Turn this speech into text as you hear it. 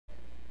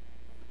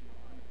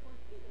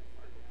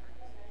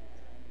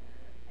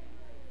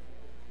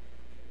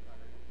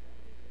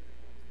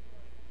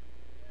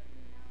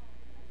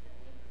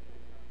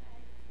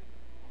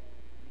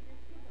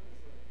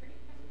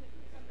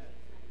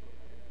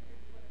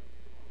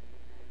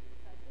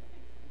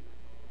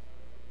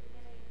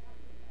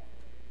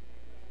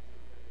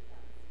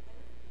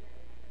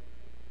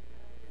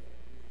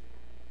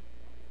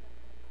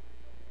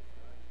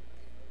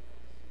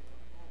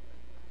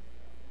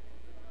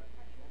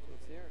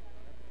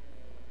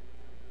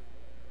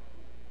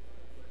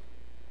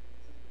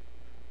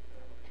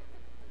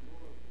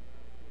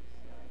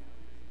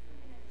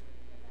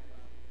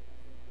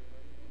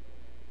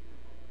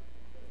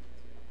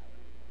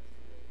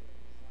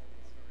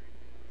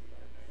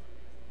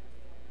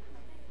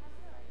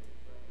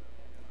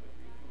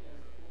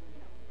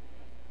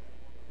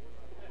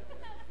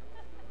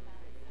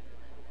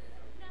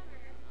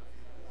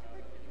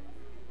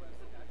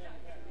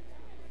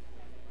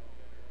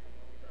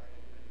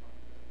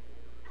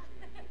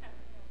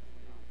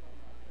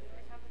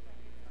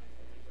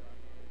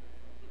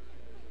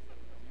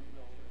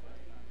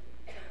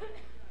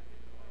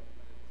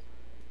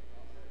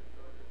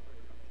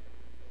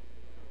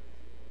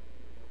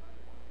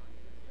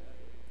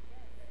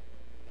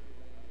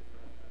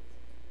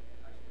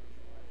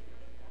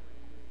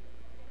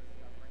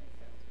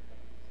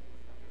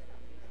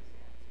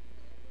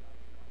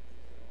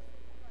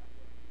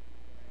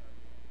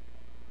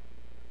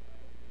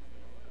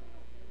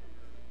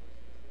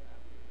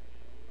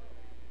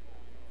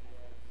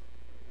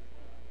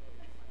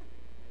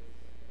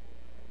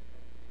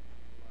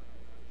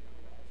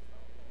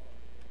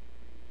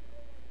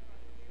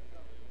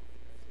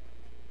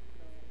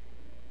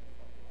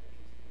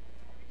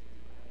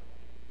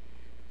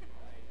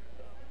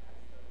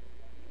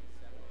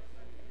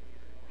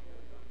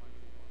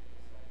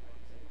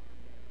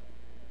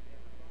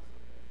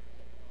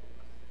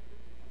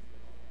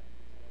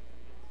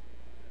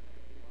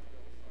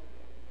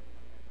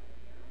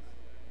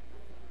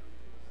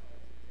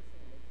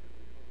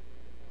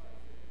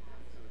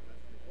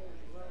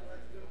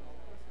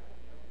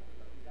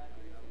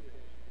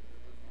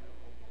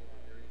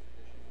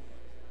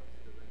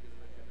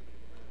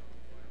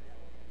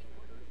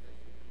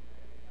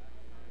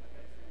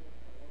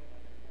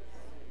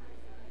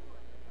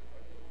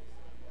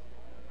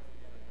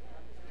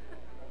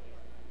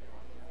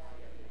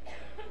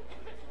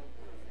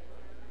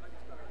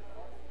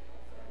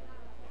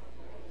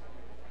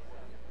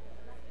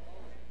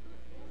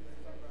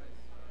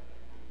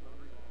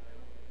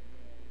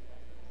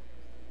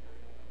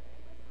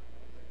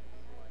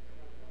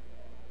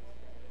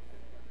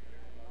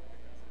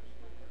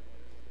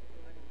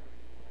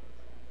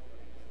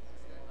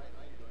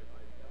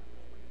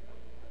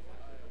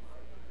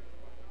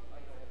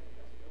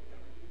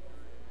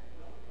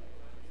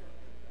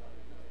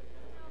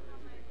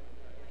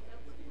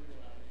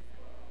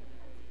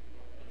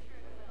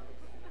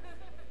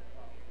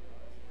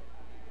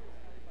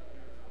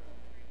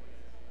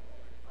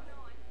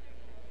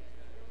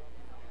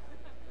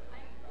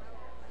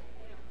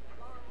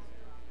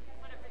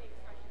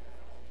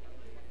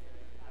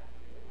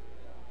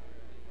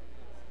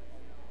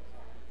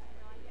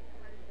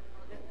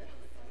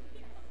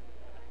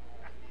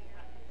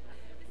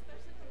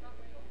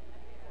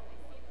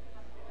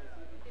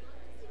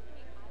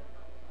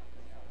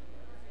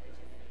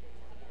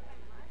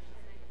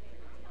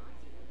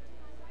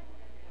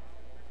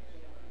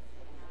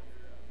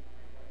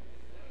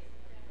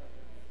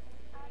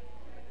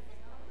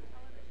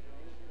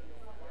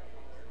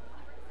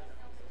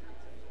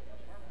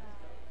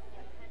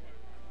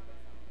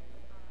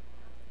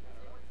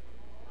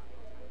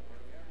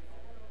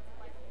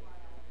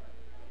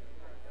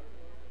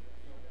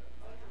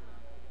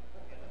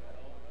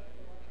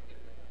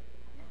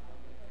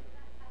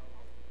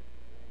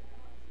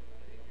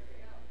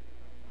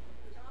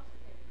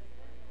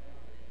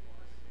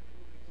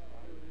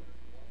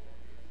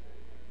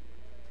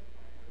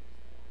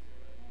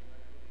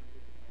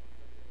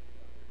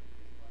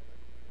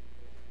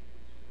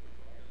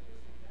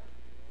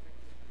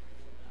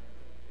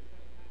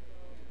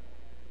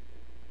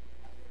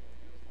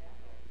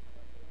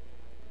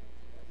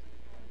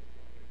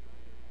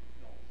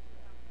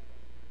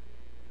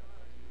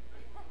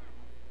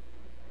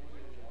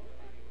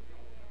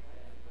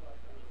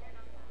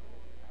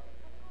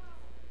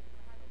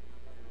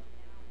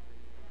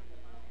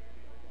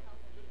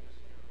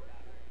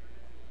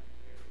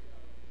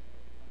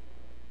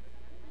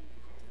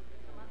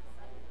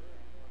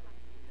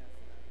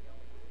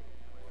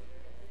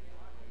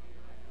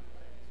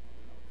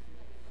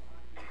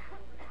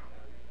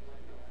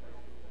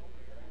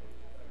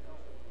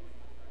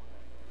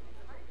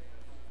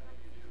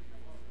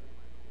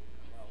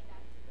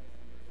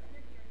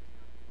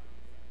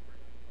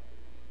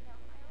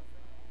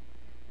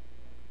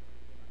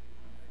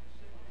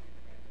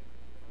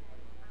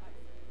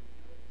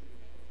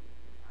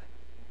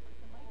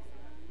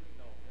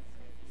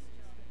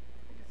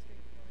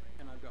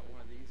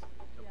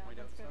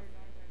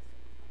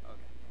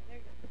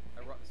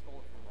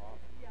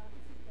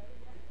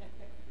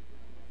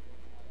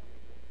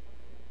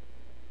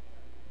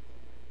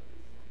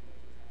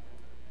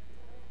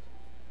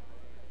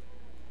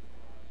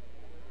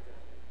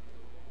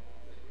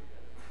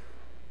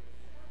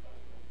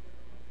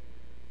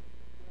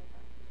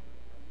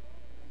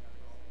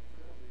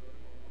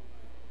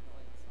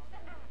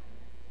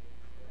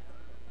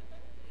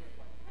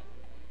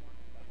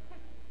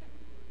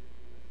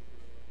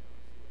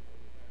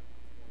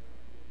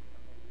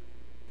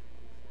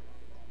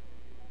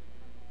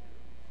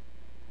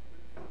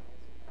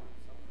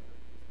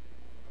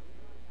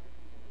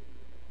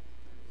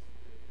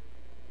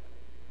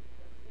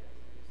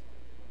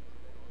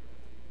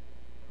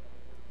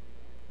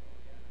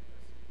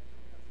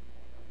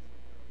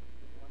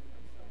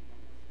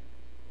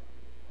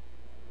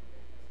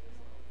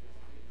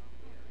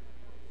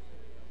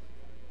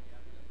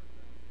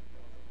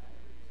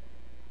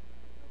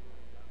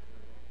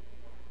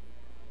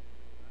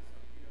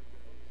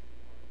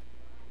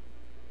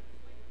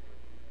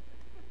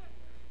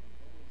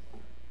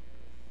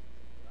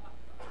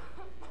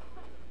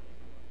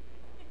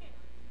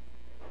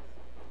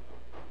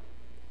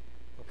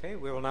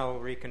we will now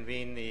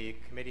reconvene the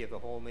Committee of the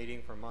Whole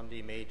meeting for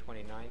Monday, May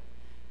 29th,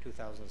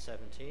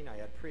 2017. I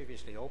had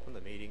previously opened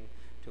the meeting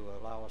to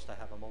allow us to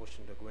have a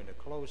motion to go into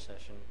closed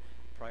session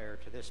prior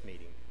to this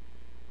meeting.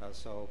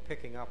 So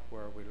picking up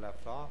where we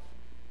left off,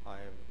 I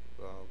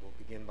will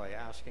begin by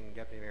asking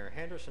Deputy Mayor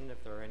Henderson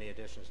if there are any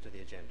additions to the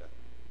agenda.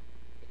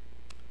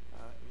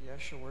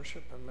 Yes, Your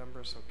Worship and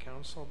members of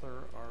council,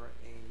 there are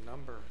a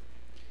number.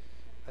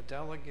 A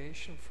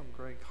delegation from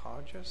Greg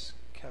Hodges,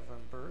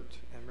 Kevin Burt,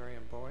 and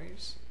Marion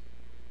Boyes,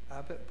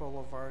 Abbott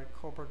Boulevard,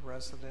 Cobourg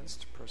residents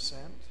to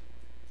present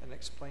and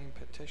explain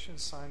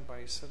petitions signed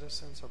by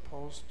citizens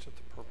opposed to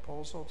the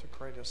proposal to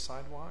create a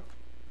sidewalk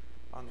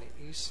on the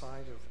east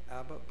side of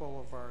Abbott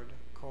Boulevard,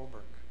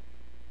 Cobourg.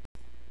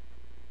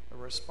 A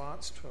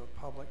response to a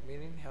public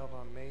meeting held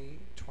on May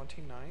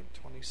 29,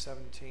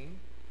 2017,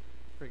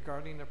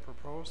 regarding a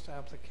proposed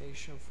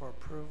application for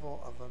approval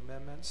of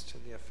amendments to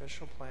the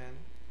official plan,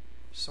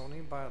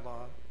 zoning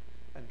bylaw,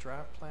 and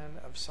draft plan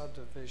of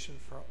subdivision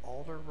for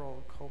Alder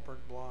Road, Cobourg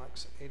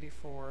blocks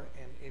 84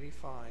 and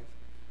 85,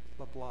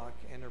 LeBlanc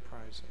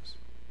Enterprises.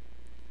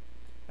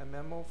 A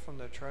memo from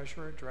the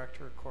Treasurer,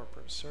 Director of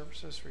Corporate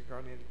Services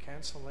regarding the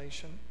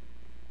cancellation,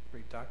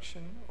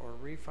 reduction, or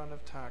refund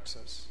of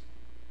taxes.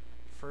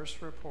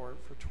 First report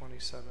for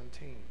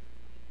 2017.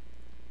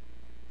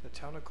 The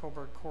Town of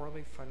Cobourg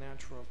Quarterly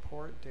Financial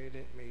Report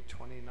dated May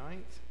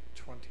 29th,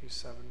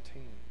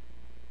 2017.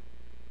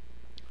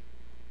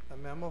 A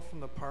memo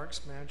from the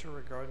Parks Manager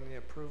regarding the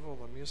approval of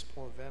the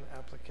municipal event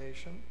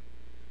application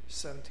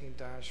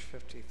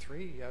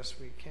 17-53, Yes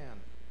We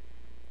Can.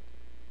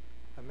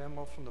 A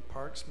memo from the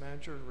Parks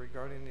Manager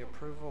regarding the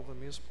approval of the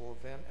municipal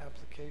event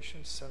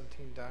application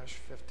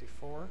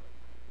 17-54,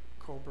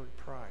 Cobourg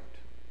Pride.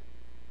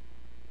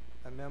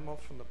 A memo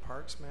from the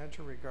Parks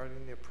Manager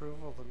regarding the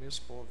approval of the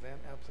municipal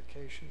event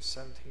application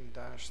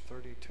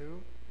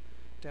 17-32,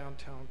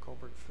 Downtown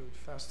Cobourg Food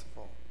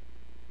Festival.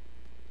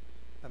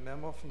 A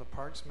memo from the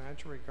Parks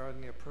Manager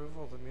regarding the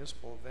approval of the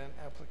municipal event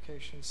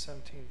application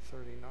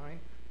 1739,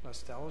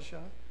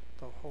 Nostalgia,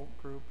 the Hope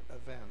Group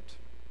event.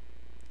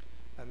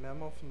 A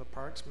memo from the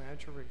Parks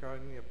Manager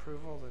regarding the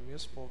approval of the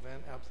municipal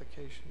event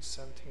application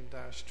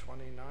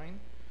 17-29,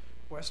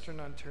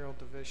 Western Ontario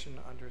Division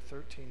Under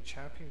 13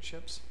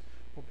 Championships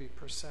will be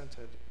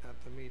presented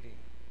at the meeting.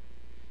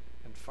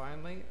 And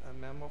finally, a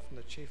memo from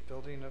the Chief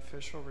Building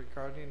Official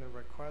regarding a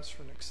request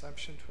for an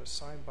exception to a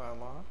sign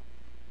bylaw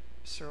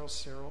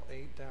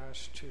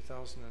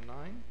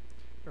 008-2009,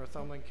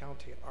 Northumberland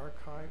County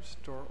Archives,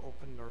 door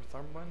open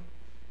Northumberland.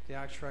 The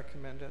Act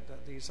recommended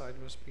that these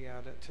items be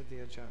added to the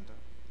agenda.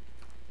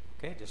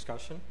 Okay,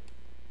 discussion.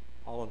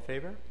 All in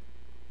favor?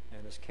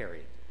 And is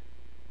carried.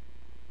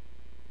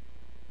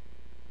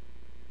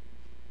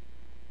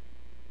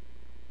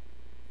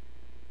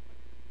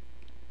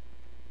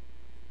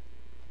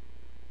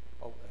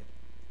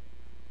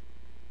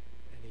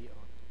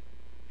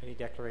 Any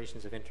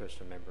declarations of interest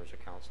from members of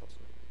council?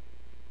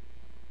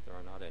 There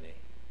are not any.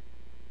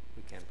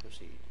 We can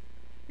proceed.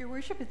 Your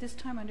Worship, at this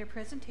time under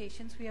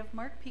presentations, we have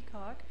Mark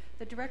Peacock,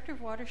 the Director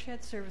of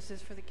Watershed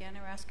Services for the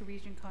Ganaraska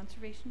Region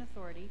Conservation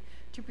Authority,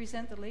 to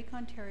present the Lake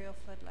Ontario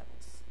flood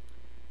levels.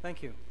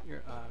 Thank you.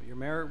 Your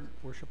Mayor,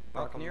 Worship.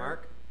 Welcome,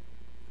 Mark.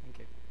 Thank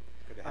you.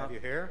 Good to have you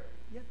here.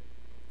 Yeah.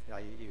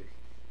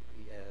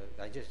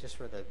 Just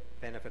for the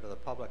benefit of the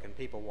public and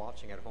people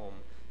watching at home,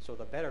 so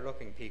the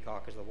better-looking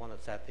peacock is the one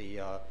that's at the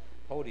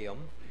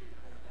podium,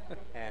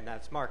 and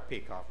that's Mark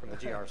Peacock from the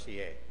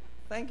GRCA.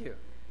 Thank you.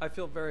 I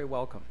feel very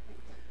welcome.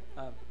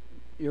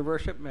 Your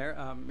Worship, Mayor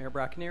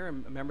Braconier,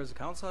 and members of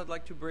council, I'd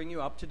like to bring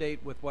you up to date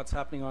with what's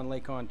happening on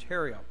Lake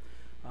Ontario.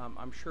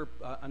 I'm sure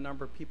a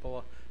number of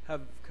people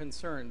have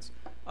concerns.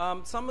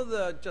 Some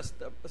of just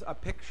a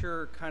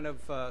picture kind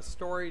of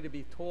story to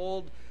be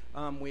told.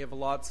 We have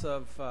lots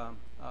of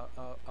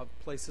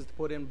places to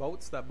put in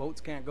boats that boats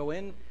can't go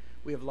in.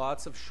 We have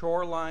lots of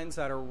shorelines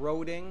that are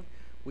eroding.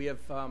 We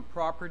have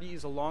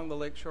properties along the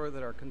lakeshore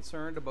that are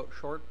concerned about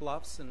short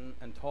bluffs and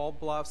tall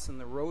bluffs and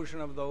the erosion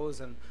of those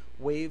and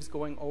waves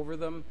going over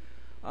them.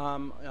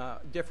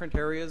 Different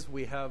areas,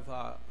 we have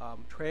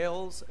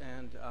trails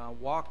and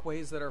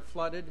walkways that are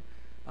flooded.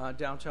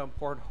 Downtown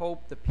Port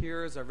Hope, the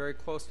piers are very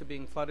close to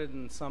being flooded,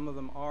 and some of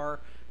them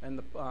are, and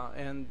the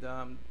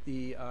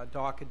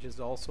dockage is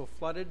also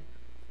flooded.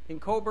 In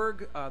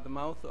Cobourg, the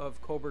mouth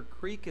of Cobourg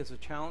Creek is a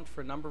challenge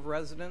for a number of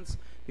residents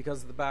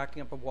because of the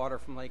backing up of water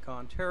from Lake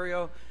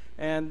Ontario,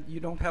 and you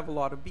don't have a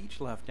lot of beach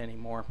left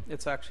anymore.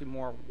 It's actually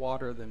more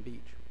water than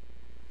beach.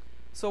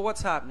 So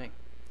what's happening?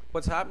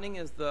 What's happening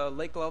is the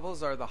lake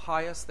levels are the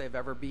highest they've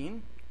ever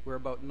been. We're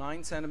about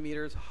 9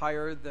 centimeters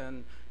higher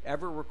than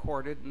ever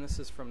recorded, and this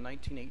is from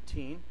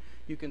 1918.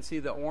 You can see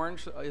the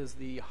orange is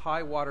the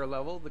high water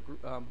level.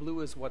 The blue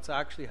is what's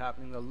actually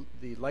happening.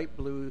 The light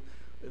blue,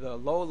 the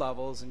low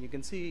levels, and you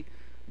can see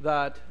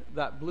that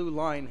that blue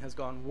line has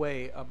gone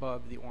way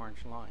above the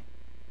orange line.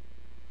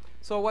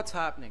 So what's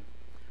happening?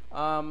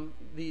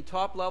 The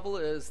top level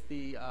is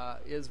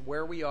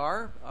where we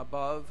are,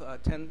 above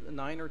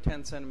 9 or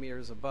 10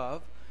 centimeters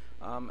above,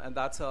 and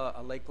that's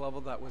a lake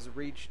level that was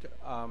reached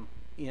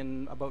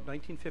in about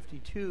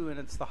 1952, and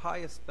it's the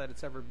highest that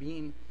it's ever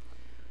been.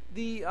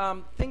 The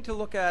thing to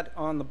look at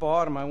on the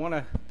bottom, I want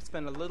to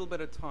spend a little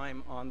bit of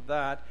time on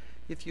that.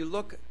 If you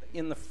look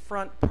in the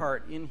front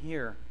part in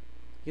here,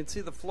 you can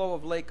see the flow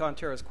of Lake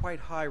Ontario is quite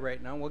high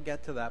right now. We'll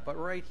get to that. But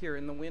right here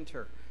in the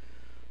winter,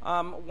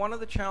 one of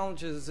the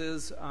challenges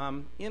is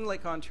in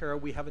Lake Ontario,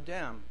 we have a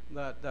dam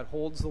that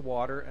holds the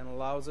water and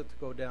allows it to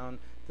go down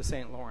the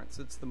St. Lawrence.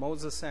 It's the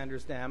Moses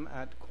Sanders Dam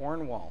at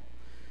Cornwall.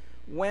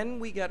 When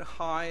we get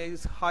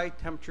high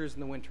temperatures in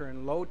the winter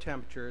and low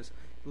temperatures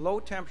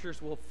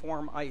will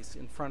form ice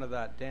in front of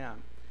that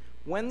dam.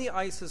 When the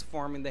ice is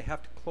forming, they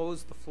have to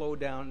close the flow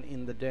down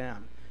in the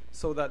dam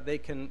so that they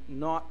can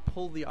not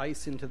pull the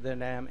ice into the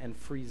dam and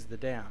freeze the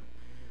dam.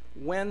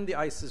 When the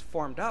ice is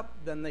formed up,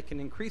 then they can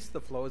increase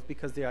the flows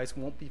because the ice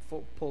won't be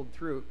pulled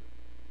through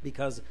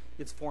because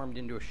it's formed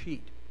into a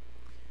sheet.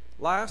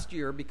 Last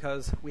year,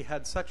 because we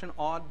had such an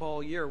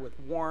oddball year with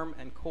warm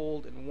and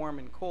cold and warm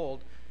and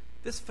cold,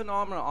 this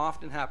phenomenon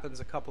often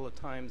happens a couple of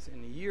times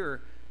in a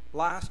year.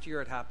 Last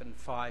year it happened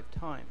 5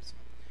 times.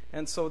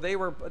 And so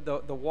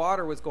the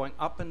water was going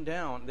up and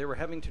down. They were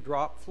having to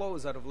drop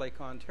flows out of Lake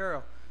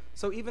Ontario.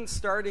 So even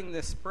starting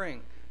this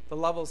spring, the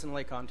levels in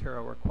Lake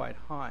Ontario were quite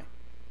high.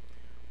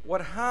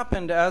 What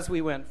happened as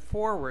we went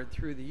forward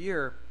through the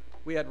year,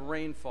 we had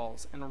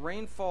rainfalls, and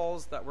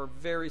rainfalls that were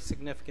very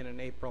significant in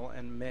April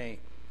and May.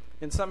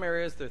 In some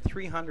areas, they're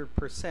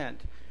 300%,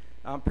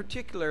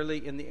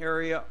 particularly in the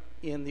area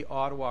in the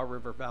Ottawa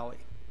River Valley.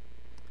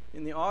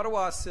 In the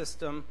Ottawa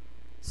system,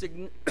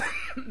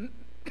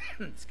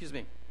 excuse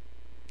me,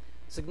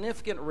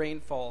 significant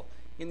rainfall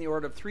in the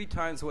order of 3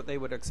 times what they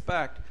would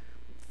expect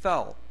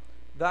fell.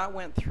 That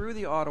went through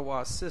the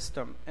Ottawa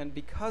system, and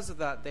because of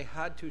that, they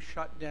had to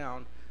shut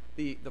down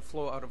the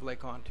flow out of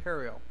Lake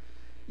Ontario.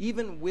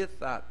 Even with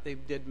that, they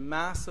did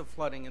massive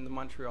flooding in the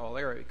Montreal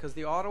area because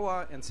the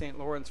Ottawa and St.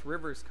 Lawrence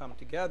rivers come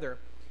together,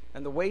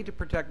 and the way to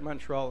protect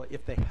Montreal,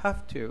 if they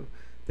have to,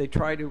 they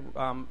try to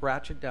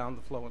ratchet down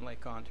the flow in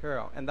Lake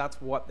Ontario, and that's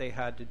what they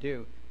had to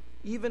do.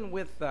 Even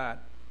with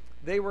that,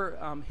 they were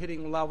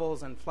hitting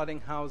levels and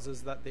flooding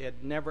houses that they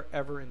had never,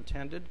 ever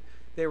intended.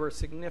 They were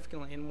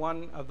significantly, in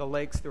one of the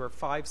lakes, they were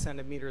 5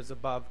 centimeters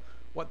above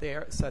what they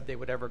said they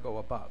would ever go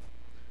above.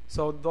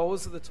 So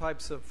those are the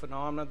types of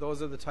phenomena,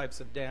 those are the types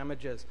of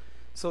damages.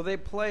 So they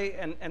play,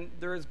 and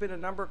there has been a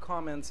number of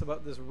comments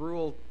about this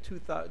Rule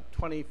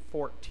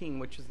 2014,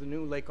 which is the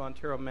new Lake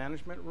Ontario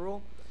Management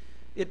Rule.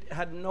 It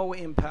had no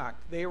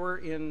impact. They were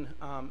in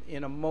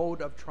a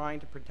mode of trying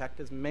to protect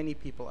as many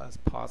people as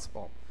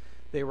possible.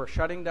 They were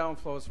shutting down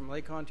flows from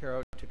Lake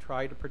Ontario to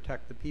try to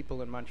protect the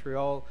people in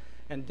Montreal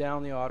and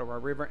down the Ottawa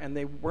River, and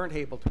they weren't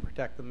able to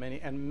protect them,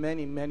 and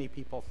many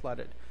people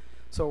flooded.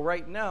 So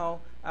right now,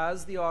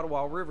 as the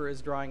Ottawa River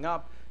is drying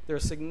up,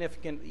 there's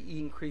significantly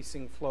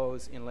increasing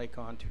flows in Lake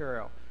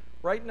Ontario.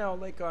 Right now,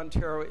 Lake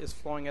Ontario is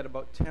flowing at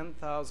about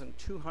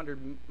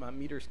 10,200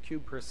 meters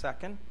cubed per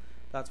second.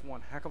 That's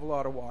one heck of a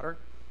lot of water.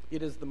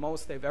 It is the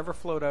most they've ever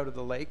flowed out of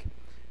the lake,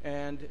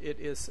 and it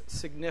is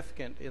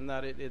significant in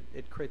that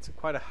it creates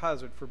quite a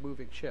hazard for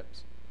moving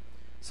ships.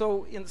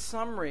 So in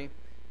summary,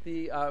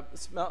 the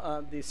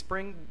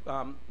spring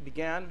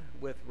began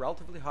with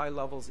relatively high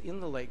levels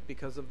in the lake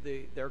because of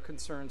their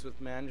concerns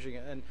with managing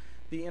it. And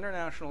the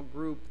international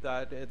group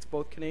that it's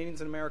both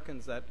Canadians and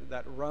Americans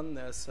that run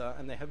this,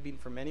 and they have been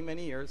for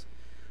many years,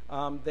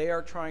 they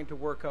are trying to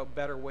work out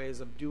better ways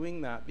of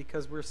doing that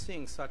because we're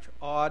seeing such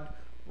odd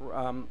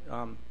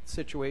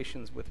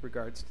situations with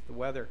regards to the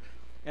weather.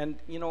 And,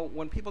 you know,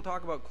 when people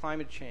talk about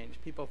climate change,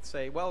 people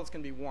say, well, it's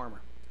going to be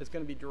warmer, it's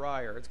going to be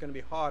drier, it's going to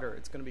be hotter,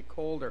 it's going to be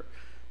colder.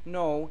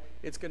 No,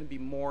 it's going to be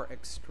more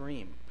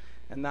extreme.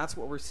 And that's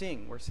what we're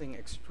seeing. We're seeing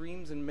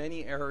extremes in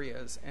many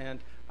areas, and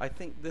I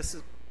think this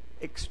is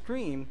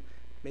extreme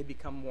may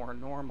become more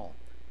normal,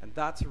 and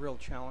that's a real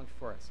challenge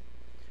for us.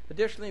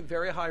 Additionally,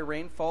 very high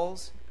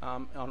rainfalls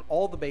on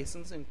all the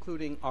basins,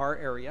 including our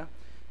area.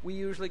 We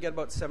usually get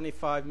about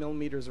 75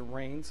 millimeters of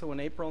rain, so in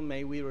April and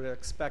May we would have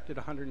expected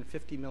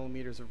 150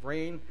 millimeters of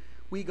rain.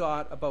 We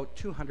got about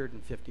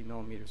 250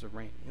 millimeters of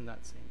rain in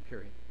that same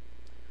period.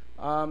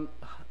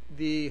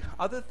 The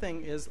other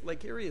thing is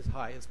Lake Erie is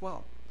high as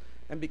well.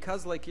 And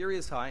because Lake Erie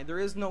is high, there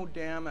is no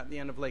dam at the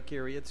end of Lake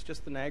Erie. It's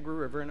just the Niagara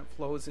River, and it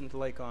flows into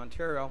Lake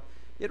Ontario.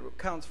 It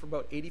accounts for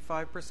about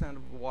 85%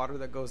 of the water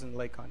that goes into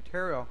Lake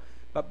Ontario.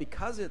 But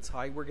because it's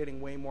high, we're getting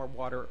way more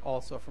water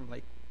also from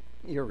Lake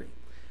Erie.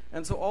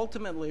 And so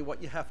ultimately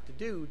what you have to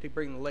do to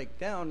bring the lake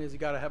down is you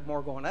got to have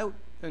more going out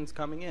than it's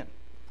coming in.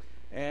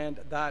 And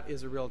that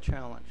is a real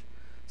challenge.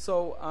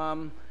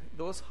 So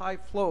those high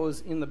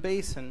flows in the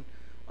basin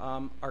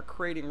are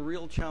creating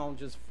real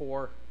challenges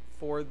for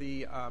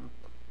the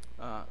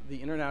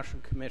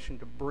International Commission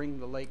to bring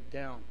the lake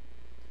down.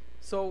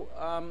 So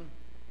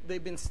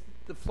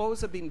the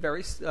flows have been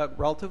very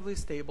relatively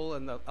stable,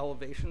 and the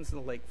elevations in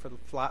the lake for the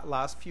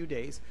last few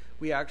days.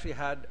 We actually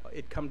had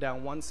it come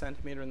down 1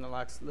 centimeter in the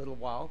last little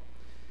while.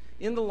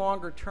 In the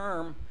longer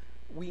term,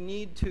 we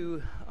need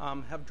to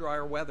have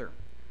drier weather.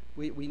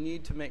 We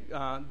need to make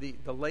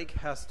the lake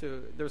has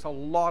to. There's a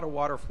lot of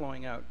water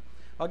flowing out.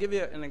 I'll give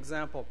you an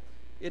example.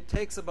 It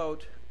takes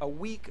about a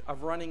week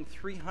of running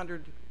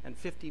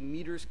 350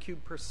 meters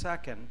cubed per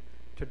second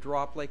to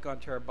drop Lake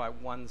Ontario by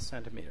 1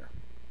 centimeter.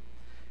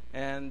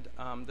 And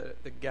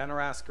the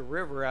Ganaraska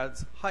River at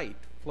its height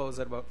flows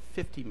at about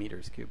 50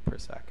 meters cubed per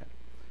second.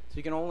 So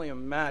you can only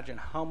imagine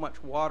how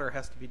much water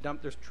has to be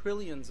dumped. There's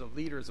trillions of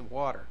liters of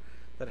water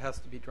that has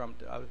to be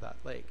dumped out of that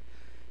lake.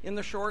 In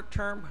the short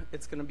term,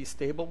 it's going to be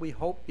stable, we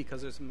hope,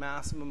 because there's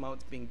massive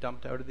amounts being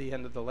dumped out of the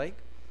end of the lake.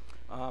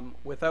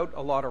 Without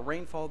a lot of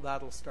rainfall,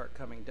 that'll start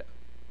coming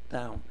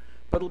down.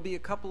 But it'll be a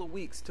couple of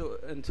weeks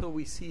until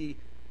we see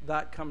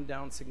that come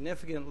down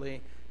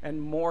significantly,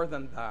 and more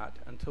than that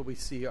until we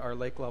see our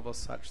lake levels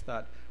such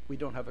that we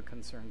don't have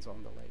concerns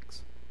on the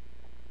lakes.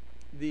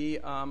 The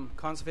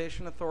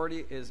Conservation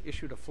Authority is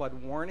issued a flood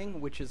warning,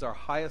 which is our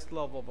highest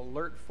level of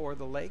alert for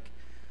the lake.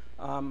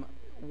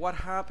 What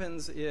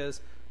happens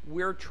is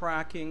we're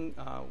tracking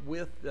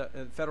with the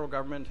federal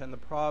government and the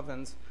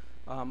province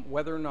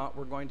whether or not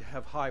we're going to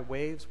have high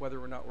waves,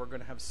 whether or not we're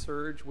going to have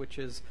surge, which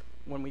is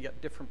when we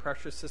get different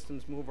pressure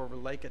systems move over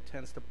the lake, it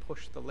tends to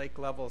push the lake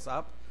levels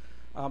up.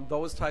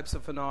 Those types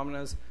of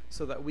phenomena,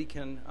 so that we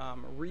can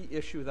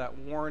reissue that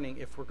warning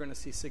if we're going to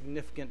see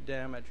significant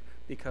damage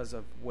because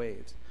of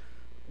waves.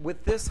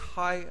 With this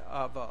high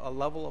of a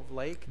level of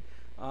lake,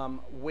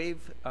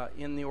 wave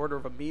in the order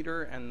of a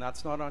meter, and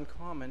that's not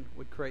uncommon,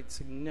 would create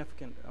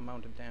significant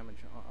amount of damage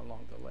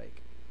along the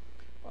lake.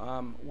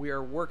 We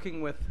are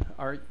working with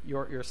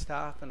your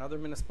staff and other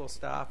municipal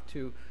staff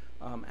to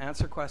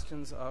answer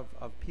questions of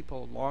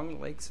people along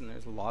the lakes, and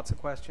there's lots of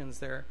questions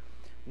there.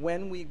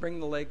 When we bring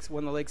the lakes,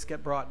 when the lakes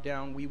get brought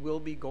down, we will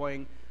be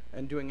going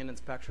and doing an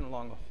inspection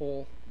along the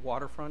whole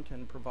waterfront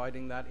and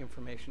providing that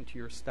information to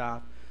your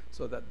staff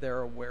so that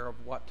they're aware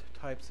of what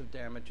types of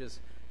damages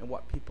and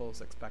what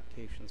people's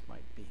expectations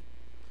might be.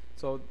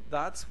 So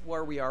that's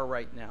where we are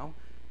right now.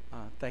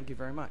 Thank you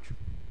very much.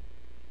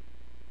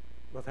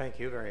 Well, thank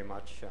you very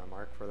much,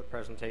 Mark, for the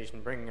presentation,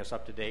 bringing us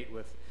up to date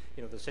with,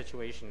 the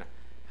situation,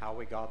 how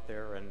we got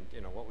there, and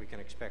what we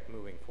can expect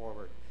moving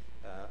forward.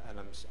 And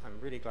I'm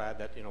really glad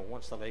that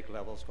once the lake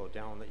levels go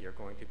down, that you're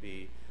going to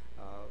be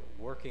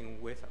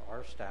working with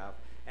our staff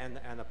and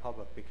the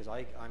public, because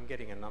I'm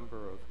getting a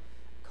number of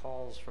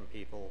calls from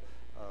people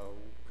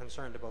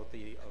concerned about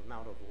the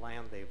amount of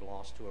land they've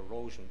lost to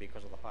erosion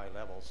because of the high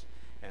levels.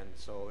 And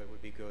so it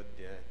would be good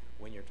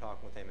when you're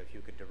talking with them if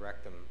you could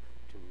direct them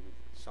to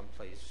some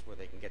place where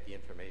they can get the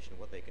information,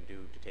 what they can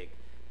do to take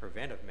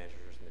preventive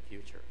measures in the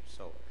future.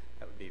 So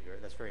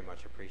that's very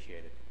much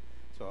appreciated.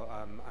 So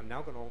I'm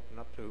now going to open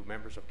up to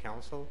members of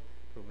council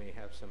who may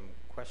have some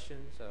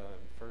questions.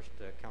 First,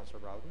 Councillor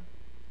Rowden.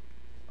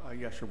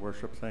 Yes, Your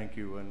Worship, thank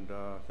you, and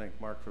thank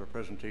Mark for the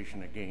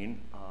presentation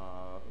again.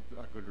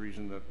 A good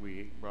reason that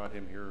we brought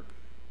him here.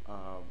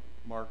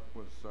 Mark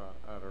was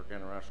at our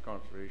Ganaraska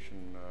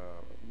Conservation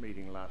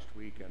meeting last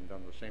week and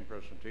done the same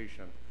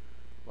presentation,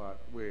 but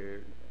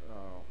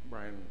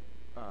Brian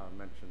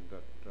mentioned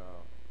that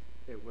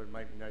it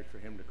might be nice for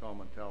him to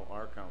come and tell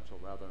our council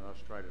rather than us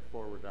try to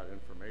forward that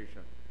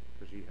information,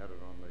 because he had it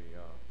on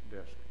the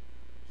desk.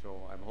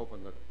 So I'm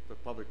hoping that the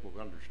public will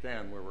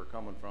understand where we're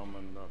coming from,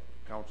 and the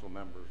council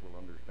members will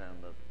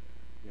understand that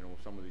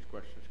some of these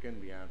questions can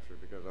be answered,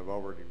 because I've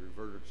already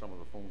reverted some of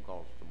the phone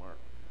calls to Mark.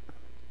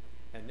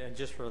 And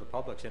just for the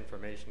public's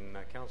information,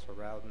 Councillor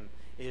Rowden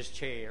is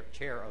chair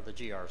of the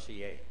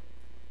GRCA.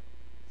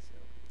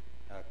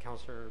 So,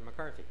 Councillor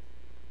McCarthy.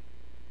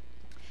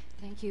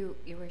 Thank you,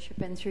 Your Worship,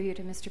 and through you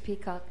to Mr.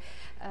 Peacock.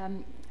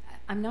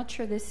 I'm not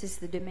sure this is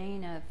the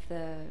domain of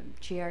the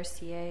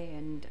GRCA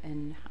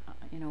and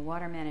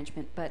water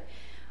management, but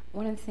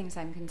one of the things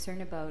I'm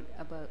concerned about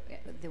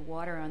the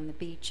water on the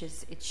beach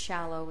is it's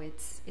shallow,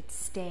 it's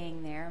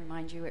staying there.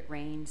 Mind you, it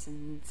rains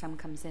and some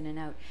comes in and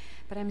out.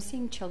 But I'm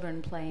seeing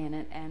children play in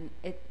it, and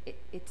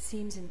it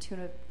seems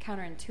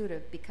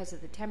counterintuitive because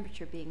of the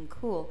temperature being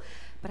cool.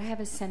 But I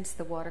have a sense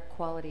the water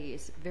quality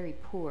is very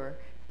poor,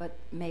 but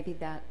maybe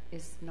that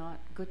is not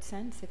good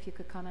sense. If you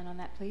could comment on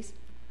that, please.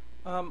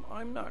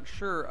 I'm not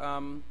sure.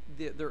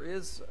 There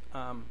is...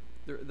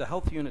 The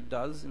health unit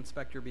does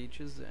inspect your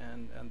beaches,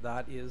 and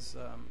that is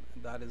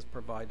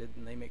provided,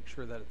 and they make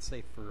sure that it's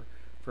safe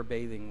for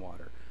bathing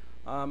water.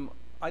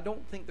 I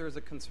don't think there's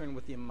a concern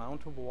with the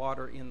amount of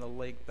water in the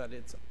lake that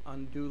it's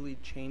unduly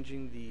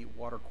changing the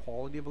water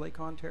quality of Lake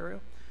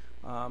Ontario.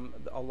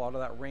 A lot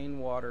of that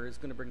rainwater is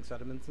going to bring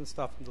sediments and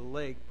stuff into the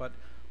lake, but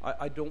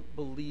I don't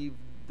believe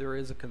there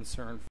is a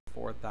concern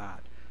for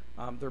that.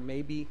 There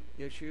may be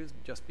issues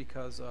just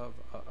because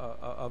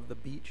of the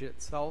beach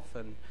itself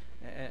and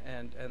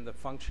the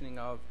functioning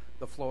of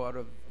the flow out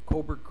of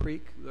Cobourg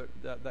Creek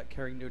that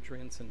carry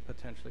nutrients and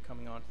potentially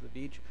coming onto the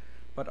beach.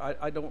 But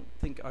I don't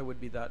think I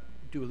would be that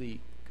duly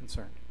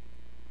concerned.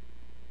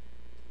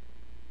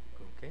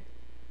 Okay.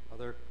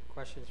 Other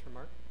questions for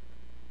Mark?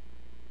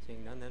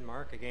 Seeing none, then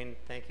Mark, again,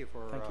 thank you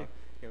for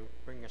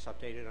bringing us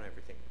updated on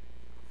everything.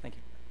 Thank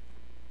you.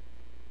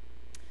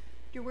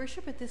 Your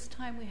Worship, at this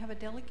time we have a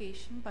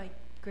delegation by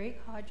Greg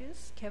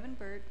Hodges, Kevin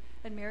Burt,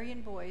 and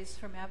Marion Boyes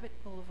from Abbott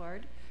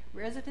Boulevard,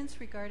 residents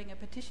regarding a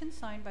petition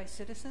signed by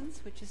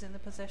citizens, which is in the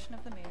possession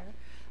of the mayor,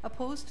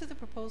 opposed to the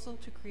proposal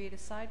to create a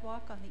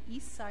sidewalk on the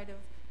east side of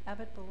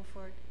Abbott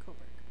Boulevard, Coburg.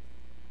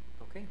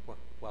 Okay, well,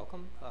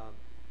 welcome.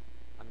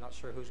 I'm not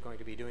sure who's going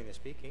to be doing the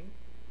speaking.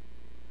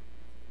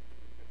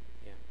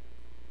 Yeah,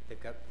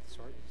 they've got,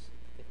 sorry,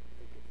 15?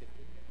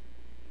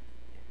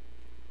 Yeah,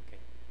 okay.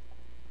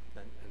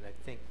 And I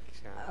think,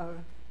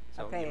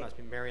 so okay. you must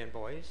be Marion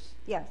Boyes?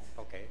 Yes.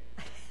 Okay.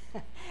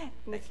 Thank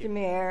Mr. you.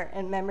 Mayor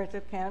and members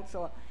of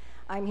council,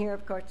 I'm here,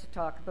 of course, to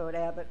talk about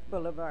Abbott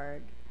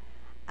Boulevard.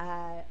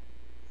 And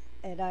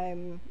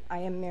I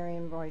am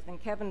Marion Boyes,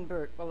 and Kevin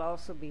Burt will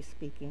also be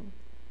speaking.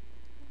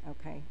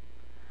 Okay.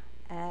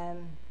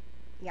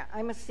 Yeah,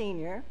 I'm a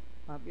senior,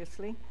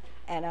 obviously,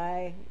 and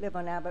I live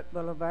on Abbott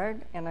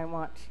Boulevard, and I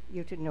want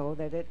you to know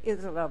that it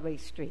is a lovely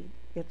street.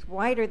 It's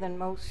wider than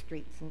most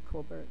streets in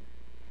Coburg,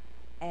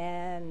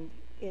 and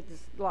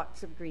it's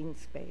lots of green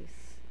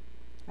space.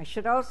 I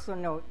should also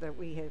note that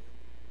we have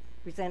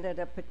presented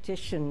a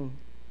petition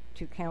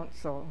to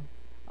council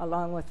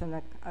along with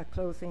a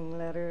closing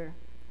letter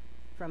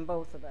from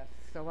both of us,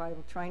 so I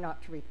will try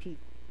not to repeat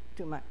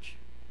too much.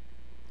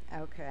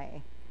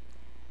 Okay.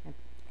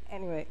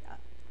 Anyway,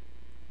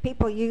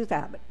 people use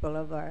Abbott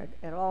Boulevard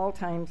at all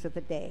times of the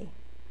day.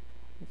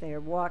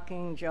 They're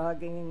walking,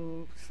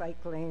 jogging,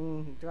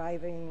 cycling,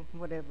 driving,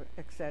 whatever,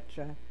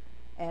 etc.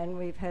 And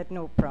we've had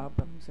no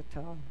problems at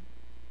all.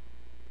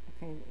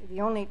 Okay.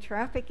 The only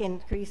traffic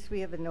increase we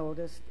have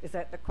noticed is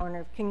at the corner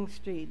of King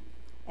Street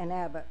and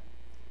Abbott.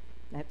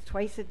 That's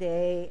twice a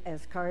day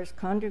as cars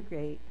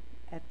congregate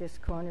at this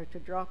corner to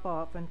drop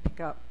off and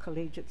pick up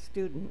collegiate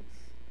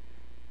students.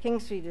 King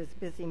Street is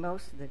busy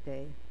most of the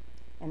day,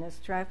 and as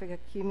traffic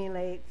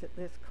accumulates at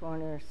this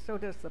corner, so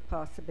does the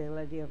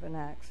possibility of an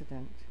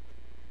accident.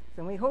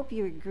 So we hope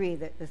you agree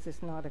that this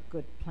is not a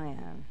good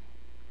plan.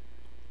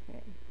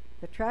 Okay.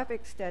 The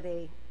traffic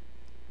study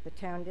the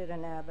town did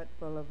on Abbott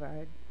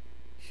Boulevard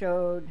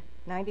showed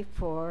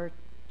 94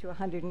 to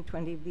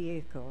 120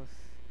 vehicles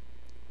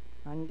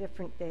on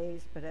different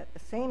days, but at the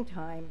same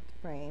time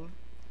frame,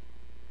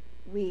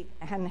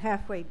 and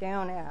halfway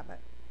down Abbott,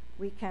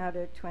 we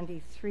counted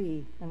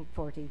 23 and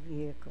 40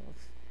 vehicles.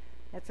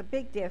 That's a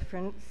big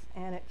difference,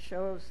 and it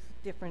shows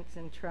difference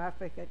in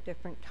traffic at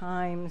different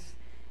times,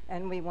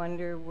 and we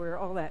wonder where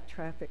all that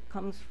traffic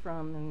comes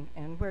from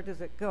and where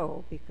does it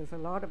go, because a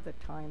lot of the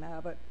time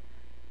Abbott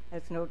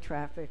has no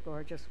traffic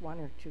or just one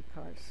or two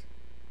cars.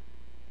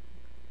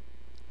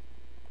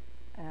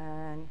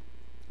 And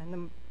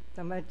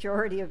the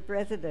majority of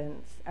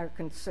residents are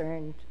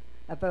concerned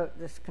about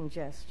this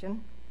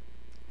congestion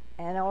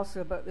and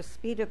also about the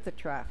speed of the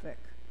traffic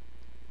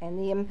and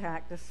the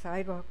impact the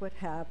sidewalk would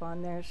have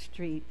on their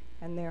street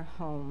and their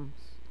homes,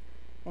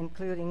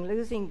 including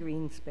losing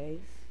green space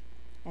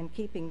and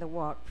keeping the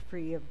walk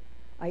free of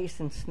ice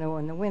and snow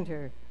in the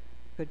winter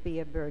could be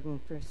a burden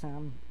for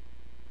some.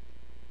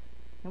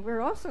 And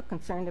we're also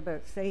concerned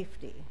about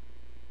safety,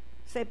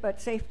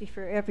 but safety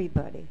for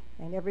everybody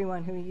and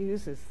everyone who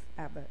uses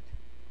Abbott.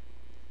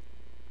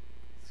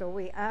 So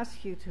we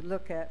ask you to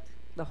look at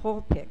the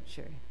whole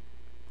picture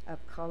of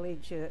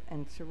Collegiate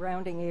and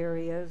surrounding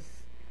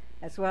areas,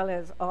 as well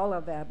as all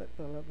of Abbott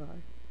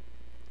Boulevard,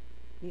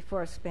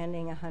 before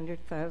spending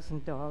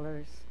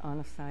 $100,000 on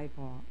a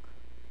sidewalk.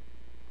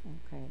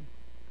 Okay.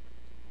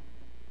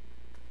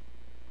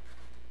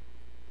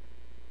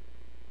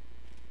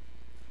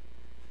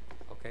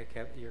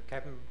 Okay, you're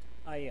Kevin?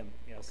 I am,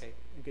 yes. Okay.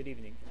 Good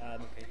evening.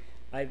 Okay.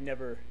 I've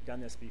never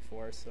done this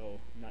before, so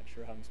I'm not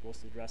sure how I'm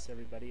supposed to address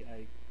everybody.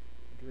 I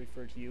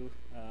refer to you,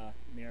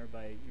 Mayor,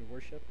 by your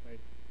worship, I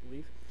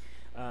believe.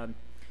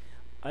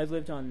 I've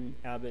lived on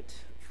Abbott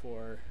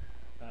for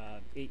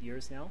 8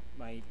 years now.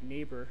 My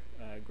neighbor,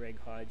 Greg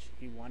Hodge,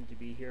 he wanted to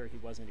be here. He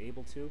wasn't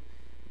able to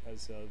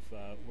because of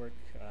work.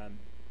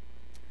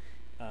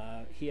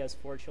 He has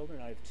 4 children.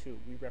 I have 2.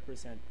 We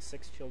represent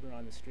 6 children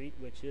on the street,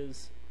 which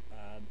is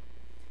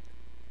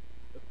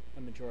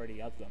a majority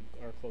of them,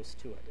 or close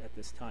to it at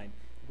this time.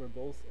 We're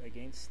both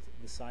against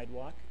the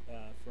sidewalk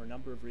for a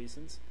number of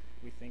reasons.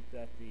 We think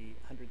that the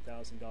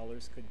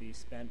 $100,000 could be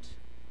spent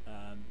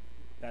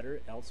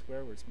better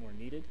elsewhere where it's more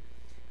needed.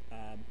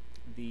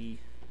 The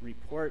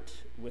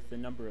report with the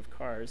number of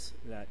cars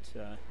that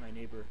my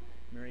neighbor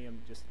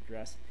Miriam just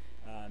addressed,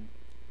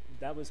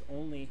 that was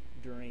only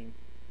during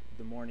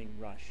the morning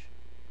rush.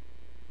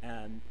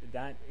 And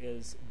that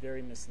is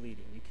very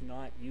misleading. You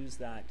cannot use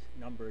that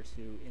number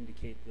to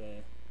indicate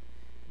the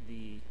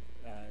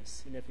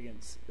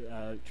significant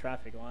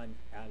traffic on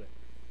Abbott.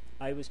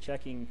 I was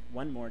checking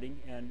one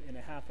morning, and in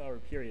a half-hour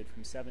period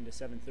from 7 to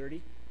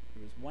 7:30,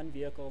 there was 1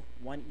 vehicle,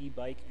 1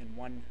 e-bike, and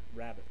 1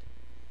 rabbit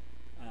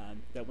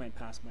that went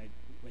past my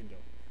window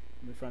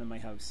in front of my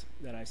house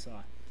that I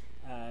saw.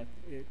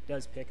 It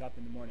does pick up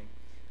in the morning.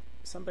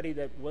 Somebody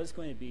that was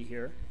going to be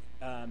here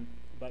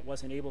but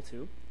wasn't able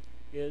to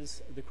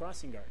is the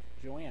crossing guard,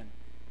 Joanne.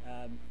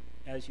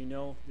 As you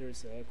know,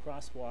 there's a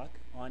crosswalk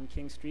on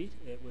King Street.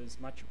 It was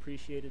much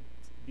appreciated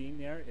being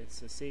there.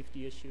 It's a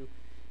safety issue.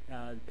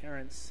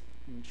 Parents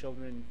and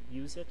children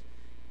use it,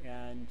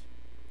 and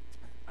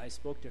I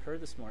spoke to her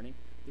this morning.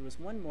 There was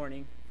one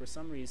morning, for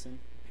some reason,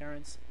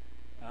 parents,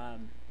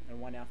 or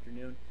one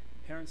afternoon,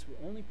 parents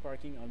were only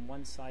parking on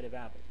one side of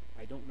Abbott.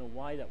 I don't know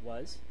why that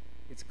was.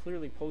 It's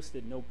clearly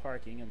posted no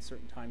parking on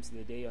certain times of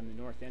the day on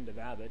the north end of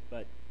Abbott,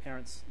 but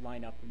parents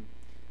line up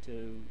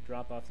to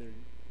drop off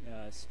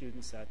their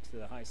students at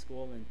the high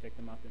school and pick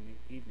them up in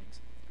the evenings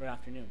or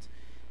afternoons.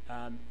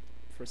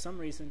 For some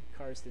reason,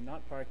 cars did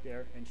not park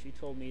there, and she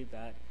told me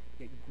that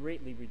it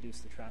greatly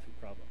reduced the traffic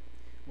problem.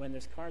 When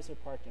there's cars that are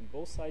parked on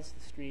both sides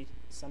of the street,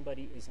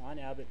 somebody is on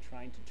Abbott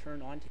trying to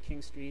turn onto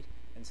King Street,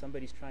 and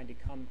somebody's trying to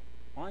come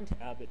onto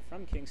Abbott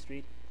from King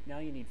Street, now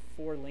you need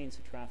 4 lanes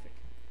of traffic,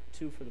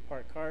 2 for the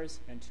parked cars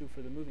and 2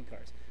 for the moving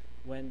cars.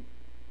 When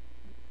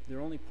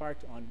they're only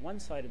parked on one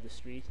side of the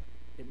street,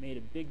 it made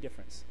a big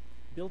difference.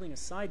 Building a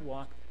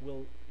sidewalk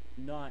will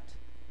not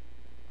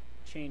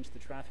change the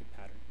traffic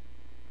pattern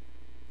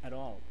at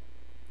all.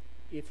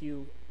 If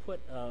you put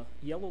a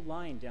yellow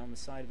line down the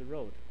side of the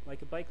road,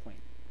 like a bike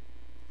lane,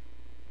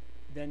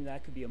 then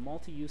that could be a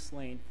multi-use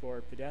lane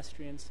for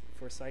pedestrians,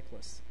 for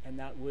cyclists, and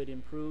that would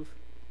improve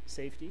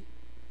safety,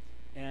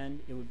 and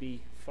it would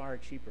be far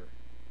cheaper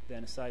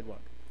than a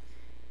sidewalk.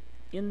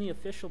 In the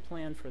official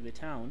plan for the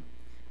town,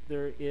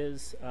 there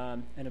is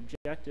an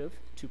objective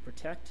to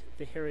protect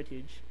the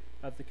heritage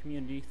of the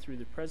community through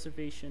the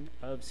preservation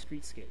of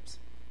streetscapes.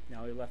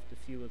 Now, I left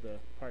a few of the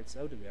parts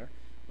out of there,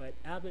 but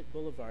Abbott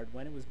Boulevard,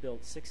 when it was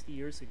built 60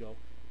 years ago,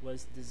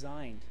 was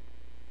designed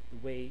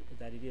the way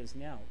that it is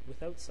now,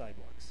 without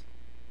sidewalks.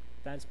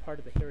 That's part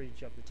of the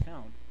heritage of the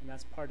town, and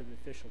that's part of the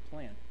official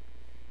plan.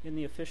 In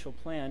the official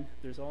plan,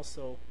 there's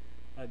also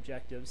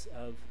objectives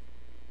of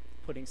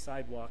putting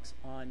sidewalks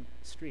on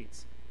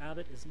streets.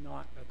 Abbott is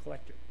not a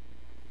collector.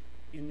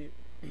 In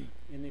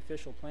the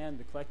official plan,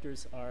 the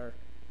collectors are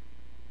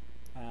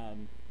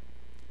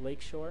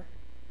Lakeshore,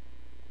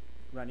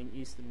 running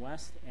east and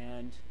west,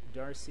 and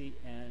Darcy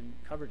and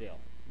Coverdale,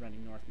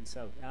 running north and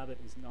south. Abbott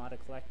is not a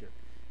collector.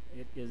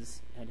 It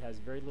is, and has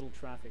very little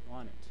traffic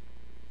on it.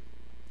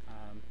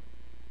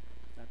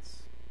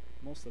 That's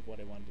most of what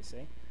I wanted to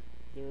say.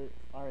 There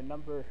are a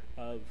number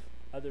of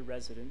other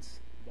residents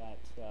that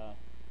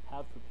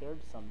have prepared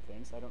some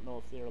things. I don't know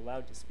if they're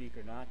allowed to speak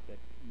or not, but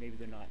maybe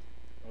they're not.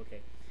 Okay.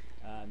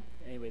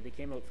 Anyway, they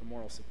came out for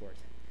moral support.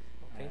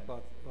 Okay.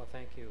 Well,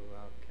 thank you,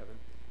 Kevin.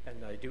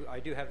 And I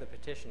do have the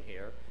petition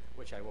here,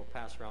 which I will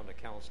pass around to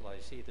council.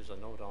 I see there's a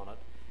note on it.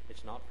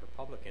 It's not for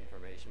public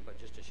information, but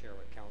just to share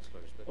with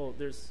councillors. But oh,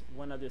 there's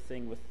one other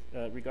thing with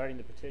regarding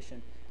the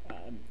petition.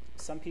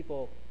 Some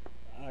people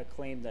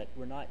claim that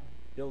we're not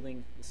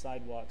building the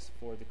sidewalks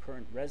for the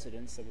current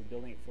residents, that we're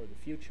building it for the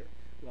future.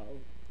 Well,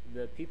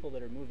 the people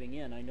that are moving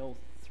in, I know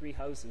 3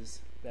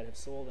 houses that have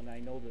sold, and I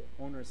know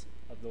the owners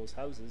of those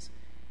houses,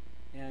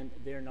 and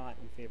they're not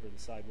in favor of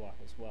the sidewalk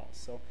as well.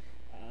 So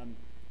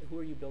who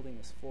are you building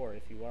this for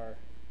if you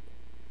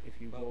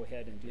go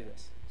ahead and do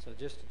this? So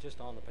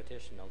just on the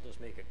petition, I'll just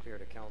make it clear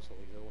to council.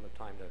 We don't have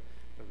time to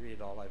read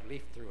it all. I've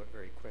leafed through it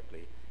very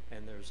quickly,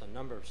 and there's a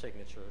number of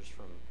signatures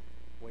from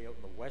way out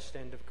in the west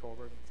end of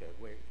Coburg to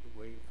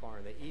way far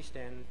in the east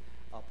end,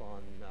 up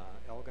on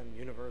Elgin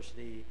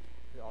University,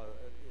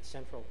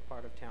 central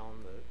part of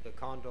town, the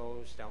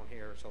condos down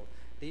here. So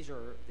these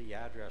are the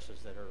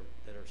addresses that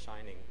are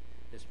signing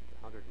this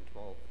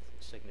 112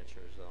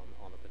 signatures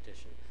on the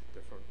petition.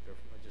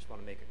 I just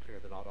want to make it clear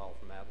they're not all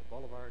from Abbott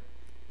Boulevard.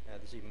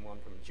 There's even one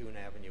from June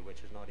Avenue,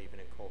 which is not even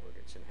in Coburg.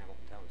 It's in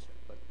Hamilton Township.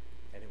 But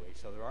anyway,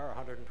 so there are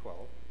 112.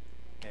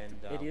 And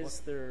it is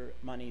their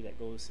money that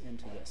goes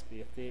into this.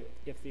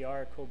 If they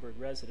are Coburg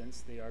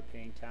residents, they are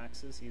paying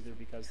taxes either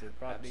because they're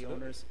property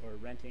owners or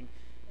renting,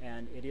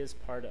 and it is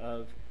part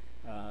of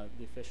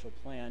the official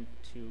plan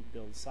to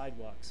build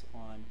sidewalks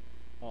on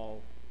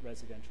all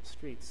residential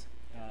streets,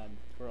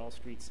 for all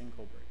streets in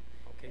Coburg.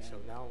 Okay, so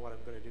now what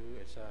I'm going to do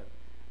is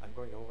I'm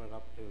going to open it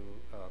up to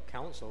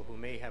council who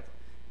may have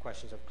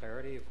questions of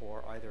clarity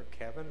for either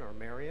Kevin or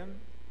Marion.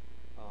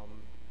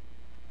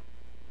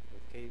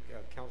 Okay,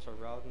 Councillor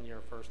Rowden,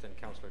 you're first, and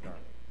Councillor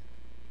Darling.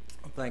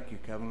 Thank you,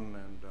 Kevin,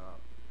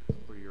 and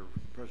for your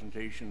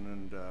presentation,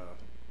 and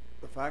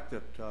the fact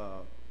that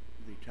the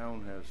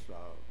town has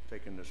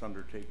taken this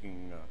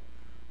undertaking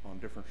on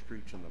different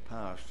streets in the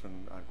past,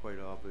 and quite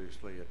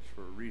obviously it's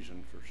for a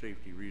reason, for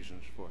safety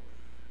reasons. For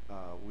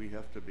we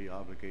have to be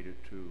obligated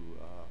to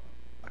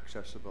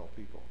accessible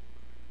people.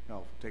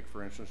 Now, take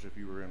for instance, if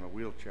you were in a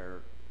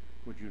wheelchair,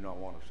 would you not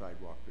want a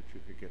sidewalk that you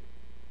could get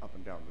up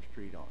and down the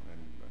street on,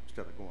 and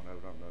instead of going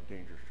out on the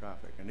dangerous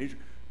traffic? And these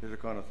are the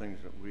kind of things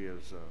that we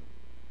as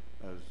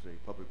the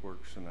Public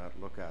Works and that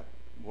look at.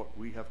 What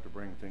we have to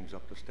bring things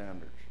up to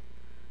standards.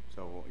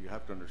 So you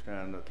have to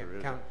understand that there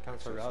is.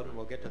 Councillor Rowden,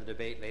 we'll get to the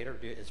debate later.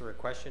 Is there a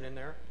question in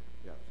there?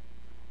 Yes.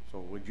 So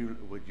would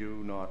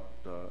you not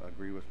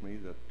agree with me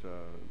that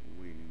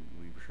we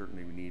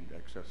certainly need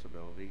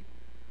accessibility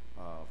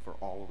for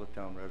all of the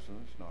town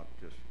residents, not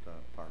just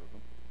part of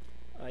them?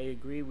 I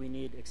agree we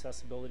need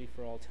accessibility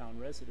for all town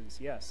residents,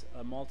 yes.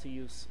 A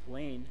multi-use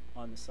lane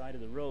on the side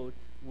of the road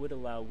would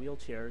allow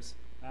wheelchairs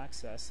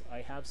access. I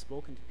have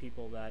spoken to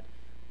people that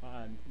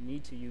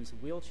need to use a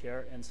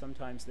wheelchair, and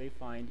sometimes they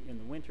find in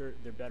the winter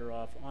they're better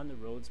off on the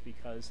roads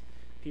because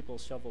people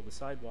shovel the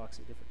sidewalks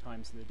at different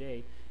times of the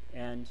day,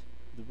 and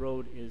the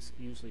road is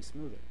usually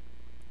smoother.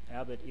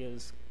 Abbott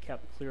is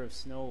kept clear of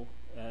snow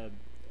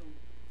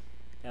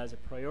as a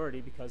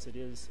priority because it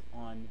is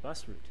on the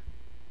bus route.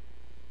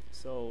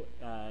 So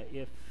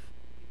if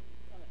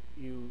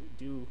you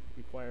do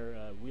require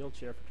a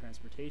wheelchair for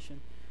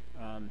transportation,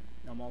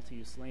 a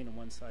multi-use lane on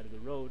one side of the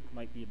road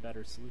might be a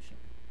better solution.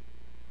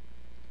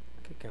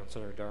 Okay,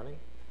 Councillor Darling.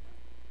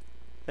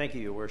 Thank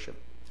you, Your Worship.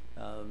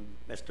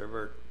 Mr.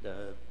 Burt,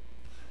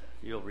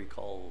 you'll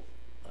recall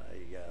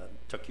I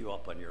took you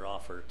up on your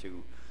offer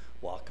to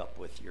walk up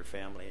with your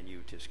family and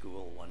you to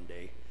school one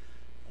day.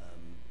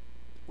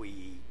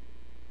 We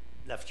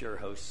left your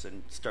house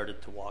and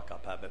started to walk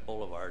up Abbott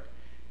Boulevard,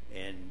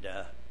 and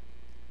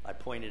I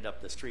pointed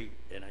up the street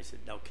and I said,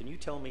 now can you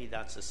tell me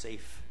that's a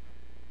safe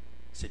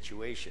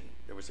situation?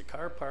 There was a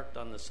car parked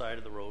on the side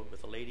of the road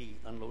with a lady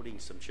unloading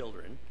some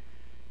children,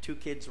 2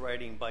 kids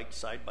riding bikes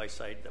side by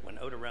side that went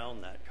out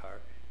around that car,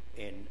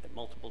 and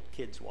multiple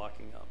kids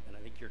walking up. And I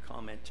think your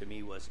comment to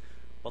me was,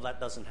 well, that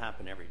doesn't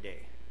happen every day.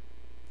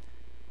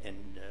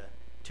 And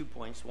 2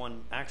 points.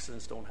 One,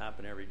 accidents don't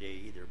happen every day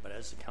either, but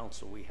as a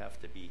council we have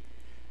to be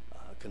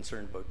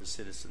concerned about the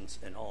citizens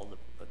and all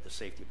the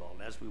safety of all,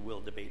 and as we will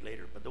debate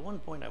later. But the one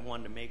point I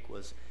wanted to make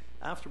was,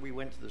 after we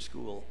went to the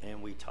school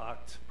and we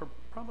talked for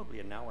probably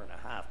an hour and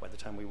a half by the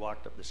time we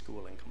walked up to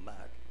school and come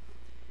back,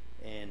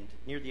 and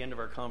near the end of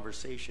our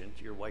conversation,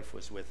 your wife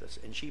was with us,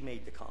 and she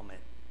made the comment.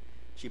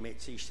 She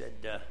said,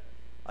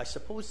 I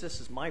suppose this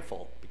is my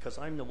fault because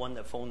I'm the one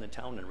that phoned the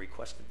town and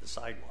requested the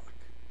sidewalk.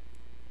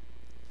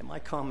 And my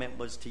comment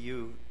was to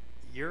you,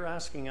 you're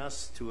asking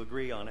us to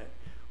agree on it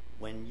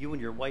when you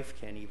and your wife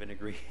can't even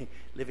agree,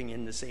 living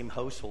in the same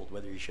household,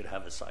 whether you should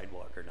have a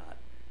sidewalk or not.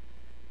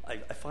 I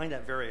find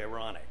that very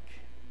ironic.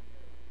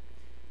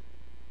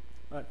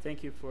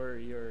 Thank you for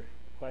your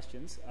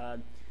questions.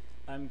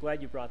 I'm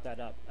glad you brought that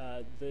up.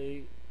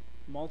 The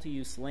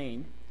multi-use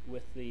lane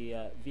with the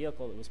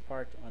vehicle that was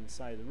parked on the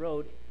side of the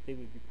road, they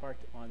would be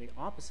parked on the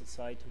opposite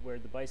side to where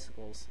the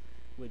bicycles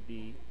would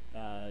be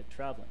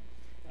traveling.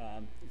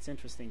 It's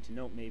interesting to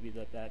note maybe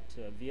that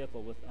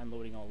vehicle with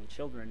unloading all the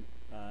children,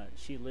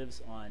 she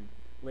lives on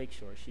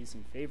Lakeshore. She's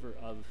in favor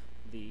of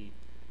the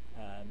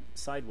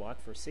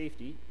sidewalk for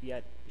safety,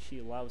 yet she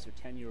allows her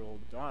 10-year-old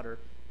daughter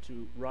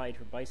to ride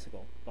her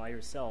bicycle by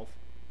herself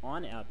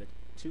on Abbott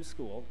to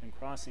school and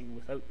crossing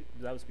without,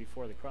 that was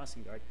before the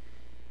crossing guard.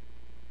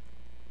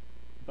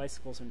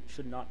 Bicycles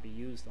should not be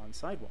used on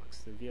sidewalks.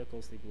 They're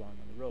vehicles, they belong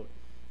on the road.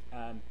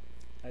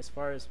 As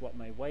far as what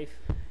my wife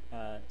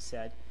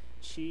said,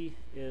 she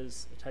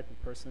is a type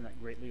of person that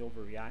greatly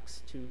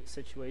overreacts to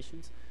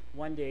situations.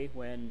 One day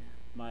when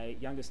my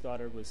youngest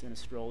daughter was in a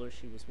stroller,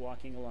 she was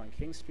walking along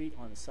King Street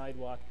on the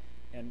sidewalk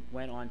and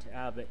went on to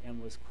Abbott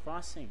and was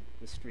crossing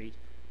the street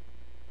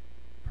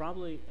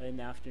probably in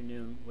the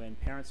afternoon when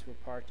parents were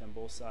parked on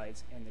both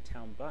sides and the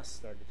town bus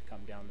started to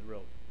come down the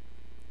road,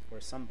 or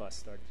some bus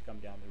started to come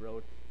down the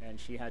road, and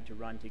she had to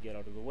run to get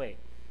out of the way.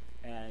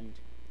 And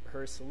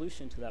her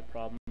solution to that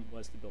problem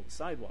was to build a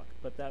sidewalk,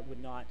 but that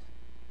would not,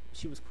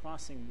 she was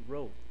crossing the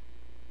road.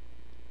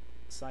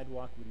 The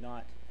sidewalk would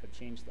not have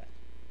changed that.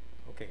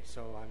 Okay,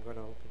 so I'm going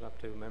to open up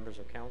to members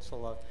of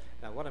council.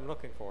 Now, what I'm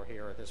looking for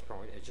here at this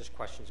point is just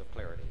questions of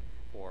clarity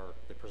for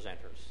the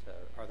presenters.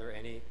 Are there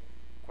any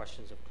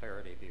questions of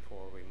clarity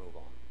before we move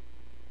on?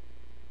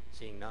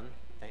 Seeing none?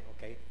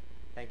 Okay.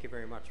 Thank you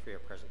very much for your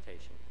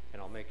presentation.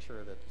 And I'll make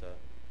sure that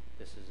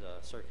this is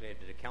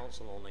circulated to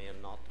council only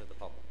and not to the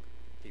public,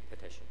 the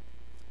petition.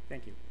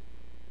 Thank you.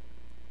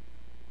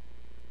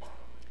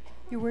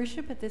 Your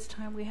Worship, at this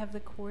time we have the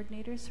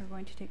coordinators who are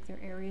going to take their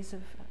areas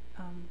of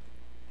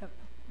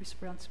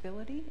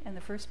responsibility, and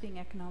the first being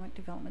Economic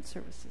Development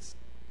Services.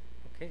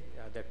 Okay,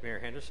 Deputy Mayor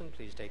Henderson,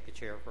 please take the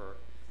chair for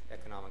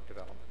Economic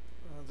Development.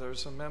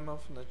 There's a memo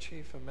from the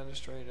Chief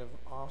Administrative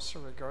Officer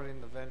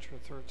regarding the Venture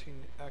 13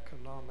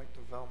 Economic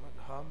Development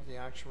Hub. The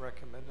action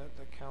recommended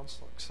that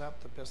Council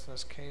accept the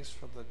business case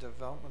for the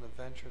development of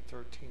Venture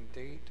 13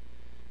 date,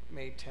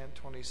 May 10,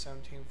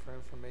 2017, for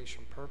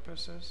information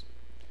purposes.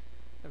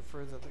 And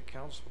further, the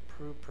Council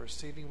approve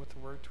proceeding with the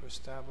work to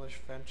establish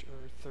Venture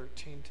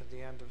 13 to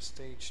the end of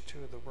Stage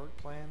 2 of the work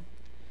plan.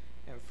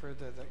 And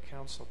further, that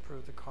Council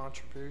approve the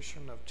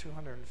contribution of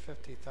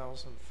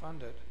 $250,000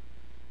 funded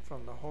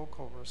from the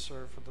Holco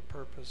Reserve for the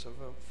purpose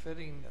of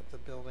outfitting the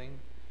building.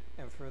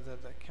 And further,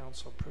 that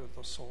Council approve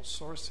the sole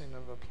sourcing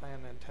of a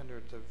plan and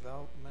tender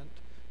development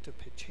to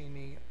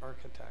Piccini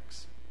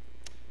Architects.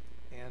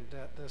 And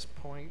at this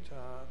point,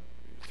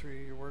 through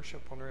your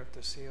worship, I wonder if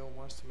the CEO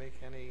wants to make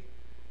any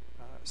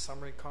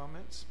summary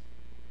comments.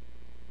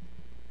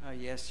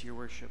 Yes, your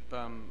worship.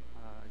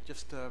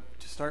 Just to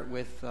start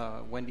with,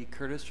 Wendy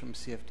Curtis from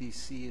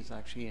CFDC is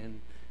actually in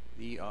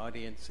the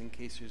audience in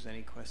case there's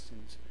any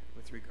questions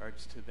with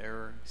regards to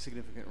their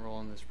significant role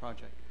in this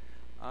project.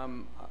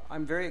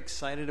 I'm very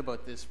excited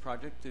about this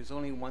project. There's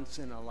only once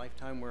in a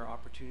lifetime where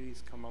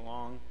opportunities come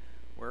along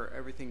where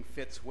everything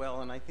fits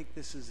well, and I think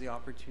this is the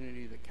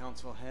opportunity that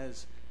council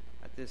has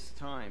at this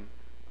time.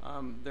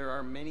 There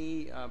are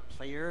many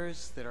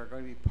players that are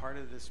going to be part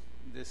of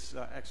this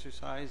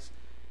exercise.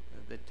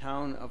 The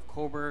town of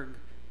Cobourg,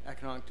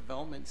 Economic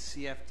Development,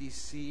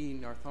 CFDC,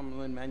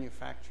 Northumberland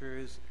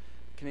Manufacturers,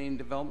 Canadian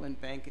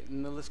Development Bank,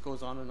 and the list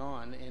goes on,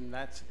 and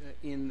that's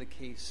in the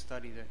case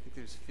study. I think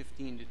there's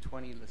 15 to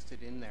 20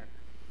 listed in there.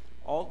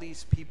 All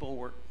these people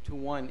work to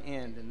one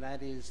end, and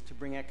that is to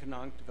bring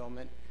economic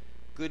development,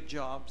 good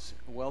jobs,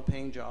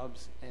 well-paying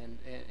jobs, and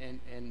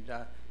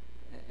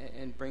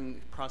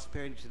bring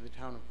prosperity to the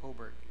town of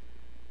Cobourg.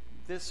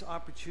 This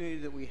opportunity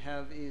that we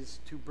have is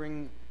to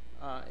bring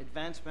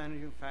advanced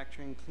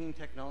manufacturing, clean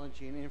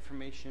technology, and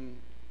information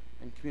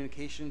and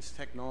communications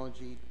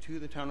technology to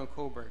the town of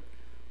Cobourg.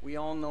 We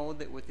all know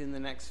that within the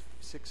next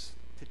 6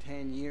 to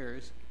 10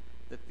 years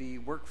that the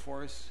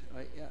workforce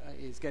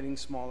is getting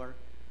smaller.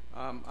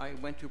 I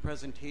went to a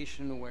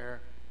presentation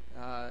where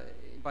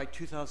by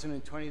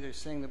 2020 they're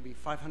saying there'll be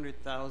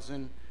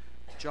 500,000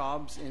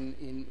 jobs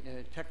in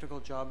technical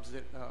jobs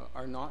that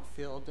are not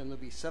filled, and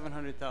there'll be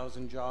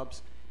 700,000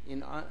 jobs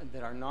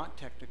that are not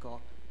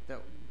technical that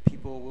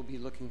people will be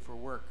looking for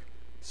work.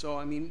 So,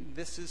 I mean,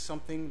 this is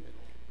something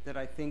that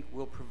I think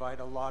will provide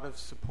a lot of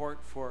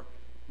support for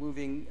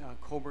moving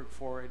Cobourg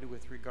forward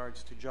with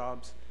regards to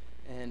jobs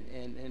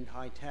and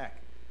high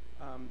tech.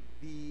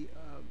 The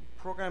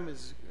program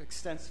is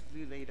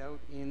extensively laid out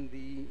in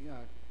the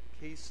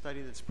case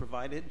study that's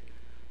provided.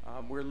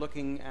 We're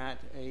looking at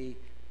a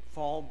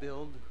fall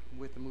build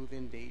with the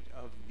move-in date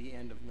of the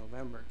end of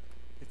November.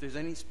 If there's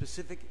any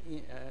specific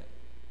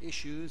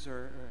issues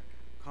or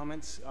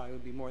comments, I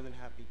would be more than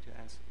happy to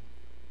answer.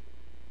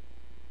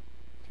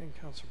 Okay,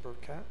 Councillor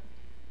Burkett.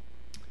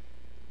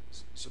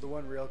 So the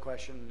one real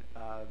question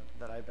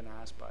that I've been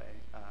asked by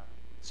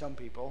some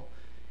people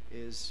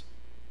is,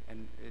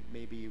 and it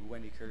may be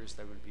Wendy Curtis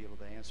that would be able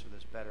to answer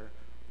this better,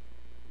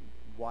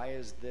 why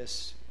is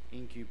this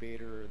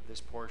incubator, or this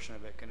portion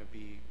of it, going to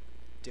be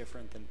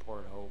different than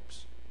Port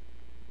Hope's?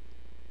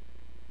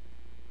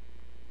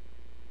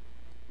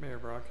 Mayor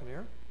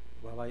Braconier.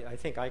 Well, I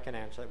think I can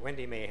answer that.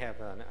 Wendy may have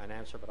an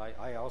answer, but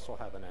I also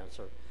have an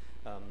answer.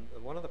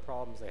 One of the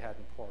problems they had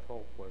in Port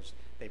Hope was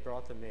they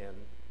brought them in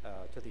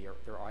to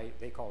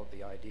they call it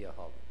the Idea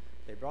Hub.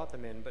 They brought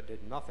them in but did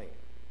nothing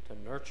to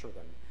nurture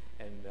them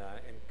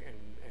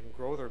and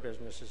grow their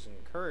businesses and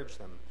encourage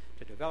them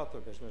to develop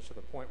their business to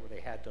the point where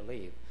they had to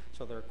leave.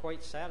 So they're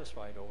quite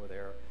satisfied over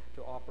there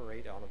to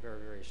operate on a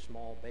very, very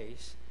small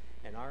base.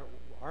 And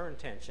our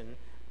intention,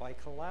 by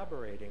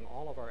collaborating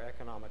all of our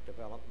economic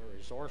development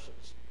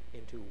resources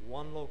into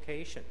one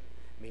location,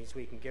 means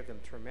we can give them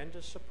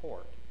tremendous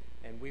support,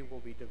 and we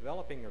will be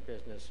developing their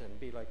business and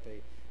be like the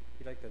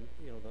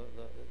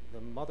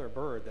mother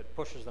bird that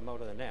pushes them out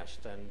of the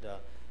nest. And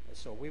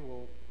so we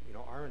will,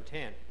 our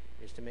intent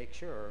is to make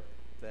sure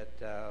that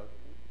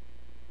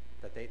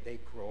that they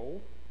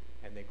grow,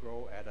 and they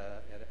grow at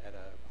a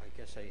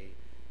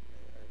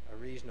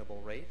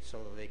reasonable rate,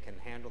 so that they can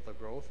handle the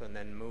growth and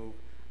then move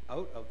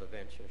out of the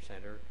venture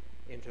center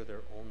into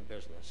their own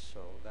business.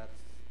 So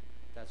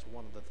that's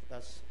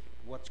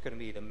what's going to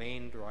be the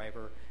main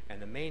driver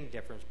and the main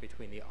difference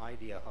between the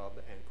Idea Hub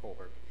and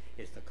Cobourg,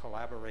 is the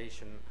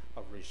collaboration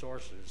of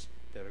resources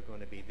that are going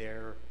to be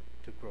there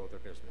to grow their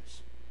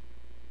business.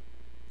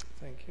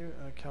 Thank you.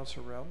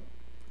 Councillor Rell.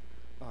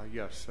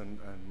 Yes, and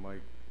my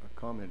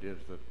comment is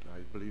that I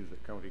believe the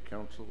County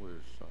Council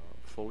is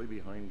fully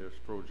behind this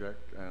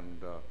project,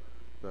 and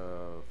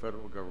the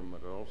federal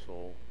government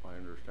also, I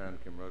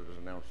understand, Kim Rudd has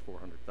announced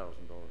 $400,000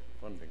 in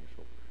funding.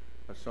 So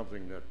that's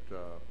something that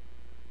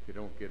you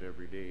don't get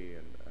every day,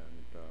 and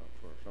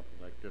for something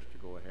like this to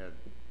go ahead,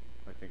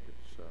 I think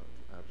it's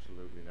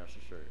absolutely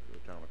necessary for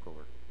the town of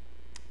Cobourg.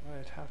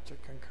 I'd have to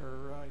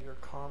concur. Your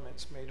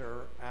comments made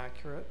are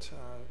accurate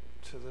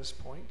to this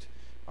point.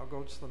 I'll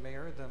go to the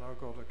mayor, then I'll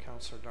go to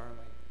Councillor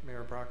Darling.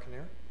 Mayor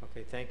Braconier.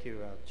 Okay, thank you,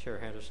 Chair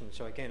Henderson.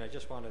 So again, I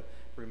just want to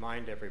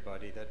remind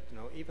everybody that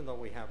even though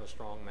we have a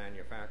strong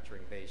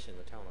manufacturing base in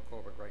the town of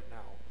Cobourg right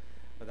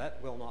now,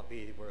 that will not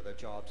be where the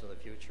jobs of the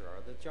future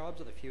are. The jobs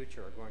of the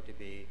future are going to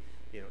be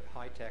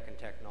high tech and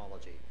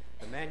technology.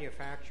 The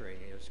manufacturing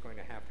is going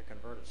to have to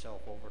convert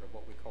itself over to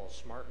what we call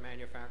smart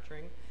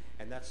manufacturing,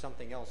 and that's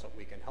something else that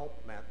we can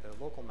help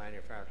the local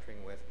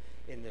manufacturing with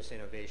in this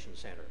innovation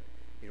center.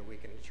 We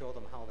can show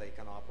them how they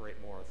can operate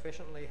more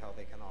efficiently, how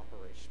they can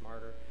operate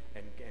smarter,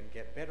 and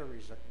get better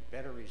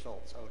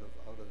results out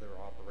of their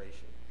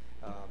operation.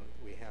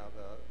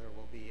 There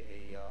will be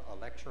a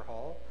lecture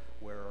hall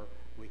where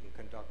we can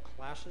conduct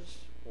classes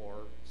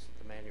for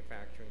the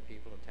manufacturing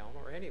people in town,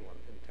 or anyone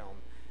in town,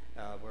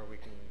 where we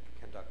can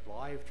conduct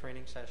live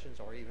training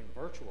sessions or even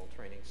virtual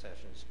training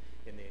sessions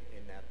in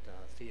that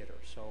theater.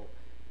 So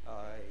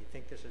I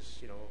think this is,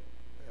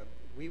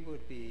 we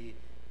would be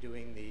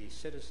doing the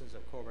citizens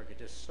of Cobourg a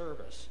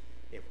disservice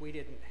if we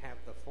didn't have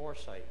the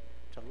foresight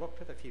to look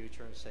to the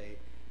future and say,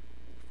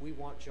 we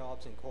want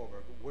jobs in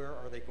Cobourg, where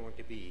are they going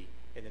to be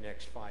in the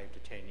next 5 to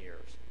 10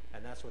 years?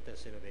 And that's what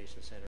this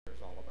Innovation Center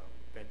is all about,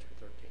 Venture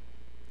 13.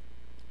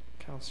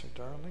 Councillor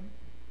Darling.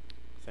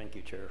 Thank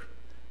you, Chair.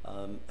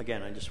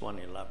 Again, I just want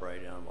to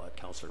elaborate on what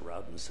Councillor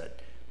Rowden said.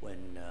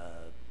 When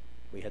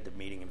we had the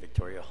meeting in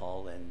Victoria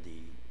Hall and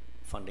the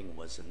funding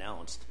was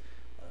announced,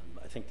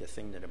 I think the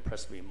thing that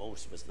impressed me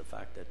most was the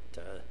fact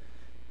that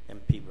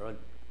MP Rudd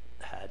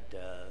had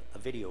a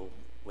video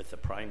with the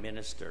Prime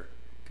Minister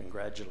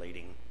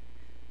congratulating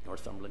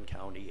Northumberland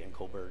County and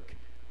Cobourg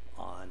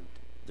on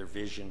their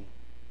vision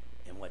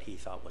and what he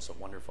thought was a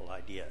wonderful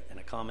idea. And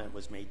a comment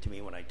was made to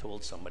me when I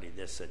told somebody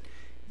this, that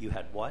you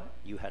had what?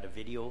 You had a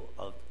video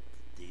of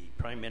the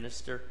Prime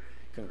Minister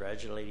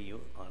congratulating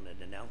you on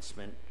an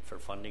announcement for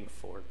funding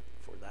for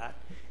that.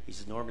 He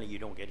says normally you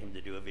don't get him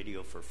to do a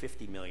video for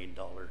 $50 million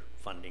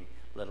funding,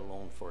 let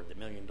alone for the $1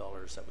 million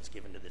that was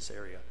given to this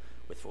area,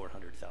 with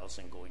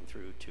 $400,000 going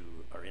through to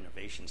our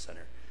Innovation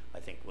Center. I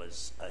think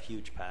was a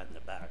huge pat in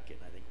the back, and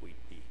I think we'd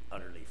be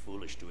utterly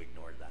foolish to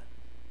ignore that.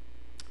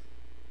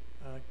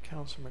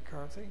 Councillor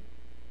McCarthy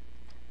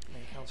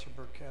and Councillor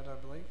Burkett, I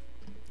believe.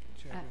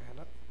 Do you have your hand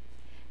up?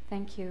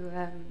 Thank you,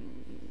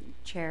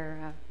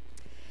 Chair.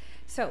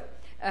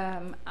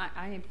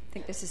 I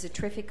think this is a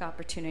terrific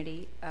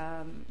opportunity.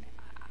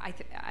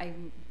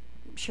 I'm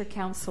sure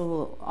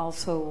Council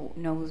also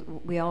knows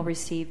we all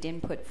received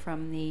input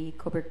from the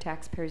Cobourg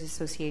Taxpayers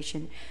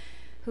Association,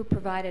 who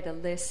provided a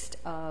list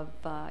of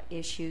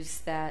issues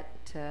that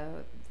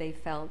they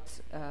felt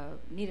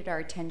needed our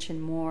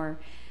attention more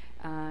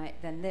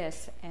than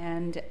this.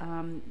 And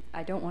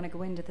I don't want to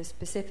go into the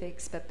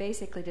specifics, but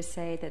basically to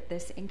say that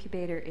this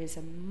incubator is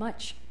a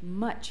much,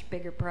 much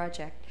bigger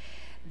project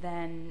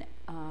than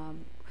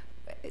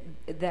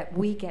that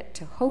we get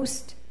to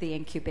host the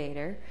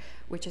incubator,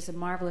 which is a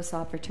marvelous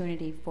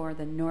opportunity for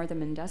the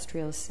Northam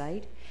Industrial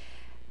Site.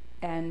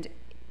 And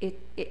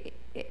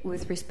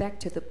with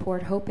respect to the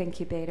Port Hope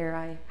Incubator,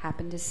 I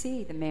happened to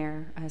see the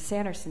Mayor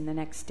Sanderson the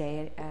next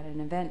day at an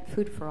event,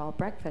 Food for All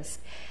breakfast,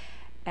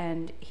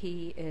 and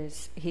he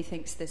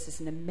thinks this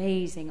is an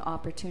amazing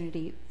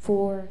opportunity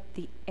for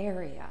the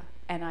area.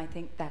 And I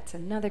think that's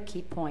another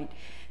key point.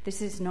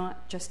 This is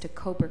not just a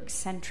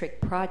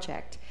Cobourg-centric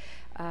project.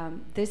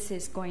 This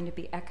is going to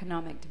be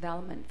economic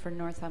development for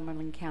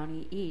Northumberland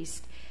County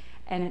East,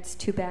 and it's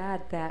too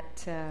bad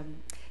that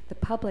the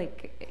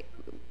public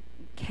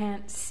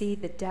can't see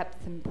the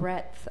depth and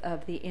breadth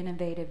of the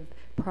innovative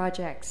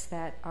projects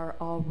that are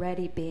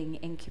already being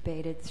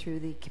incubated through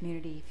the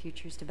Community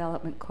Futures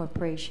Development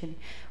Corporation.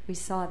 We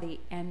saw the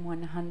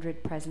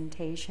N100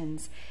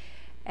 presentations,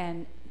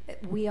 and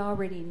we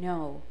already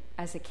know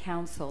as a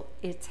council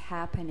it's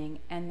happening,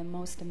 and the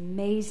most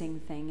amazing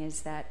thing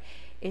is that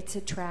it's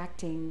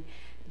attracting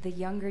the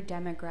younger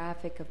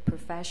demographic of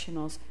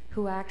professionals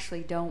who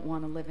actually don't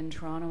want to live in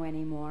Toronto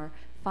anymore,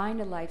 find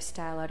a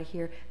lifestyle out of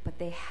here, but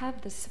they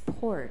have the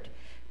support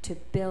to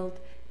build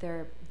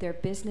their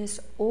business.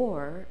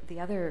 Or the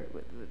other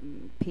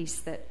piece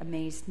that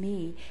amazed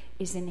me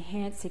is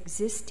enhance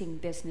existing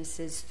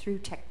businesses through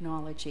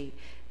technology.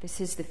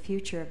 This is the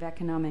future of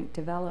economic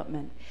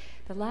development.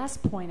 The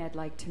last point I'd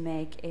like to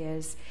make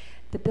is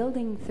the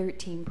Building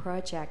 13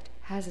 project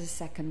has a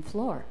second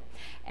floor,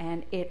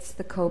 and it's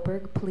the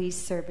Cobourg Police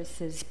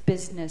Services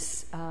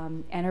business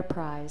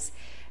enterprise.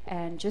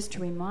 And just to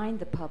remind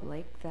the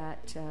public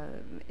that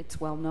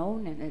it's well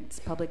known and it's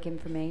public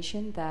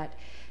information that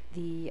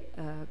the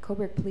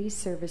Cobourg Police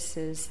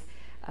Services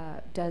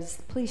does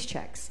police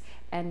checks,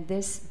 and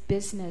this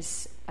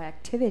business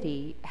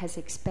activity has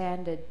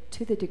expanded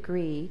to the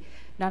degree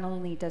not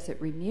only does it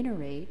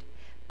remunerate,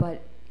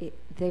 but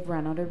they've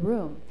run out of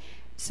room.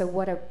 So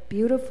what a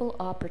beautiful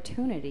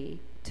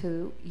opportunity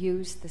to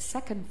use the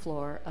second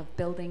floor of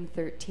Building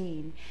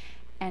 13.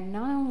 And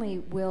not only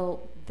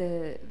will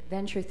the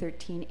Venture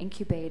 13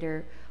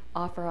 incubator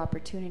offer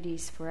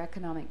opportunities for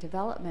economic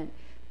development,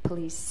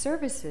 police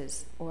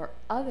services or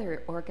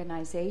other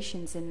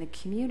organizations in the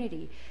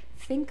community,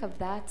 think of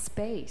that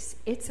space.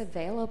 It's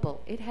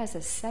available. It has a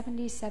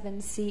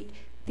 77-seat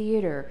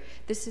theater.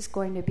 This is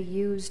going to be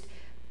used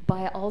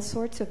by all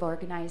sorts of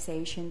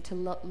organizations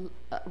to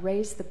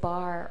raise the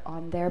bar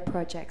on their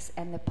projects,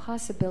 and the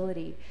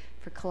possibility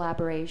for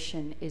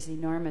collaboration is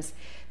enormous.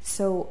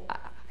 So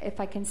if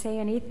I can say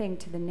anything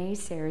to the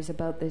naysayers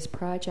about this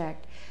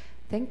project,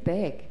 think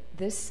big.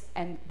 This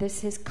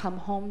has come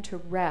home to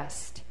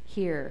rest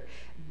here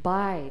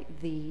by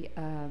the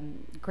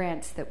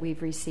grants that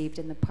we've received,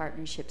 and the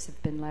partnerships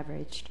have been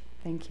leveraged.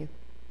 Thank you.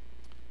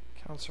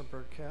 Councillor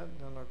Burkett,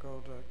 then I'll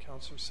go to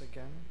Councillor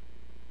Seguin.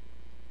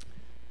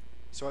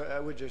 So I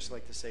would just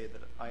like to say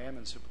that I am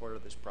in support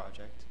of this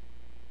project.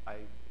 I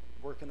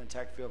work in the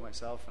tech field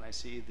myself, and I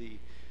see the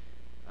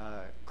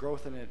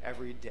growth in it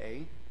every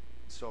day.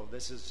 So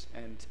this is,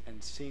 and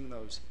seeing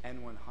those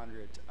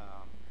N100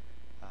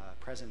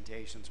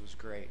 presentations was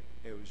great.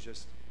 It was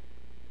just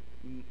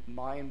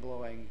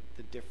mind-blowing,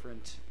 the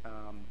different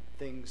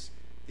things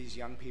these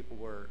young people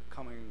were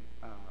coming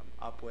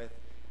up with,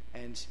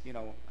 and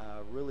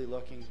really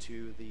looking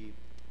to the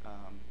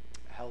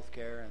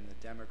healthcare and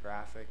the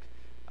demographic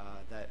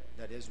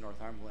that is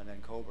Northumberland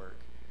and Cobourg.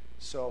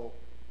 So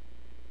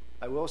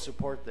I will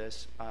support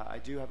this. I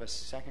do have a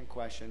second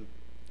question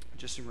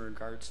just in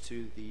regards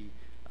to the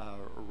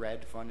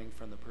RED funding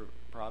from the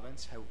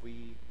province. Have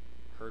we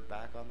heard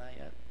back on that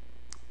yet?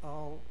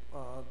 I'll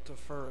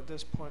defer. At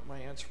this point, my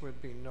answer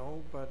would be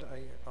no, but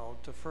I'll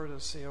defer to the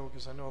CO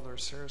because I know they're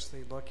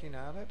seriously looking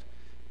at it,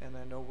 and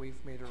I know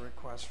we've made a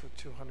request for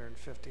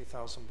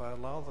 $250,000. But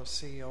allow the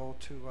CEO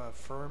to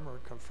affirm or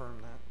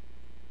confirm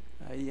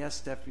that. Yes,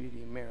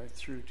 Deputy Mayor,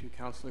 through to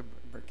Councillor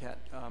Burkett.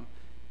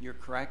 You're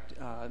correct.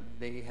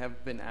 They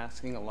have been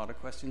asking a lot of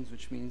questions,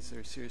 which means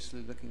they're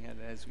seriously looking at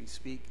it as we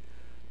speak.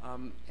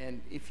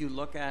 And if you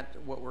look at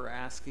what we're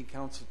asking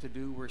Council to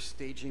do, we're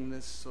staging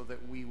this so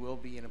that we will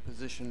be in a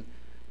position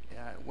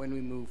when we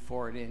move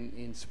forward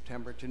in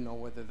September to know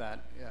whether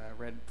that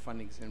RED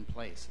funding is in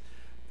place.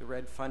 The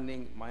RED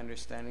funding, my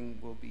understanding,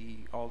 will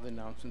be, all the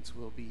announcements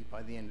will be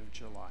by the end of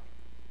July.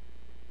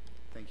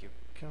 Thank you.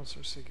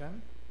 Councillor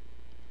Segan?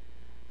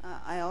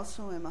 I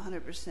also am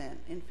 100%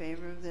 in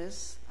favor of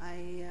this.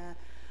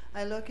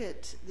 I look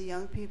at the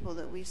young people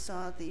that we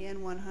saw at the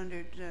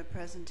N100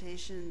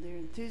 presentation, their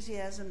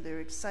enthusiasm, their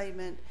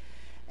excitement,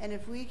 and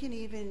if we can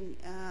even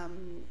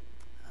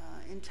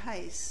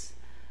entice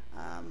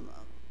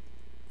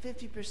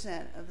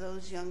 50% of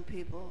those young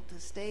people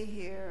to stay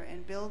here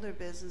and build their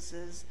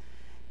businesses.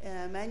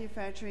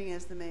 Manufacturing,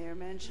 as the mayor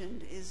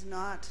mentioned, is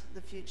not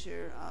the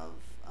future of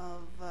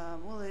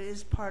well, it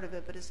is part of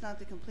it, but it's not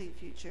the complete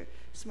future.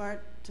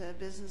 Smart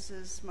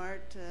businesses,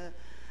 smart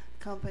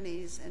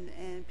companies,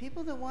 and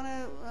people that want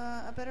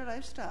a better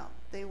lifestyle.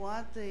 They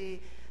want the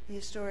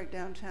historic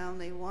downtown.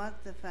 They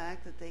want the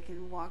fact that they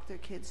can walk their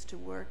kids to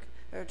work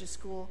or to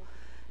school,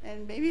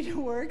 and maybe to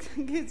work.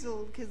 kids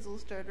will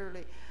start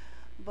early,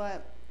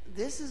 but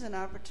this is an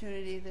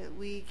opportunity that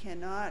we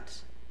cannot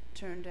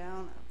turn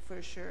down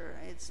for sure.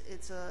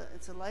 It's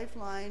a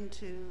lifeline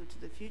to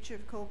the future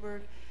of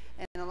Cobourg.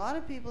 And a lot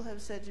of people have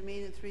said to me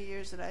in the 3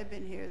 years that I've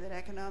been here that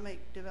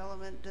economic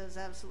development does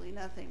absolutely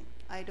nothing.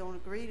 I don't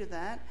agree to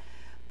that,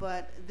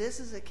 but this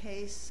is a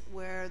case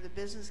where the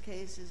business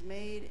case is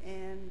made,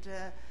 and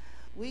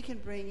we can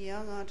bring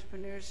young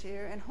entrepreneurs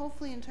here and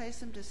hopefully entice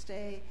them to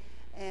stay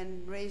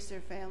and raise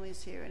their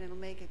families here, and it'll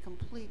make a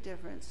complete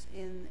difference.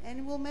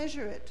 And we'll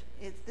measure it.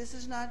 This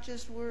is not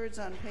just words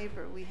on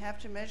paper. We have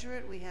to measure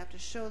it, we have to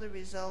show the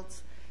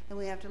results, and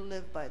we have to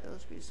live by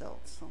those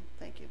results. So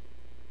thank you.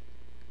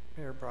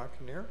 Mayor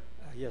Braconier?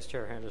 Yes,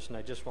 Chair Henderson,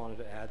 I just wanted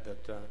to add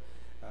that the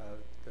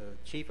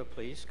Chief of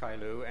Police, Kai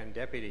Lu, and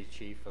Deputy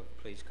Chief of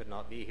Police could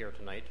not be here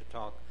tonight to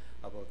talk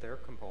about their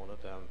component,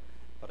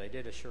 but I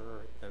did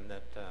assure them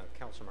that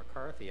Councillor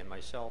McCarthy and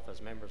myself,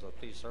 as members of the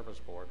Police Service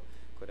Board,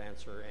 could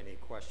answer any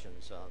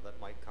questions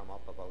that might come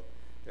up about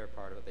their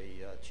part of it.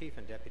 The Chief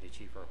and Deputy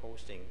Chief are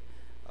hosting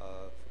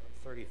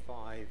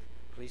 35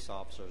 police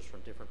officers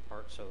from different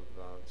parts of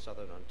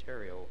Southern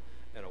Ontario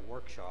in a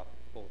workshop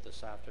both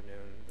this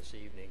afternoon, this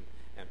evening,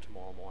 and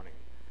tomorrow morning.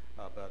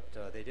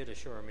 But they did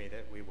assure me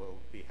that we will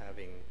be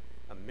having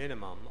a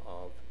minimum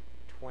of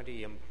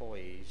 20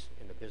 employees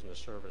in the business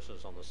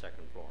services on the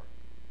second floor.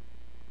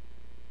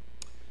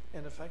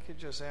 And if I could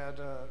just add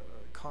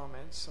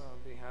comments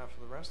on behalf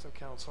of the rest of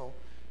Council,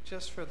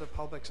 just for the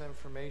public's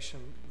information,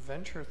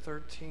 Venture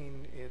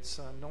 13, it's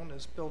known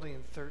as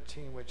Building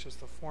 13, which is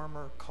the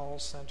former call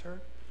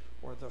center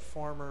or the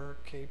former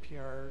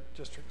KPR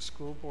District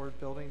School Board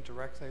building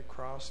directly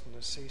across from the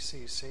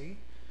CCC.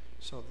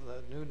 So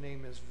the new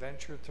name is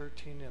Venture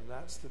 13, and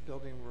that's the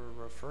building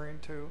we're referring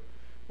to,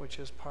 which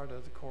is part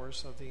of the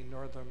course of the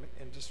Northern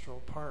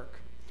Industrial Park.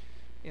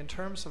 In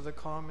terms of the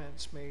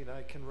comments made,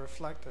 I can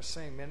reflect the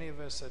same. Many of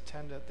us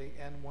attended the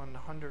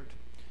N100.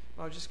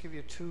 I'll just give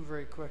you two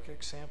very quick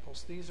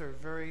examples. These are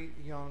very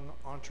young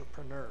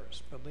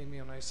entrepreneurs. Believe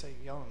me when I say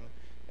young,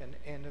 and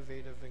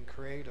innovative and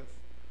creative.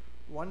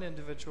 One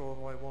individual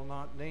who I will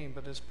not name,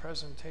 but his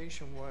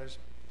presentation was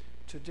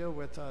to deal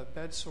with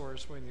bed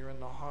sores when you're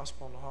in the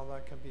hospital and how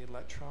that can be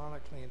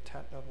electronically and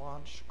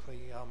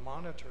technologically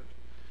monitored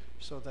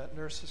so that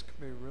nurses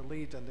can be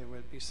relieved and they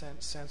would be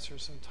sent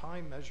sensors and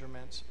time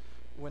measurements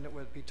when it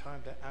would be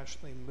time to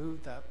actually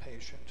move that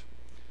patient.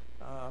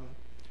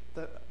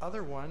 The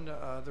other one,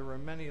 there were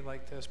many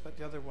like this, but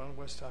the other one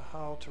was to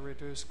how to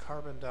reduce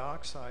carbon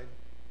dioxide,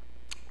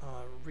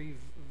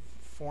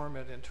 reform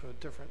it into a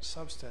different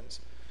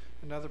substance.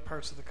 In other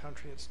parts of the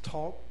country, it's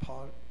talc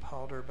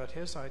powder, but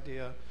his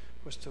idea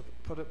was to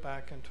put it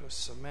back into a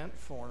cement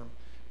form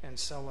and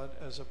sell it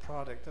as a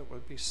product that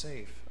would be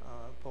safe,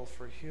 both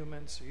for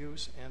humans'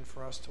 use and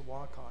for us to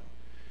walk on.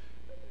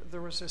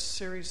 There was a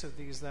series of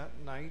these that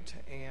night,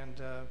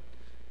 and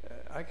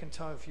I can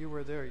tell if you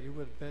were there, you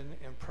would have been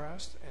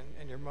impressed,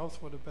 and your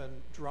mouth would have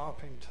been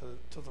dropping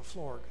to the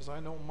floor, because I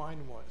know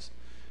mine was.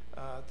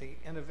 The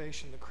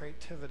innovation, the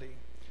creativity.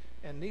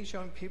 And these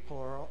young people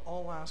are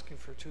all asking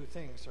for two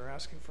things. They're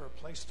asking for a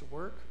place to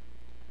work.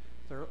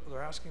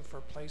 They're asking for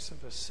a place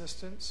of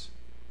assistance,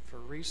 for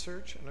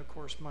research, and of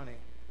course money.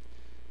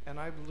 And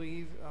I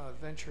believe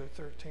Venture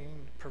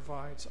 13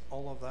 provides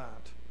all of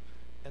that.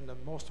 And the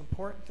most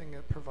important thing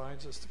it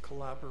provides is the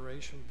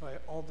collaboration by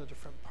all the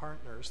different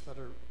partners that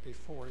are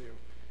before you.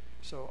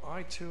 So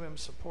I too am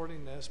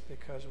supporting this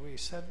because we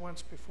said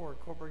once before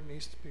Cobourg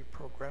needs to be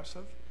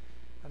progressive,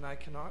 and I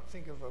cannot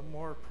think of a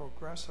more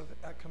progressive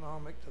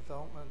economic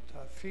development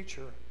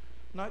feature,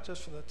 not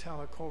just for the town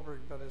of Cobourg,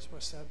 but as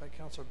was said by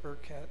Councillor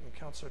Burkett and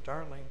Councillor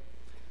Darling,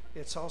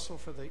 it's also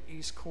for the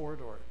East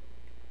Corridor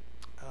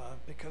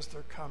because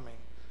they're coming.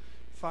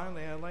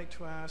 Finally, I'd like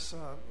to ask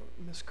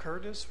Ms.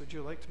 Curtis, would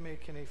you like to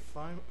make any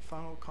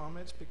final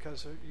comments,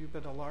 because you've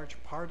been a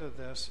large part of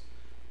this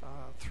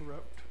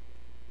throughout?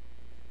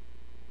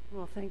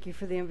 Well, thank you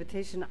for the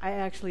invitation. I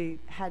actually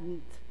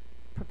hadn't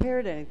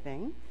prepared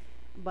anything,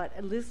 but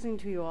listening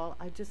to you all,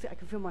 I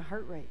can feel my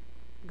heart rate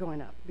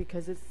going up,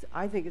 because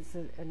I think it's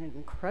an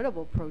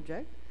incredible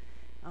project,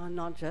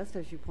 not just,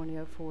 as you pointed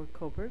out, for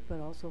Cobourg,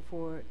 but also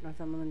for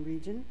Northumberland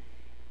region,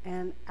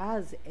 and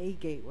as a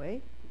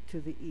gateway to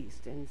the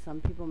east. And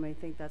some people may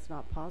think that's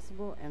not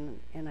possible,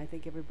 and I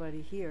think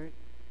everybody here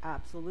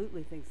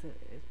absolutely thinks it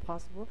is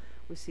possible.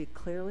 We see it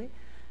clearly.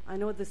 I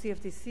know at the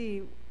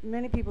CFTC,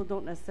 many people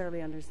don't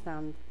necessarily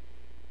understand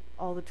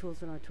all the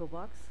tools in our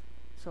toolbox.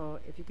 So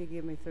if you could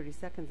give me 30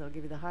 seconds, I'll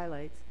give you the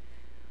highlights.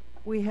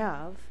 We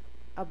have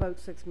about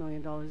 $6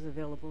 million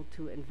available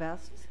to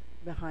invest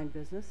behind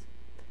business.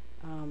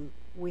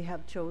 We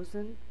have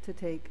chosen to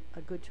take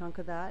a good chunk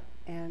of that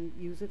and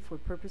use it for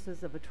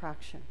purposes of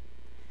attraction,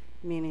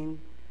 meaning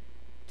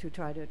to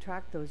try to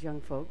attract those young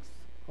folks,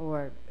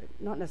 or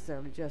not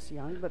necessarily just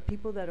young, but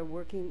people that are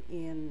working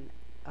in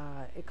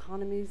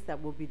economies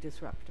that will be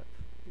disruptive.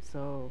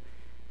 So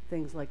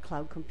things like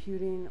cloud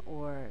computing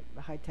or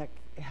high-tech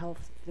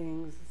health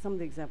things, some of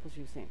the examples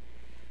you've seen.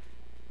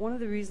 One of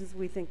the reasons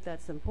we think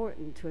that's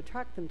important to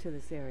attract them to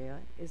this area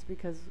is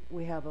because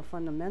we have a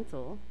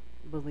fundamental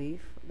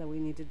belief that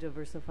we need to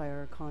diversify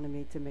our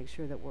economy to make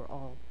sure that we're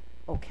all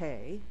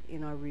okay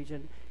in our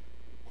region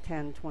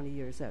 10, 20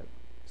 years out.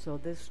 So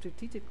this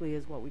strategically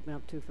is what we've been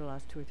up to for the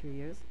last 2 or 3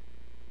 years,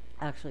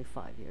 actually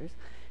 5 years.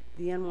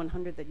 The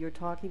N100 that you're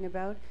talking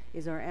about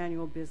is our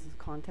annual business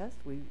contest.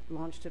 We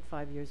launched it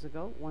 5 years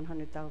ago.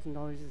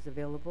 $100,000 is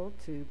available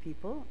to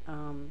people,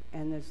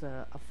 and there's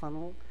a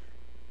funnel.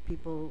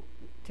 People,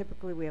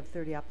 typically we have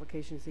 30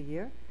 applications a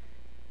year.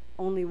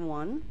 Only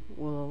one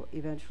will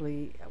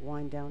eventually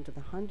wind down to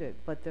the 100,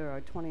 but there are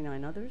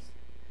 29 others,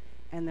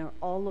 and they're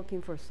all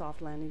looking for a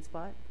soft landing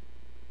spot,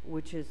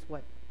 which is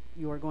what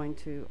you're going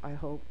to, I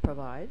hope,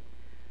 provide.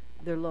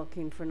 They're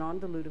looking for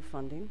non-dilutive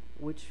funding,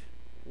 which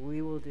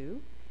we will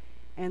do.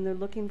 And they're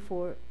looking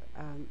for,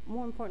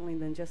 more importantly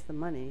than just the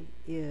money,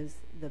 is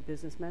the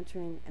business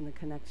mentoring and the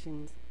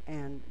connections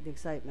and the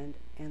excitement,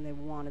 and they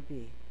want to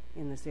be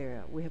in this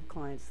area. We have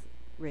clients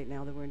right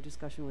now that we're in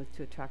discussion with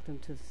to attract them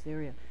to this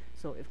area.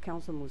 So if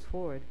council moves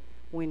forward,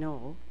 we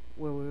know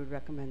where we would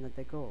recommend that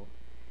they go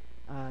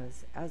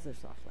as their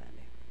soft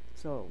landing.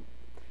 So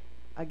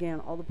again,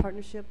 all the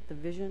partnership, the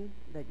vision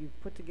that you've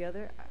put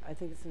together, I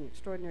think it's an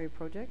extraordinary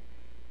project.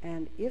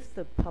 And if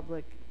the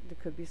public, there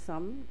could be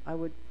some, I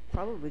would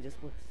probably just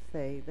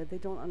say that they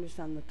don't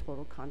understand the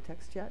total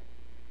context yet,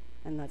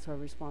 and that's our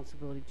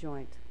responsibility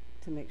joint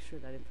to make sure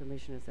that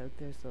information is out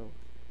there. So,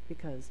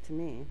 because to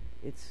me,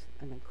 it's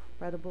an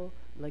incredible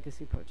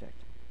legacy project.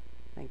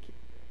 Thank you.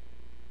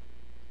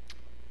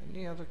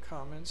 Any other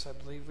comments? I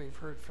believe we've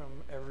heard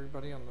from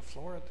everybody on the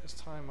floor. At this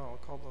time, I'll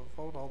call the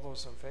vote. All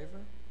those in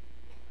favor?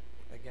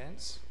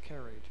 Against?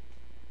 Carried.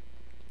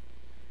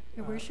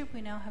 Your Worship,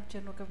 we now have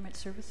General Government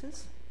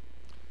Services.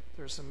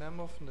 There's a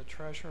memo from the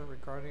Treasurer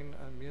regarding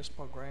a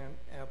municipal grant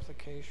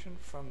application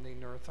from the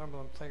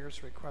Northumberland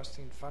Players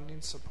requesting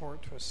funding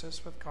support to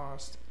assist with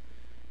costs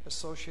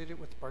associated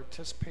with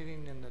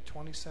participating in the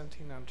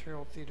 2017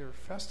 Ontario Theatre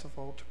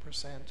Festival to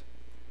present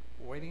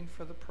Waiting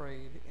for the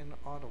Parade in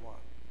Ottawa.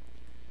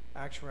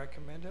 Action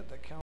recommended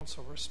that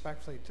Council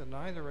respectfully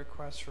deny the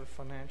request for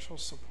financial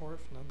support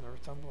from the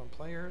Northumberland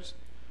Players,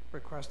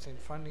 requesting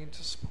funding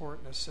to support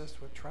and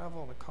assist with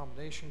travel and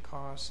accommodation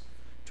costs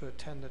to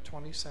attend the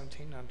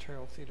 2017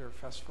 Ontario Theatre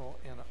Festival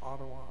in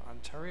Ottawa,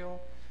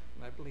 Ontario.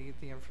 And I believe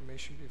the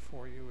information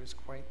before you is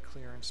quite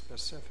clear and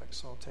specific.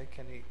 So I'll take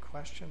any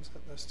questions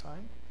at this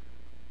time.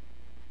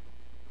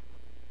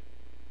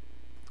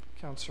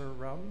 Councillor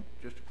Rowden?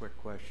 Just a quick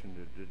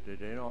question. Did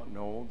they not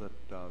know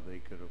that they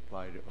could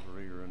apply to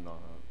earlier in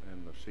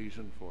the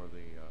season for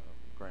the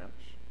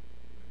grants?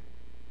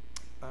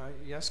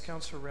 Yes,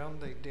 Councillor Rowden,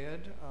 they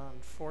did.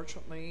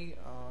 Unfortunately,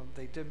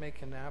 they did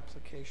make an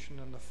application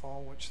in the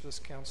fall, which this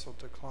council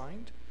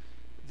declined.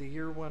 The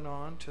year went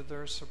on. To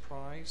their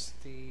surprise,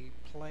 the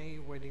play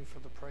Waiting for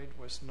the Parade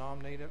was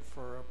nominated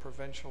for a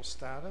provincial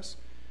status.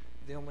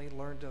 They only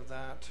learned of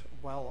that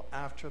well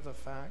after the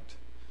fact,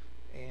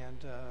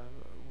 and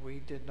we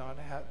did not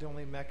have, the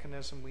only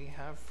mechanism we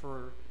have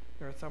for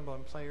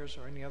Northumberland Players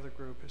or any other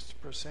group is to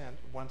present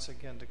once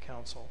again to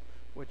council,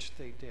 which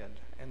they did.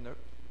 And the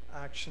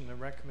action, the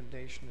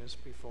recommendation is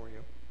before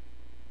you.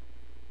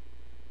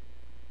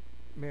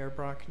 Mayor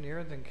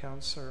Brocknier, then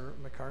Councillor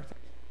McCarthy.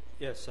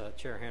 Yes,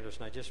 Chair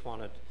Henderson, I just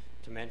wanted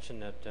to mention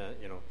that,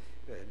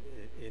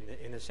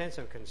 in the sense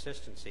of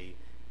consistency,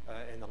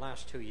 in the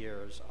last 2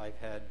 years,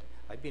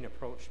 I've been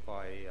approached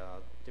by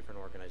different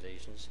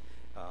organizations.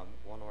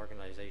 One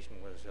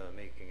organization was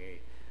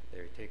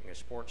they're taking a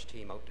sports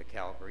team out to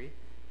Calgary.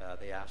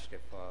 They asked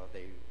if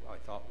I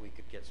thought we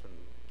could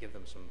give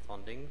them some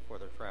funding for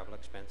their travel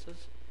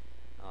expenses.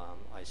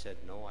 I said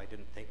no, I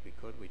didn't think we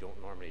could. We don't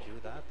normally do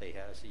that.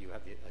 I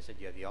said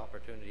you have the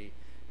opportunity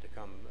to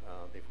come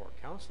before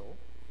council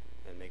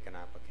and make an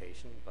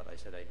application, but I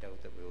said I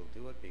doubt that we will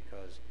do it,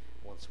 because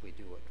once we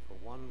do it for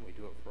one, we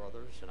do it for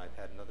others. And I've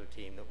had another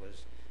team that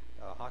was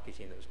a hockey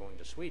team that was going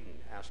to Sweden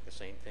ask the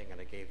same thing, and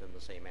I gave them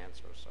the same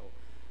answer. So,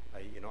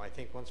 I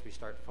think once we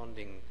start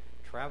funding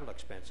travel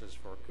expenses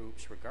for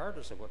groups,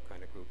 regardless of what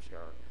kind of groups they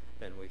are,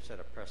 then we've set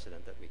a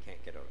precedent that we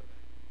can't get out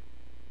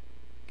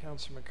of.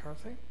 Councillor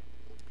McCarthy.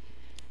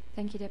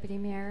 Thank you, Deputy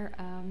Mayor.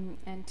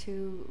 And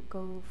to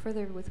go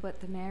further with what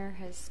the Mayor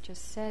has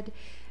just said,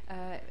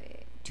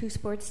 2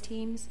 sports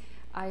teams,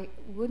 I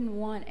wouldn't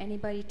want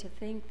anybody to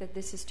think that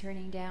this is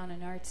turning down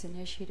an arts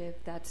initiative.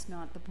 That's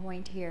not the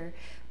point here.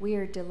 We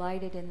are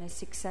delighted in the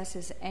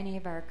successes any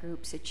of our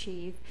groups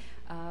achieve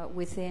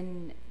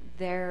within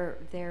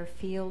their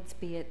fields,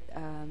 be it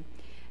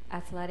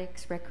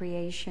athletics,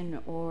 recreation,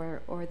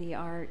 or the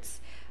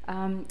arts.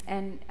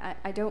 And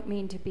I don't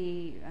mean to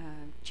be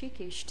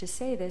cheekish to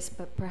say this,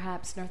 but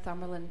perhaps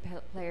Northumberland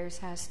Players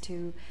has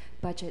to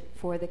budget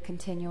for the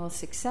continual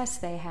success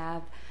they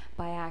have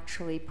by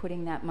actually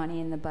putting that money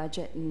in the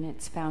budget, and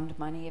it's found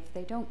money if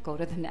they don't go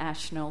to the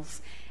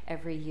nationals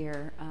every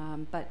year.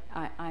 But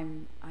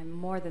I'm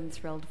more than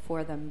thrilled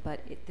for them. But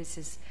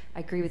I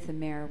agree with the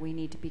Mayor. We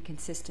need to be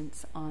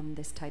consistent on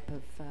this type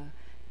of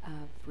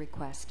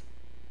request.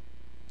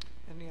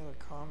 Any other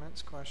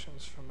comments,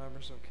 questions from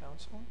members of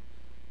council?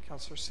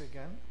 Councillor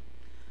Seguin.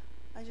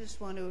 I just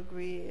want to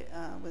agree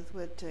with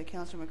what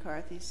Councillor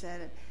McCarthy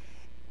said.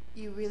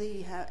 You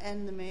really have,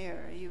 and the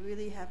Mayor, you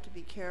really have to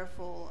be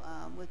careful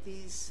with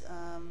these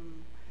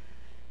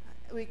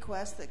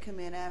requests that come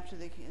in after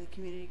the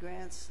community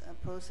grants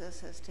process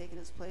has taken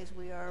its place.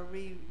 We are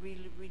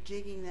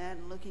rejigging that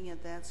and looking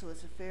at that so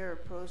it's a fairer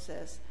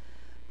process.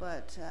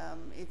 But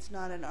it's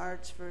not an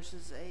arts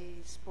versus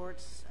a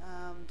sports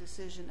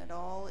decision at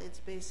all. It's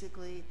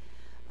basically,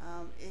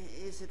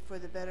 is it for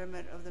the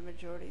betterment of the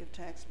majority of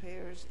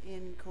taxpayers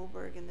in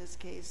Cobourg? In this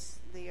case,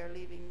 they are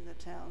leaving the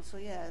town. So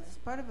yeah, it's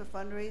part of a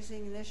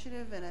fundraising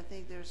initiative, and I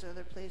think there's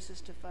other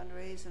places to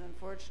fundraise, and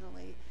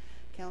unfortunately,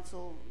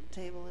 council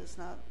table is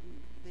not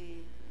the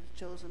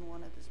chosen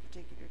one at this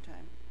particular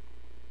time.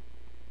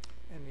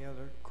 Any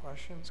other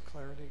questions,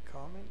 clarity,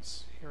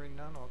 comments? Hearing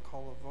none, I'll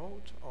call a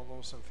vote. All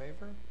those in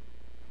favor?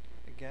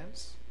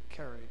 Against?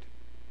 Carried.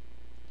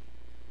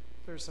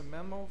 There's a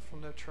memo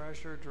from the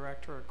Treasurer,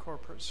 Director of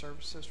Corporate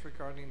Services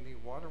regarding the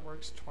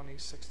Waterworks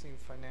 2016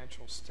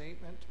 financial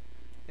statement.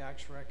 The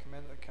action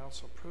recommended that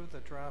Council approve the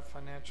draft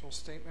financial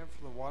statement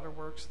for the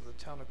Waterworks of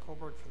the Town of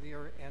Cobourg for the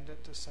year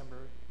ended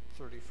December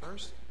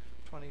 31st,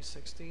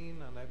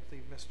 2016. And I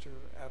believe Mr.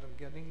 Adam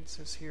Giddings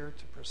is here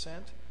to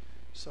present.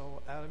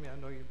 So, Adam, I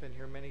know you've been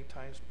here many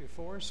times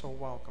before, so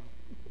welcome.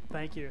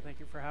 Thank you. Thank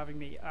you for having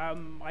me.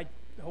 I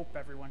hope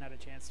everyone had a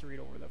chance to read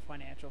over the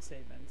financial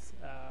statements,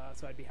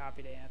 so I'd be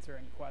happy to answer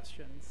any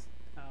questions.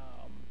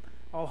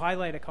 I'll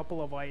highlight a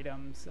couple of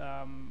items.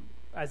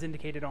 As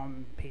indicated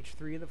on page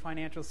 3 of the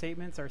financial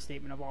statements, our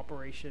statement of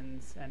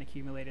operations and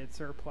accumulated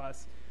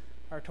surplus,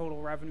 our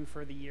total revenue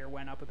for the year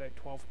went up about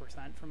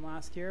 12% from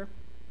last year,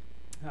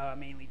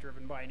 mainly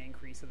driven by an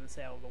increase in the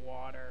sale of the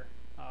water,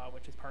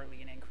 which is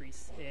partly an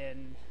increase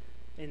in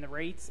the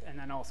rates, and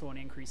then also an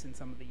increase in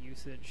some of the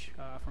usage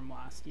from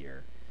last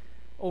year.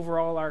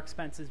 Overall, our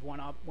expenses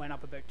went up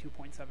about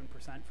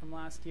 2.7% from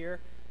last year.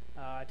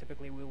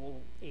 Typically, we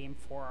will aim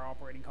for our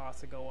operating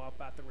costs to go up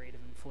at the rate of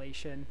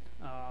inflation.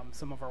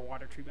 Some of our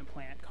water treatment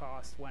plant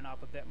costs went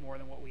up a bit more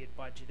than what we had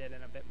budgeted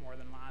and a bit more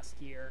than last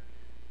year,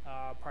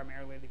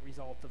 primarily the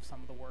result of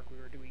some of the work we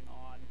were doing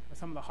on, or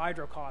some of the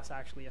hydro costs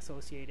actually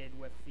associated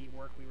with the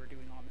work we were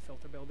doing on the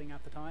filter building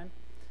at the time.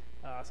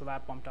 So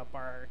that bumped up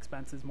our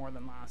expenses more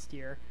than last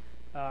year.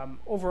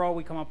 Overall,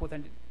 we come up with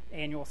an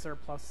annual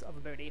surplus of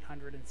about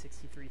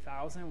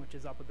 $863,000, which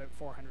is up about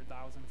 $400,000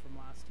 from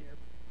last year.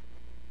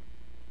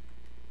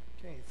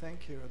 Okay,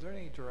 thank you. Are there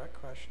any direct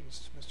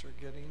questions to Mr.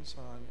 Giddings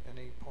on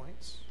any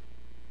points?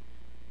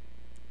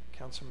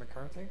 Councillor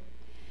McCarthy.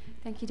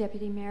 Thank you,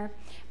 Deputy Mayor.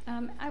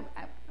 I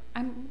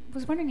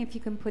was wondering if you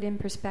can put in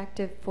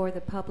perspective for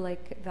the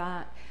public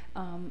that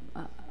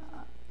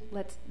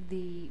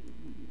the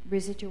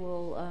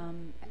residual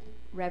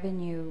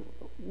revenue,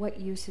 what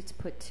use it's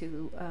put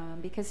to,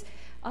 because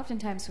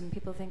oftentimes when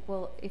people think,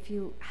 well, if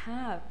you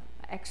have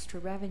extra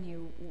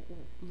revenue,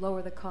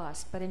 lower the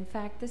cost, but in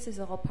fact this is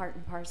all part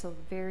and parcel,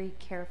 very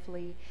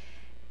carefully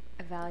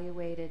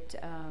evaluated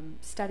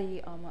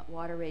study on what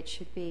water rates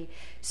should be.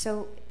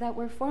 So that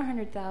we're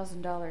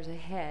 $400,000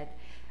 ahead,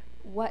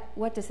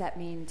 what does that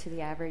mean to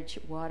the average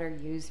water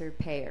user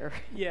payer?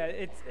 Yeah,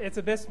 it's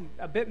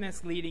a bit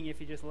misleading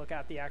if you just look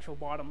at the actual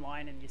bottom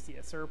line and you see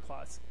a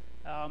surplus.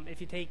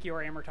 If you take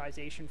your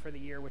amortization for the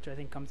year, which I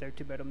think comes out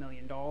to about $1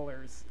 million,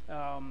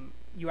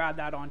 you add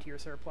that onto your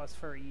surplus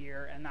for a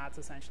year, and that's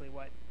essentially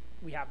what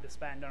we have to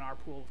spend on our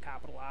pool of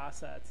capital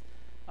assets.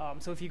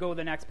 So if you go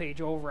the next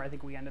page over, I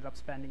think we ended up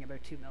spending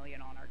about $2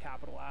 million on our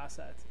capital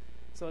assets.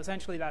 So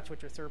essentially that's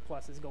what your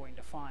surplus is going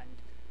to fund.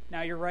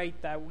 Now you're right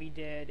that we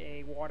did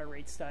a water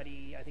rate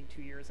study, I think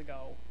 2 years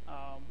ago,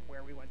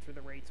 where we went through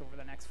the rates over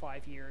the next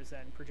 5 years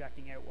and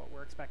projecting out what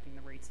we're expecting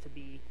the rates to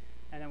be.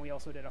 And then we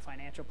also did a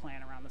financial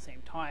plan around the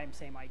same time.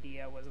 Same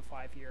idea, was a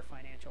 5-year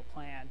financial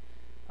plan,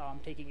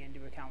 taking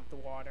into account the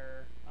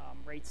water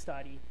rate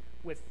study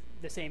with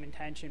the same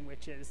intention,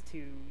 which is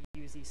to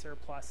use these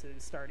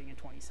surpluses starting in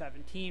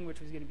 2017, which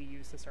was going to be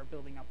used to start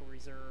building up a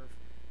reserve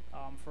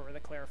for the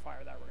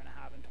clarifier that we're going to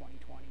have in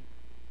 2020.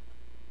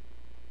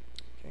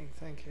 Okay,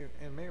 thank you.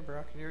 And Mayor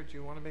Braconier, do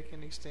you want to make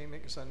any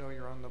statement? Because I know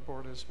you're on the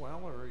board as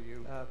well, or are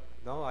you?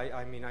 No,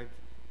 I mean, I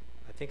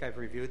think I've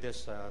reviewed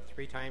this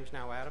 3 times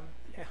now, Adam,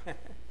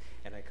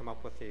 and I come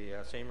up with the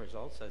same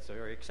results. It's a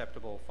very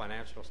acceptable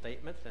financial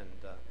statement,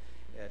 and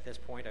at this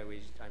point,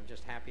 I'm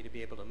just happy to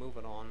be able to move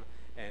it on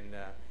and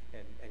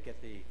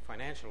get the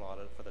financial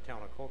audit for the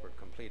town of Cobourg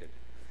completed.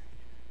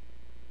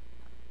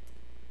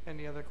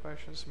 Any other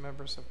questions from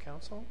members of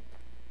council?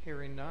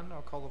 Hearing none,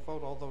 I'll call the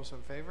vote. All those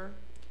in favor?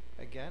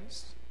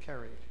 Against?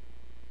 Carried.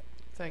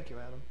 Thank you,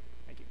 Adam.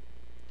 Thank you.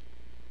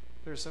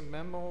 There's a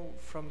memo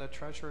from the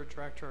Treasurer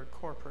Director of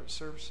Corporate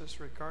Services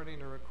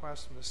regarding a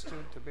request from the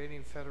Student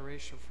Debating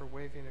Federation for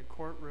waiving a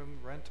courtroom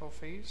rental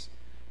fees.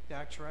 The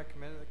action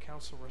recommended the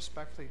council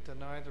respectfully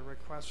deny the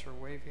request for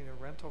waiving of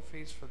rental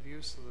fees for the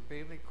use of the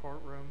Bailey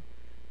courtroom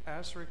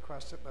as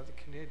requested by the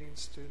Canadian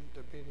Student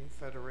Debating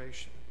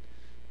Federation.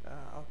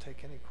 I'll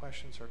take any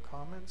questions or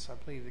comments. I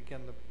believe,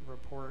 again, the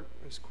report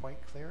is quite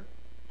clear.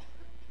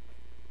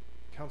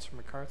 Councillor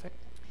McCarthy.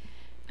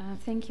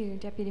 Thank you,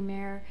 Deputy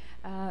Mayor.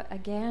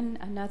 Again,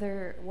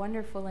 another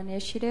wonderful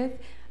initiative.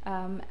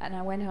 And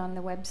I went on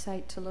the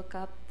website to look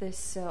up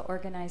this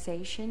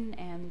organization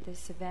and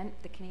this event.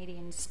 The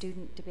Canadian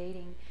Student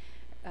Debating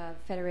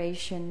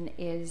Federation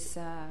is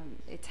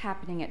it's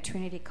happening at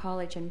Trinity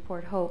College in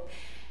Port Hope.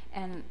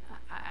 And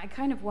I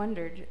kind of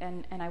wondered,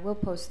 and I will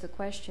post the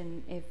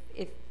question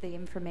if the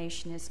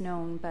information is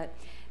known, but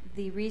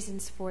the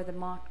reasons for the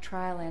mock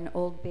trial in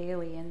Old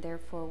Bailey and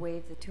therefore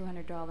waive the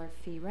 $200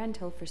 fee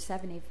rental for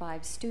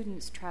 75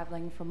 students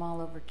traveling from all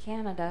over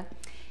Canada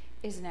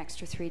is an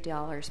extra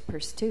 $3 per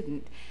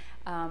student.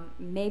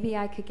 Maybe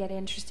I could get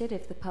interested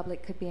if the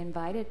public could be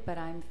invited, but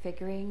I'm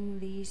figuring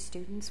these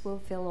students will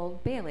fill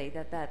Old Bailey,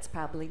 that's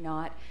probably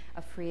not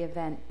a free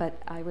event.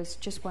 But I was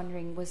just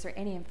wondering, was there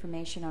any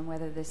information on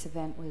whether this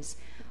event was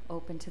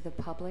open to the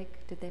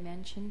public? Did they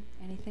mention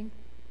anything?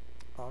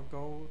 I'll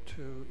go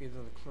to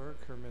either the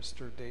clerk or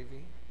Mr.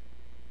 Davey.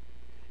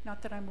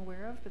 Not that I'm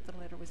aware of, but the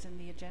letter was in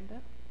the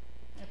agenda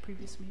at a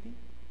previous meeting.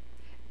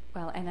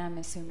 Well, and I'm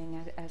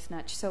assuming as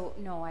much. So,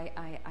 no,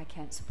 I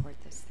can't support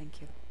this.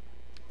 Thank you.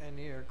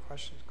 Any other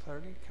questions,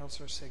 clarity?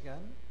 Councillor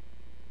Seguin.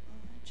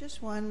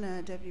 Just one,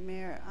 Deputy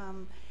Mayor.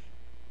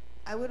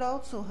 I would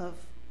also have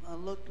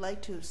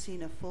like to have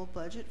seen a full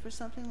budget for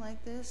something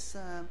like this.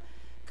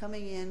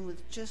 Coming in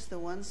with just the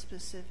one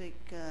specific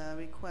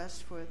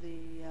request for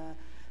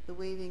the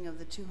waiving of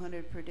the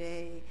 $200 per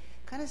day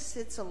kind of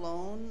sits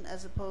alone,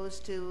 as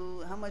opposed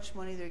to how much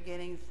money they're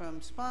getting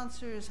from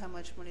sponsors, how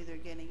much money they're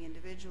getting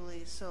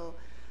individually. So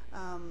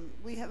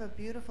we have a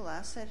beautiful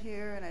asset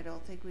here, and I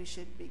don't think we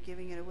should be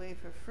giving it away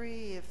for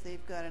free if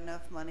they've got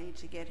enough money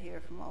to get here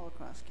from all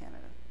across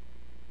Canada.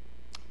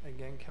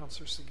 Again,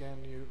 Councillor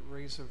Seguin, you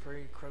raise a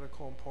very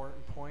critical,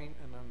 important point,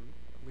 and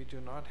we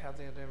do not have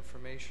that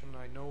information.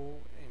 I know,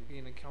 in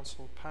being in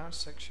council the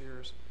past 6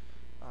 years,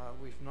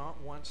 we've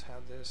not once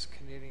had this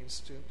Canadian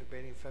Student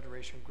Debating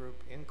Federation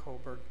group in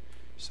Cobourg,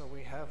 so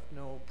we have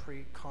no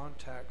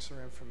pre-contacts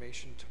or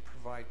information to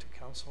provide to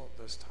council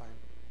at this time.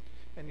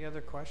 Any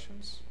other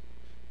questions?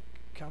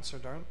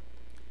 Councillor Darling?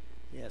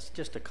 Yes,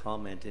 just a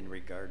comment in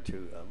regard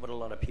to what a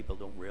lot of people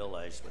don't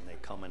realize when they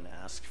come and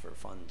ask for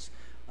funds.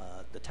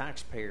 The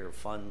taxpayer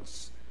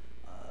funds,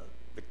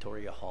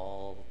 Victoria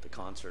Hall, the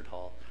concert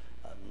hall,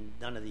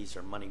 none of these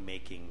are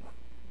money-making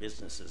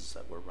businesses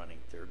that we're running.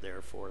 They're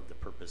there for the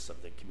purpose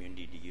of the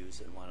community to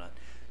use and whatnot.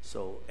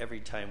 So every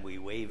time we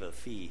waive a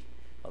fee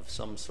of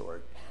some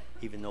sort,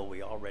 even though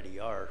we already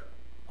are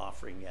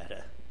offering at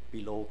a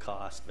below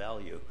cost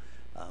value,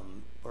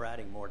 we're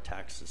adding more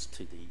taxes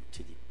to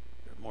the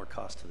more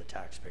cost to the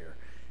taxpayer.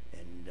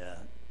 And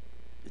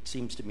it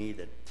seems to me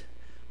that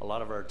a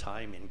lot of our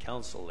time in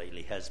council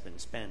lately has been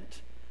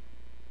spent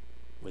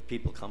with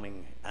people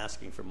coming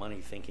asking for money,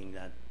 thinking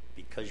that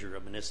because you're a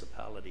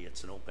municipality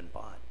it's an open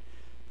pot.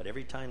 But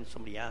every time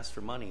somebody asks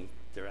for money,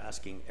 they're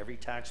asking every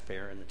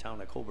taxpayer in the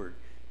town of Cobourg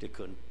to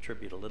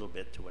contribute a little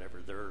bit to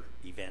whatever their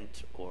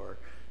event or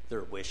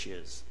their wish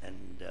is.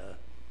 And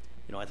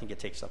you know, I think it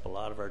takes up a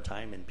lot of our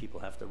time, and people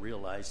have to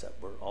realize that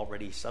we're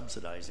already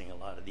subsidizing a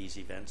lot of these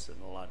events and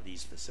a lot of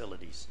these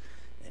facilities,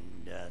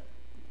 and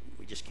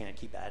we just can't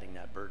keep adding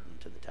that burden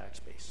to the tax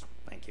base.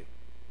 Thank you.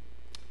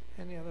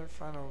 Any other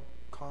final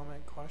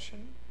comment,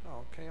 question?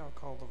 Okay, I'll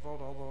call the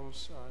vote. All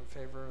those in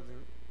favor of the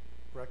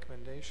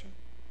recommendation?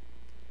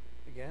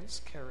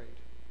 Against? Carried.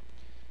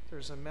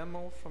 There's a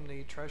memo from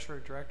the Treasurer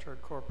Director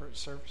of Corporate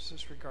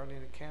Services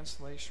regarding the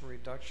cancellation,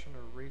 reduction,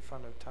 or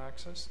refund of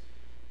taxes.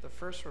 The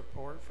first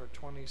report for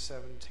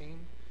 2017,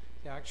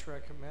 the action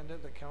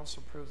recommended that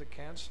Council approve the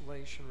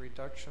cancellation,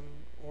 reduction,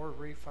 or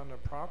refund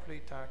of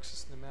property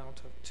taxes in the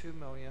amount of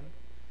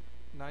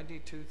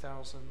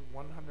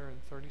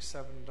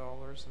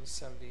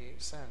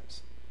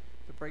 $2,092,137.78.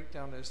 The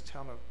breakdown is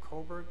Town of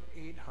Cobourg,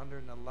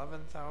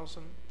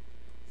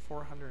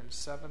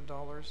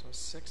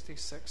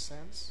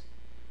 $811,407.66.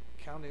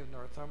 County of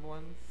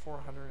Northumberland,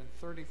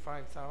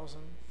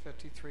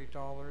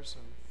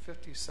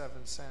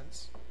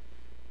 $435,053.57.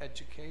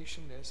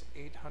 Education is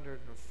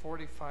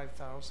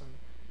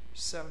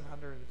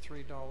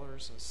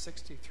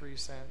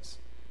 $845,703.63.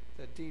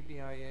 The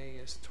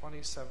DBIA is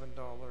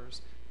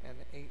 $27.08. And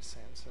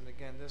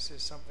again, this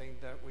is something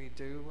that we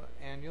do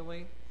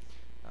annually.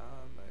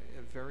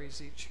 It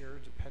varies each year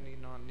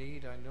depending on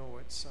need. I know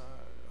it's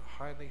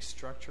highly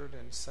structured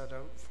and set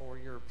out for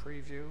your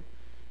preview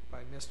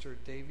by Mr.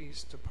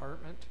 Davies'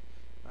 department.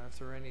 If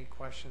there are any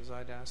questions,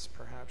 I'd ask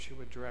perhaps you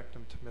would direct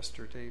them to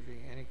Mr.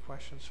 Davey. Any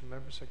questions from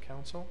members of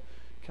council?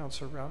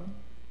 Councillor Rowden?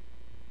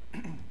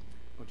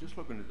 Well, just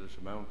looking at this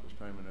amount this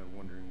time, and I'm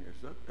wondering, is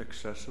that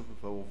excessive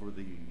over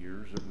the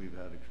years that we've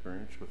had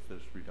experience with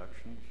this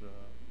reductions,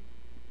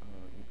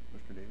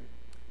 Mr. Davey?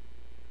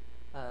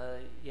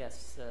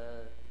 Yes,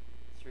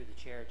 through the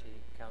chair to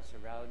Councillor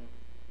Rowden.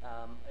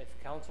 If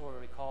council will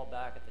recall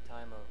back at the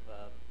time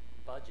of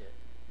budget,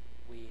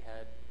 we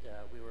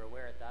were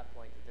aware at that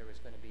point that there was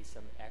going to be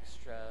some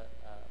extra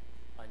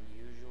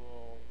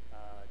unusual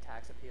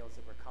tax appeals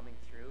that were coming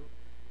through,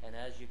 and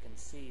as you can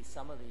see,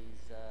 some of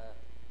these,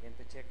 in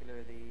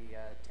particular the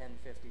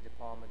 1050 De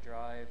Palma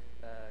Drive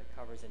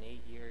covers an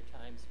 8-year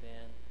time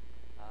span.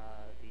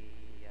 The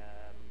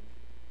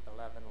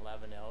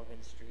 1111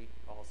 Elgin Street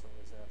also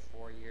is a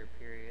 4-year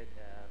period.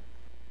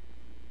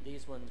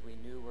 These ones we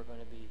knew were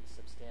going to be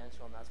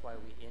substantial, and that's why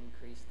we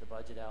increased the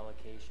budget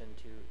allocation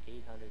to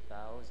 $800,000.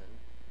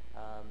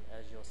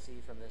 As you'll see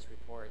from this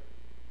report,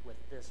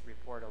 with this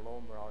report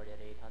alone, we're already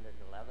at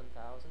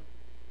 $811,000.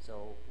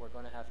 So we're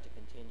going to have to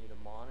continue to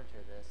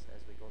monitor this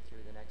as we go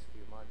through the next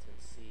few months and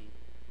see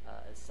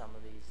as some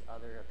of these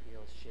other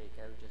appeals shake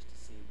out, just to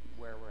see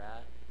where we're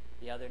at.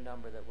 The other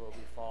number that we'll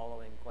be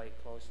following quite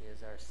closely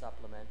is our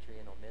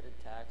supplementary and omitted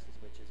taxes,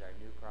 which is our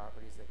new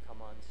properties that come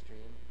on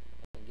stream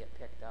and get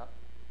picked up.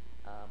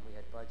 We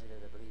had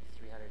budgeted, I believe,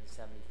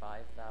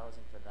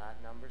 $375,000 for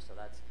that number, so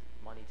that's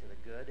money to the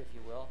good, if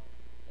you will.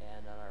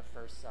 And on our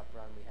first sup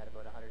run, we had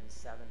about $175,000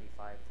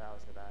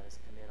 of that has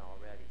come in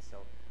already.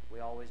 So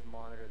we always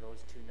monitor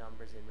those two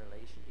numbers in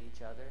relation to each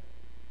other,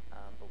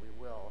 but we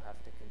will have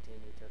to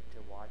continue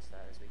to watch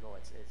that as we go.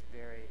 It's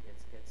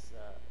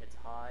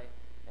high,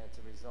 and it's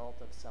a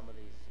result of some of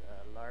these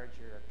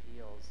larger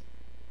appeals.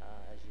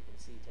 As you can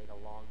see, take a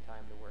long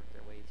time to work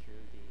their way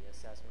through the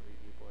assessment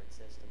review board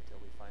system till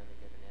we finally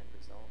get an end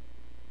result.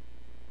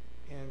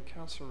 And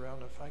Councillor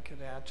Rowden, if I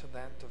could add to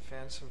that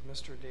defense of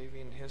Mr.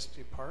 Davey and his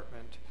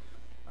department,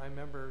 I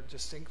remember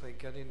distinctly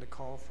getting the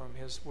call from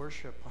his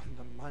worship on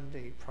the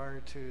Monday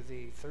prior to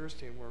the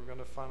Thursday we were going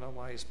to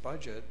finalize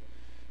budget,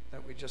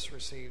 that we just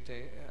received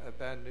a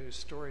bad news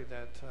story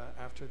that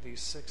after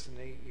these 6 and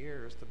 8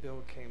 years, the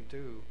bill came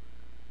due.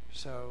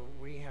 So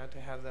we had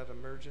to have that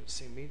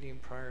emergency meeting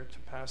prior to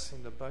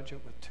passing the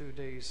budget with 2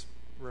 days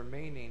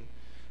remaining.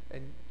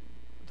 And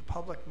the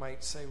public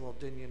might say, well,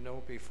 didn't you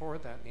know before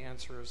that? And the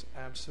answer is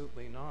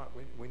absolutely not.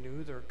 We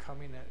knew they were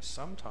coming at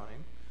some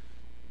time,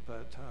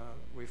 but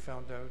we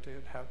found out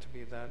it had to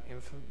be that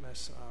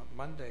infamous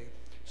Monday.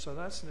 So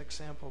that's an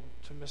example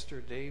to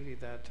Mr. Davey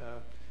that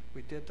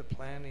we did the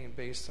planning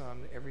based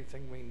on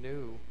everything we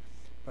knew,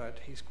 but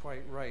he's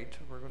quite right.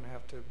 We're going to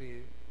have to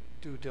be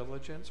due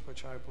diligence,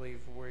 which I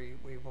believe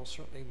we will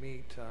certainly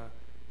meet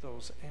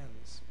those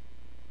ends.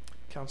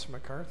 Councillor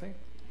McCarthy?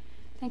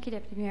 Thank you,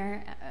 Deputy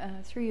Mayor.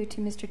 Through you to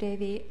Mr.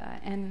 Davey,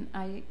 and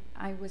I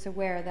was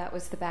aware that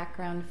was the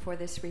background for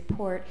this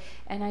report,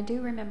 and I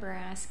do remember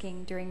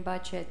asking during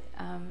budget,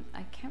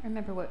 I can't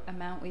remember what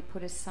amount we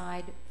put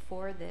aside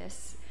for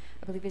this.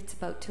 I believe it's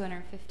about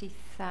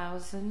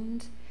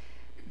 $250,000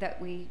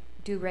 that we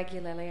do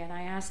regularly, and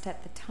I asked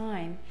at the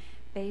time,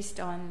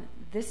 based on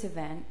this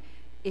event,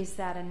 is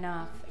that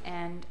enough?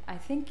 And I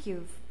think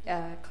you've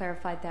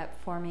clarified that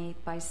for me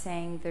by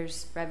saying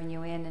there's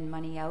revenue in and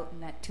money out,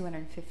 and that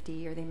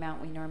 $250,000 or the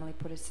amount we normally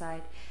put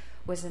aside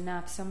was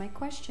enough. So my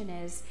question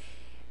is,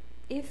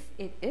 if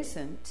it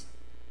isn't,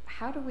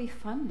 how do we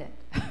fund it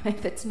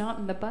if it's not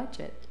in the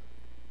budget?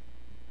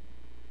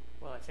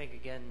 Well, I think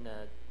again,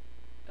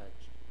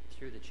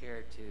 through the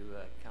chair to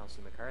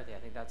Councillor McCarthy, I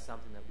think that's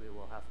something that we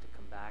will have to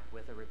come back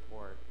with a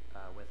report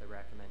with a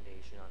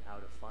recommendation on how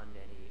to fund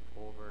any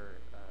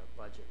over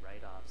budget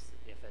write-offs.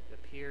 If it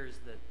appears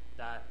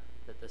that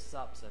the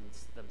subs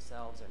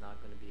themselves are not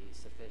going to be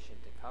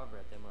sufficient to cover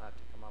it, then we'll have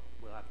to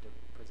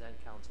present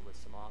council with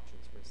some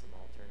options for some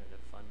alternative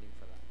funding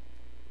for that.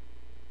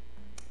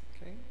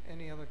 Okay.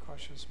 Any other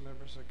questions,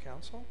 members of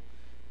council?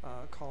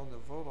 Calling the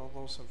vote. All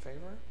those in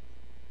favor?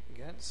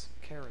 Against?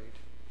 Carried.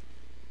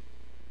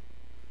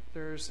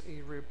 There's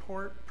a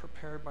report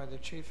prepared by the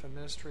Chief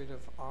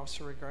Administrative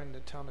Officer regarding the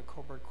Town of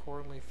Cobourg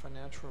quarterly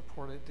financial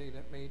report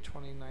dated May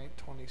 29,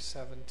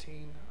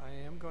 2017. I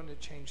am going to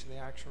change the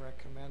action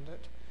recommended.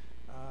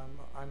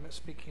 I'm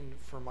speaking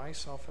for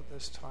myself at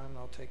this time, and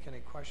I'll take any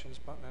questions,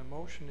 but my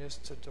motion is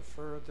to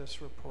defer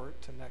this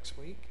report to next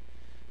week.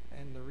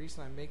 And the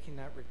reason I'm making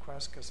that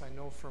request, because I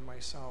know for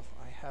myself,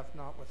 I have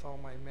not, with all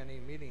my many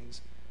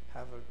meetings,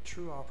 have a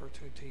true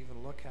opportunity to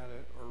even look at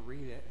it or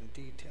read it in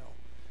detail.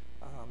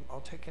 I'll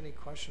take any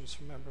questions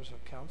from members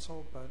of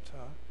council, but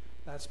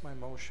that's my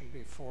motion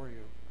before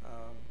you.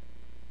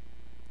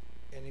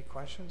 Any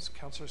questions?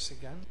 Councillor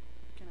Seguin?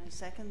 Can I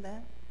second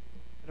that?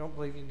 I don't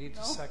believe you need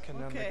to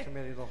second on the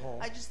committee of the whole.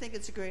 I just think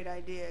it's a great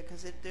idea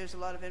because there's a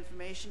lot of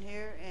information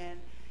here, and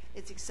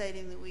it's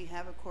exciting that we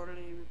have a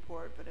quarterly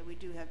report, but we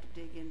do have to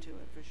dig into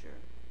it for sure.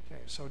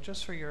 Okay, so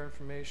just for your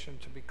information,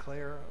 to be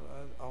clear,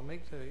 I'll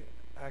make the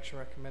action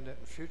recommended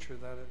in future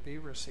that it be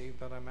received,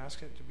 but I'm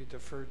asking it to be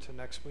deferred to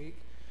next week.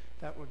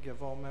 That would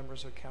give all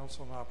members of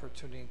council an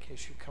opportunity in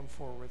case you come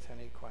forward with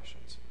any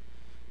questions.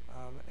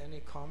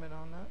 Any comment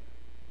on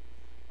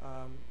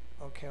that?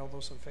 Okay, all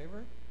those in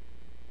favor?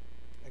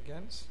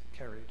 Against?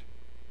 Carried.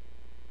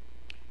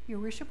 Your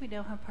Worship, we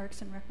now have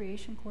Parks and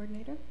Recreation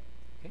Coordinator.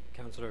 Okay,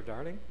 Councillor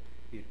Darling,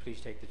 if you'd please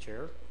take the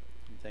chair.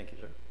 Thank you,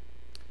 sir.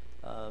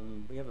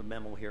 We have a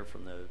memo here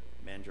from the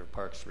Manager of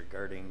Parks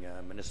regarding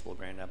municipal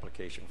grant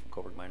application from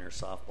Cobourg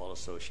Miners Softball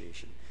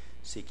Association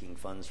seeking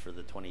funds for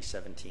the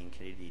 2017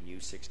 Canadian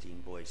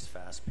U16 Boys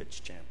Fast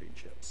Pitch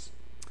Championships.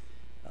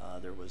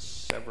 There was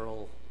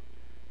several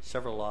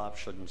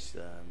options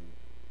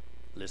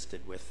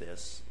listed with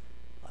this.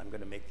 I'm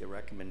going to make the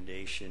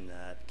recommendation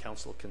that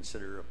council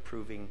consider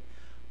approving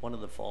one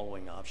of the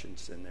following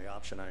options, and the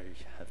option I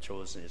have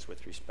chosen is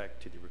with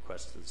respect to the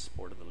request of the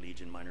support of the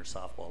Legion Minor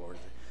Softball Order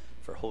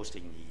for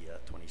hosting the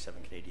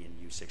 27 Canadian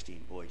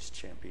U16 Boys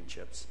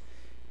Championships,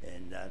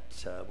 and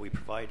that we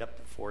provide up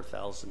to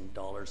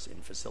 $4,000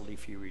 in facility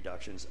fee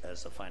reductions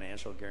as a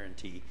financial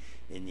guarantee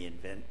in the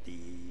event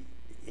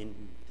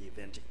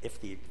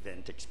if the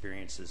event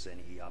experiences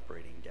any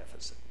operating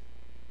deficit.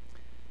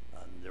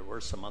 There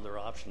were some other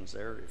options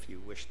there. If you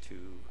wish to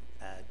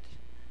add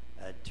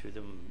to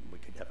them, we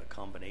could have a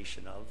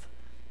combination of,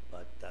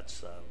 but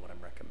that's what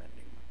I'm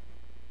recommending.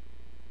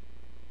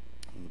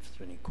 And if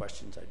there's any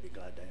questions, I'd be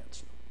glad to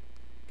answer.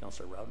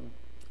 Councillor Rowden?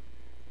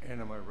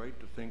 And am I right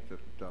to think that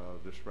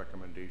this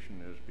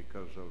recommendation is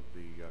because of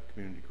the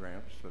community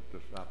grants, that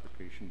this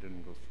application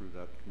didn't go through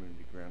that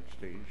community grant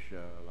stage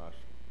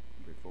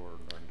before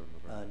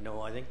November?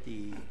 No, I think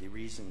the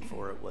reason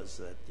for it was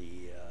that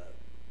the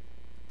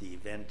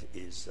event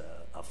is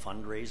a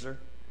fundraiser,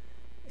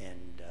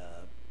 and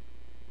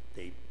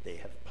they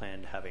have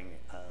planned having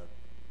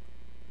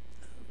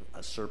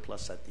a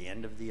surplus at the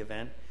end of the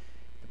event.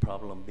 The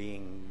problem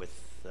being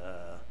with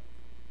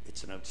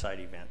it's an outside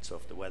event, so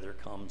if the weather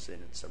comes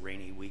and it's a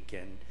rainy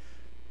weekend,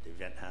 the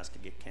event has to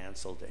get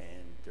canceled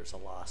and there's a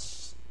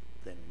loss,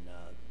 then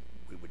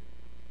we would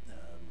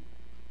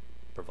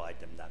provide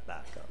them that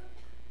backup.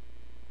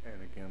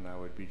 And again, that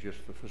would be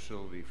just the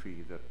facility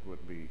fee that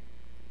would be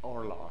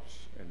our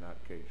loss in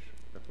that case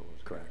if it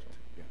was correct. Canceled.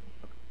 Yeah.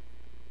 Okay.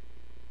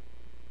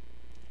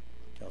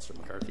 Councillor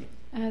McCarthy.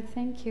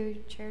 Thank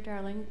you, Chair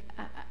Darling.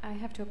 I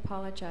have to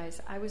apologize.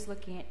 I was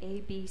looking at A,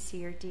 B,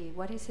 C, or D.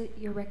 What is it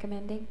you're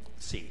recommending?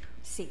 C.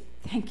 C.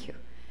 Thank you.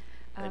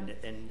 And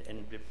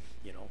if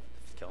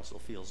if council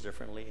feels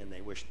differently and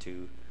they wish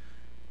to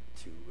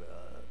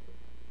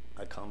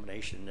a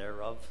combination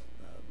thereof,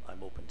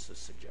 I'm open to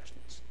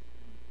suggestions.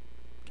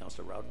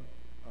 Councillor Rowden.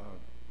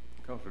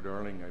 Councillor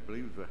Darling, I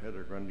believe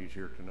Heather Grundy's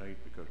here tonight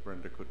because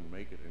Brenda couldn't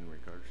make it in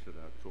regards to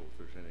that. So if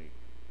there's any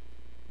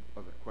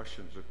other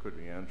questions that could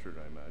be answered,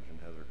 I imagine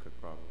Heather could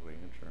probably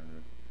answer.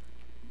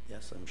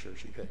 Yes, I'm sure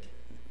she could.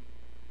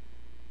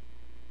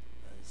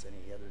 Is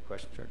any other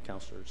questions?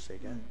 Councillor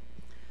Seguin?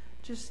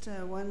 Just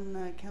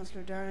one,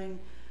 Councillor Darling.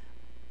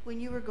 When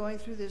you were going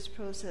through this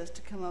process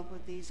to come up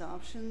with these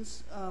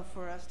options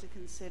for us to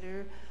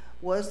consider,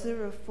 was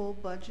there a full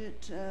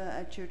budget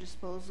at your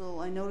disposal?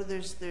 I know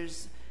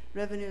there's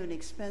revenue and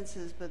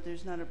expenses, but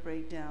there's not a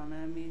breakdown.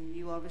 I mean,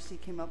 you obviously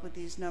came up with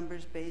these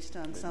numbers based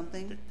on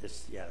something.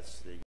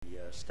 Yes, the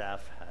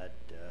staff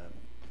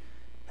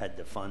had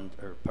the fund,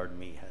 or pardon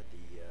me, had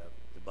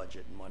the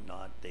budget and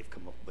whatnot. They've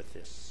come up with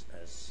this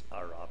as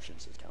our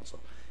options as council.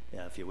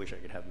 Yeah, if you wish, I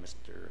could have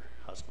Mr.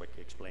 Huswick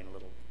explain a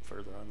little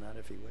further on that,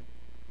 if he would.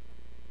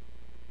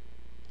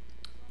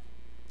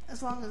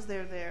 As long as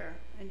they're there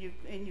and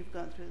you've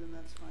gone through them,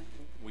 that's fine.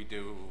 We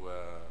do,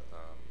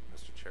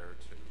 Mr. Chair,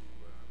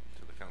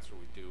 to the council,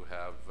 we do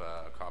have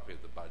a copy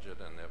of the budget,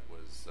 and it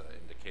was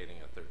indicating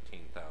a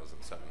 $13,750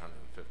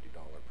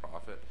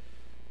 profit,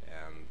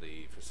 and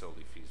the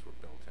facility fees were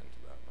built into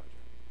that budget.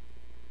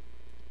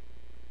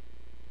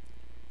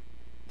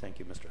 Thank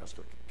you, Mr.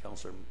 Huswick.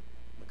 Councillor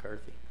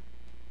McCarthy.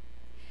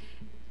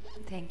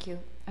 Thank you.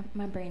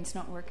 My brain's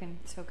not working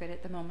so good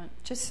at the moment.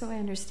 Just so I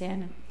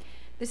understand,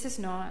 this is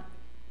not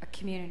a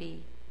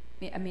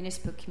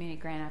municipal community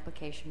grant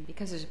application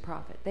because there's a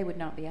profit. They would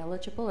not be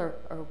eligible,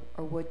 or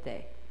would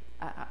they?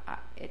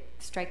 It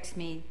strikes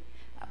me,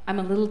 I'm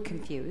a little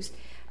confused.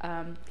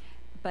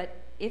 But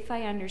if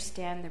I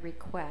understand the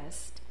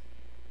request,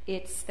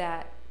 it's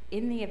that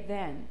in the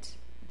event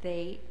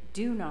they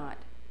do not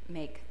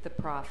make the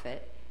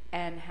profit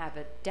and have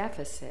a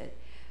deficit,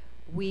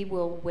 we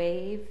will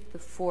waive the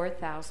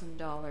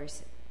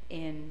 $4,000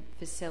 in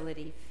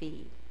facility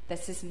fee.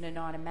 This isn't an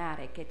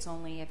automatic. It's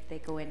only if they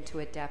go into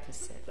a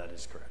deficit. That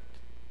is correct.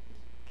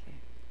 Okay.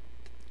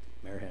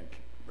 Mayor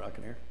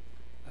Brockeneer?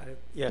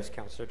 Yes,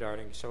 Councillor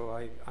Darling. So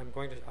I'm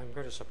going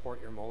to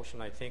support your motion.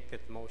 I think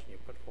that the motion you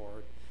put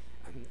forward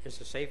is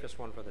the safest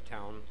one for the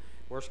town.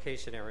 Worst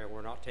case scenario,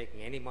 we're not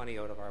taking any money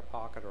out of our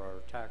pocket or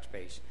our tax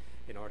base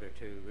in order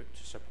to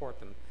support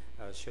them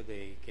should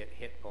they get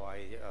hit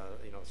by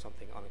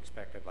something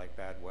unexpected like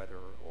bad weather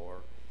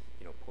or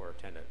poor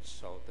attendance.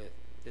 So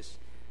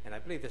and I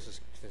believe this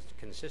is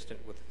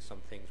consistent with some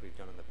things we've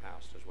done in the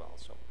past as well.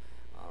 So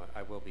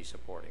I will be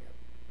supporting it.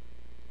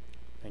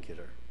 Thank you,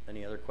 sir.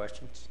 Any other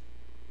questions?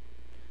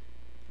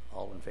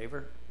 All in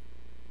favor?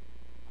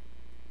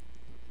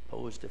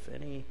 Opposed, if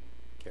any?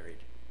 Carried.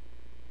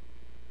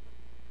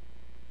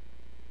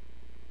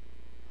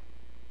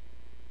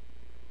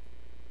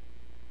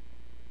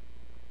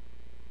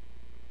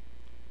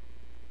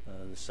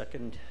 The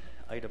second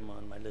item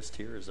on my list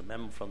here is a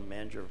memo from the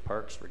manager of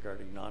parks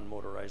regarding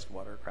non-motorized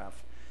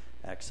watercraft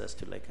access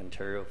to Lake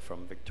Ontario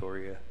from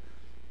Victoria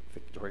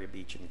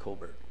Beach and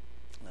Cobourg.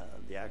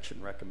 The action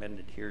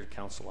recommended here,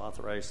 council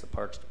authorized the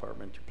Parks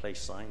Department to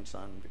place signs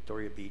on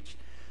Victoria Beach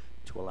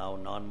to allow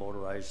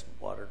non-motorized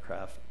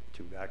watercraft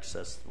to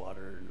access the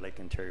water in Lake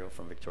Ontario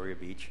from Victoria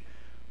Beach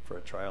for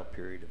a trial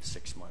period of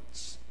 6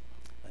 months.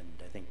 And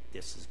I think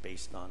this is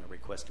based on a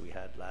request we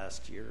had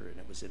last year, and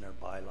it was in our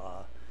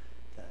bylaw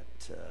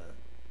that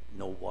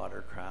no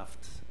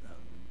watercraft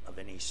of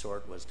any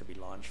sort was to be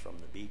launched from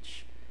the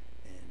beach.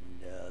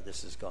 And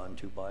this has gone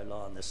to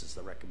bylaw, and this is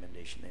the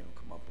recommendation they will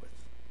come up with.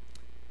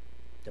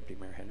 Deputy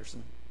Mayor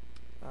Henderson?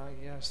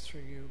 Yes,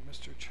 through you,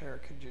 Mr.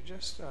 Chair. Could you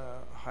just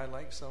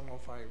highlight some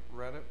if I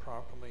read it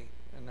properly,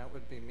 and that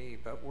would be me,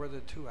 but where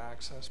the 2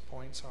 access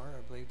points are,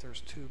 I believe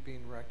there's 2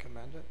 being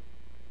recommended.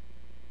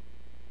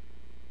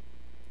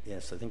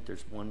 Yes, I think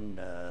there's one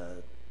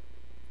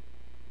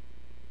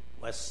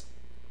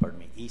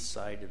east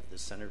side of the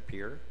center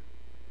pier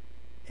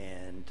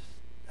and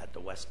at the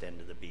west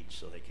end of the beach,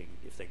 so they can,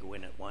 if they go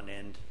in at one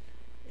end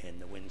and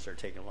the winds are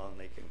taken along,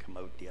 they can come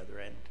out the other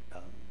end,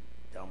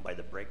 down by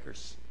the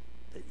breakers,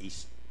 the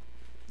east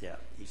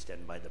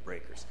end by the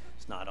breakers.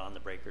 It's not on the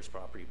breakers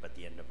property, but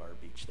the end of our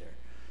beach there.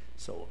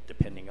 So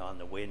depending on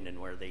the wind and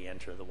where they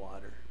enter the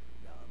water,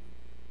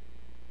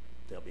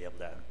 they'll be able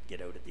to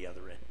get out at the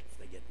other end if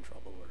they get in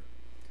trouble. Or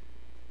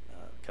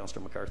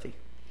Councillor McCarthy?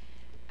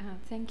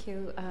 Thank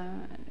you,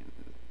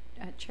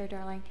 Chair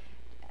Darling.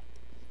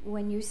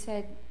 When you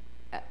said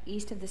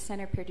east of the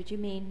center pier, did you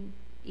mean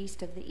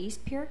east of the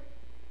east pier?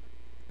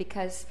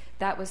 Because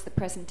that was the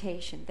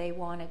presentation. They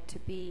wanted to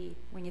be,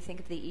 when you think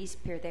of the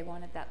east pier, they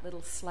wanted that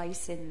little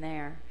slice in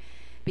there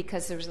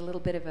because there was a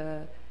little bit of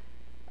a,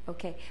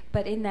 okay.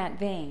 But in that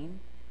vein,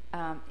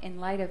 in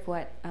light of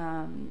what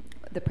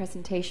the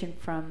presentation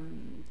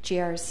from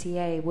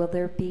GRCA, will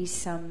there be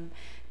some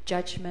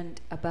judgment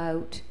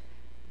about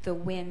the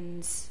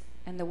winds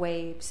and the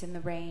waves and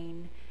the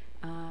rain?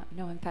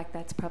 No, in fact,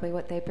 that's probably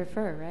what they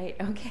prefer, right?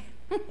 Okay.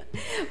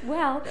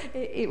 Well,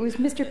 it was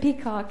Mr.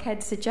 Peacock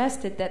had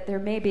suggested that there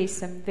may be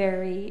some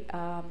very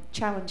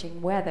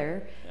challenging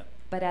weather,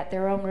 but at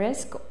their own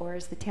risk, or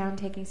is the town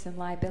taking some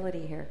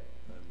liability here?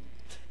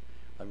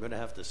 I'm going to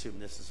have to assume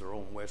this is their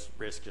own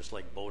risk, just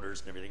like boaters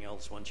and everything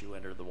else. Once you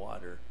enter the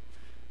water,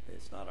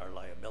 it's not our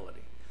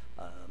liability.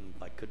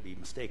 I could be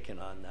mistaken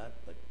on that,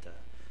 but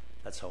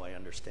that's how I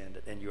understand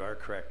it. And you are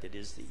correct, it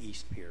is the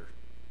east pier,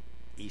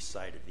 east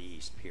side of the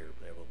east pier.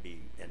 There will be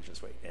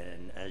entranceway.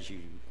 And as you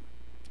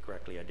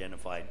correctly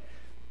identified,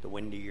 the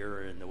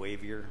windier and the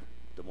wavier,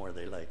 the more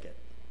they like it.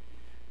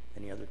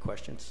 Any other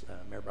questions?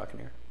 Mayor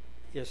Brockeneer?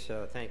 Yes,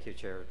 thank you,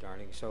 Chair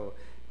Darling. So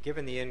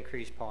given the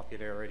increased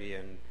popularity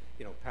in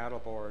paddle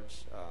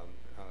boards,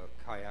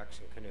 kayaks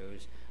and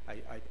canoes,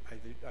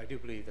 I do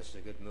believe this is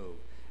a good move.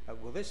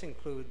 Will this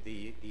include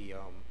the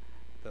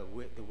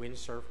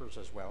windsurfers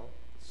as well?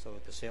 So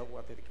the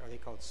are they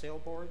called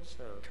sailboards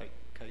or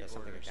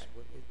something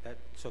like that?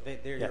 So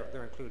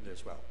they're included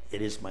as well.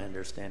 It is my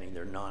understanding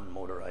they're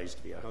non-motorized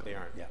vehicles. No, they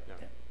aren't. Yeah. No.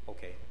 Yeah.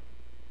 Okay.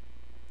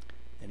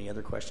 Any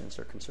other questions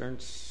or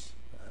concerns?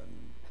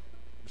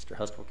 Mr.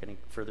 Hustwick, any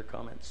further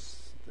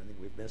comments?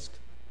 Anything we've missed?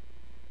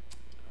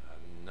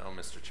 No,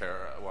 Mr.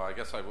 Chair. Well, I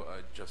guess I'd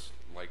just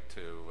like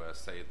to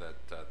say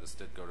that this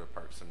did go to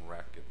Parks and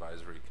Rec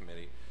Advisory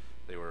Committee.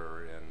 They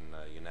were in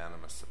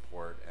unanimous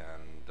support,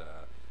 and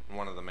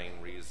one of the main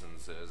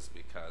reasons is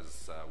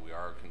because we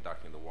are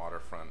conducting the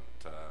waterfront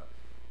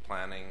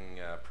planning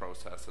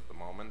process at the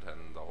moment,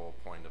 and the whole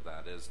point of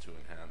that is to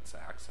enhance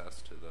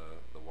access to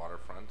the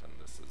waterfront, and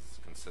this is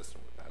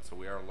consistent with that. So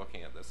we are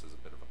looking at this as a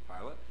bit of a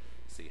pilot,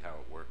 see how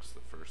it works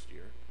the first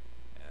year,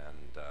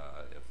 and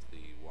if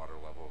the water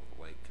level of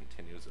the lake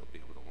continues, it'll be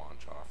able to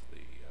launch off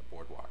the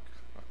boardwalk.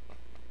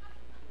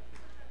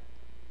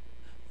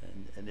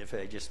 And if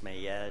I just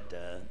may add,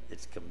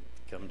 it's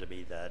come to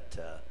be that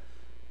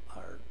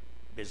our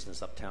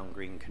business Uptown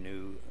Green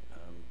Canoe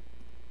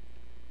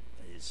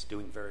is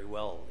doing very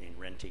well in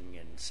renting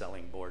and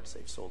selling boards.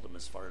 They've sold them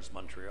as far as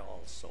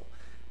Montreal, so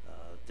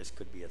this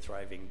could be a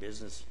thriving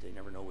business. They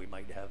never know, we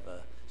might have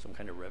some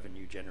kind of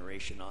revenue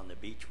generation on the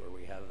beach where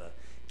we have a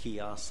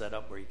kiosk set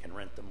up where you can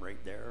rent them right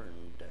there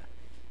and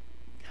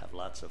have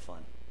lots of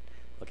fun.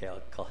 Okay,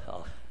 I'll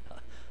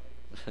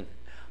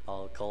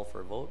call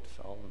for a vote.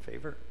 All in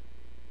favor?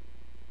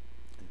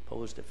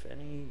 Opposed, if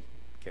any?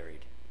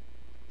 Carried.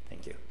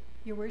 Thank you.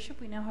 Your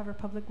Worship, we now have our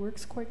Public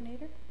Works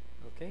Coordinator.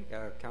 Okay,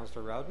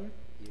 Councillor Rowden,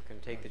 you can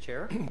take the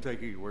chair.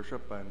 Thank you, Your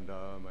Worship. And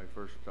my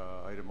first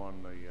item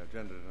on the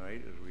agenda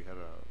tonight is we had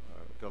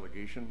a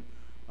delegation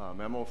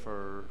memo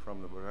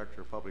from the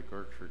Director of Public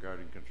Works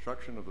regarding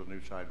construction of the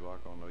new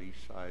sidewalk on the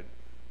east side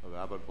of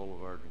Abbott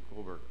Boulevard in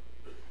Cobourg.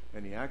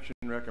 And the action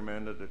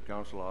recommended that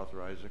Council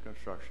authorize the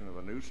construction of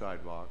a new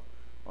sidewalk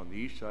on the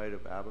east side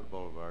of Abbott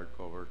Boulevard,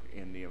 Cobourg,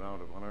 in the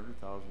amount of $100,000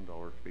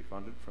 to be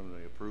funded from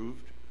the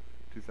approved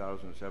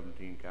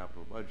 2017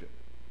 capital budget.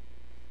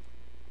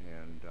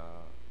 And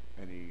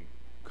any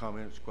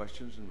comments,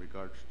 questions in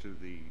regards to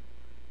the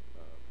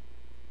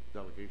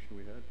delegation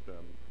we had?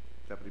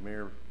 Deputy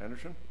Mayor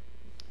Anderson?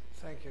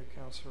 Thank you,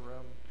 Councillor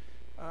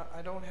Rowden.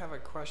 I don't have a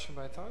question,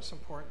 but I thought it's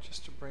important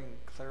just to bring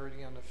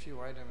clarity on a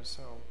few items,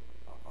 so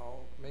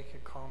I'll make a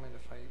comment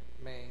if I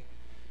may.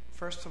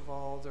 First of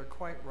all, they're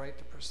quite right,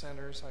 the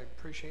presenters. I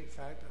appreciate the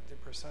fact that they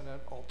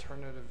presented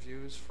alternative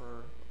views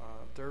for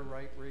their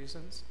right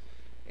reasons,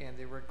 and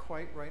they were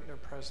quite right in their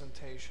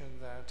presentation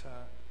that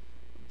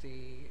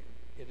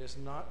it is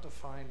not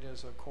defined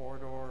as a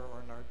corridor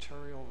or an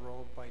arterial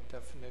road by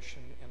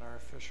definition in our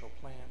official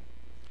plan.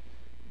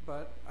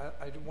 But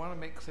I want to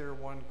make clear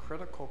one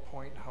critical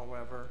point,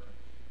 however.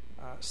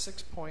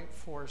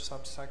 6.4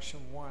 subsection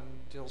 1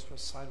 deals with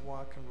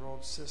sidewalk and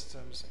road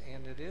systems,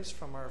 and it is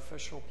from our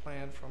official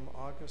plan from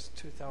August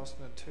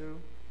 2002,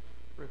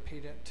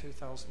 repeated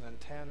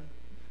 2010,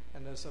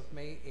 and as of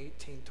May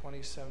 18,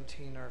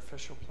 2017, our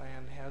official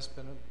plan has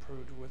been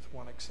approved with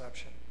one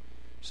exception.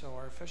 So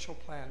our official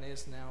plan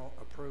is now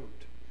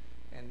approved,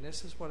 and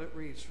this is what it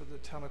reads for the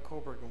town of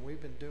Cobourg, and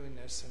we've been doing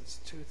this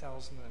since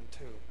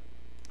 2002.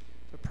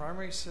 The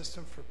primary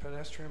system for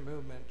pedestrian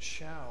movement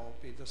shall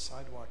be the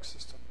sidewalk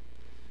system,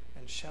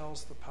 and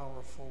shall's the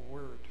powerful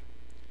word.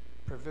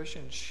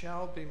 Provision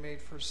shall be made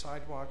for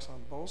sidewalks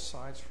on both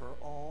sides for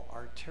all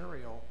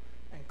arterial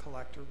and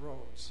collector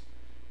roads.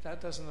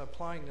 That doesn't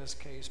apply in this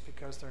case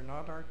because they're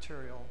not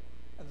arterial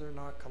and they're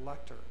not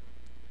collector.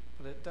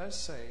 But it does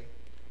say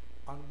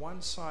on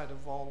one side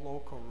of all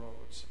local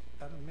roads,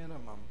 at a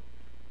minimum,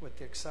 with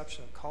the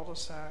exception of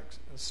cul-de-sacs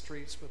and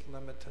streets with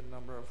limited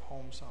number of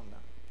homes on them.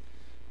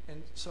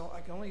 And so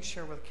I can only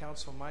share with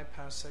Council my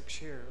past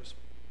 6 years.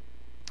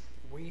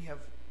 We have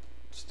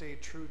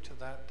stayed true to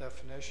that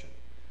definition.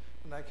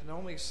 And I can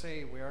only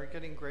say we are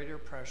getting greater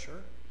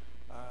pressure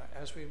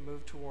as we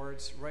move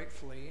towards,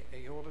 rightfully,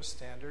 AOTA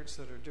standards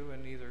that are due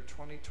in either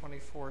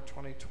 2024 or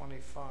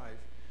 2025,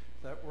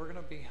 that we're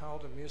going to be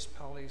held in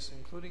municipalities,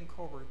 including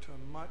Cobourg, to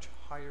a much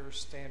higher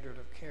standard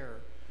of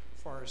care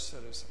for our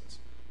citizens,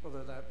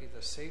 whether that be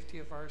the safety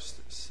of our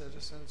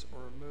citizens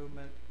or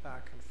movement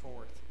back and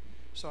forth.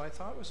 So I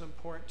thought it was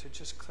important to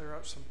just clear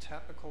up some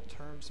technical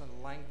terms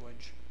and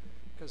language,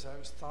 because I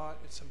thought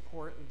it's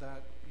important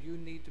that you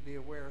need to be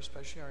aware,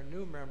 especially our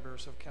new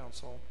members of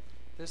council,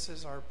 this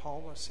is our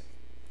policy,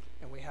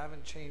 and we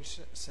haven't changed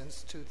it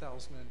since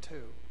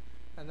 2002.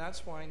 And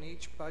that's why in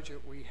each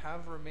budget we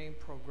have remained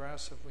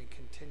progressive. We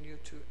continue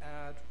to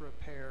add,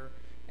 repair,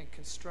 and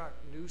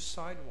construct new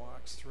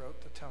sidewalks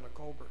throughout the town of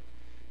Cobourg.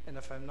 And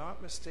if I'm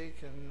not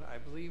mistaken, I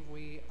believe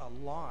we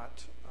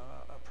allot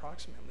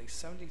approximately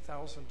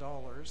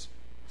 $70,000,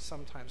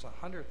 sometimes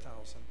 $100,000,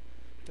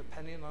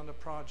 depending on the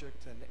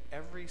project, in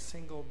every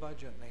single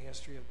budget in the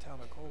history of town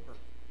of Cobourg.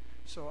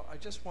 So I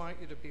just want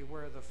you to be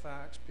aware of the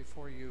facts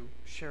before you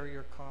share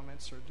your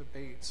comments or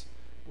debates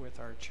with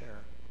our chair.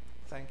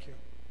 Thank you.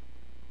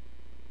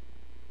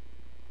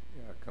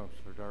 Yeah,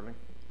 Councillor Darling.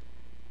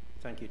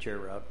 Thank you, Chair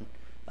Rowden.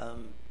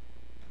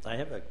 I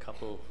have a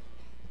couple,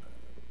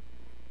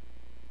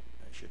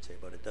 I should say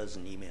about a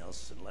dozen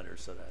emails and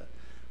letters that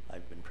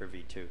I've been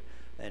privy to.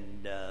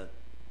 And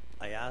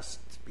I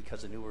asked,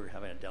 because I knew we were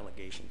having a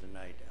delegation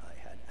tonight,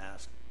 I had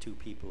asked two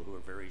people who are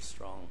very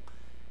strong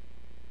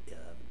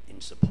in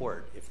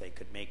support if they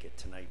could make it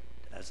tonight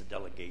as a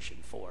delegation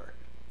for.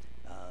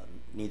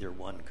 Neither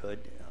one could.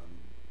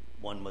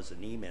 One was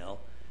an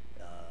email,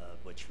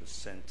 which was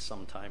sent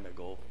some time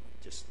ago,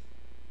 just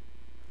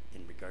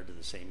in regard to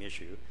the same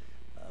issue.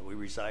 We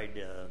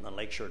reside on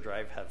Lakeshore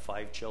Drive, have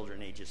 5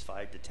 children, ages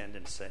 5 to 10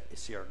 in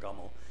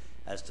Ciargamo,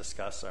 As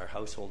discussed, our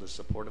household is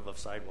supportive of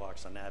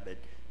sidewalks on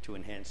Abbott to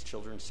enhance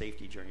children's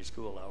safety during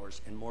school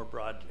hours and more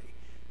broadly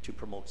to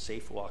promote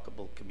safe,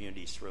 walkable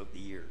communities throughout the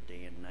year,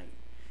 day and night.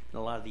 And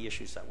a lot of the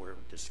issues that were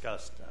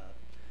discussed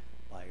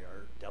by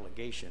our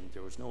delegation,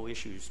 there was no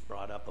issues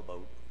brought up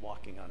about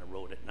walking on a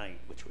road at night,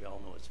 which we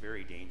all know is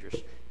very dangerous,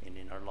 and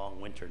in our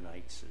long winter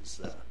nights is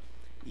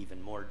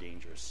even more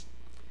dangerous.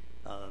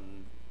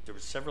 There were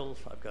several.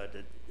 I've got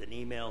an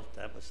email.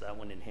 That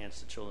one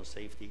enhanced the children's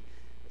safety.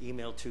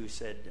 Email 2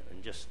 said,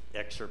 and just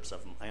excerpts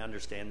of them, I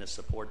understand the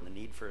support and the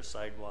need for a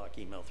sidewalk.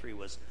 Email 3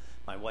 was,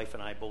 my wife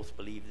and I both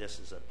believe this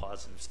is a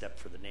positive step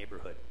for the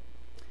neighborhood.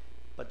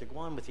 But to go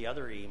on with the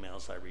other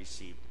emails I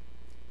received,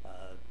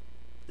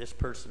 this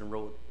person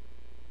wrote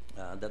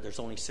that there's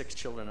only 6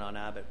 children on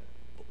Abbott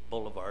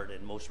Boulevard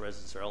and most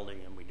residents are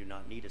elderly and we do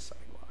not need a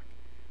sidewalk.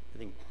 I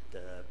think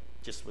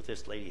just with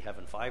this lady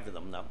having 5 of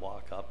them that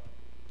walk up,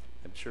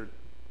 I'm sure,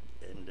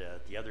 and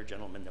the other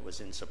gentleman that was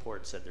in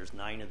support said there's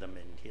 9 of them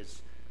in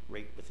his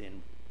right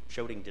within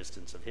shouting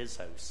distance of his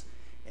house,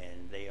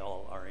 and they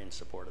all are in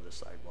support of the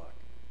sidewalk.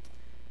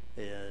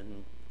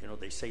 And you know,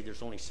 they say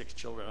there's only 6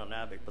 children on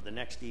Abbott, but the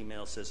next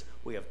email says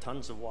we have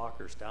tons of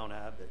walkers down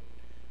Abbott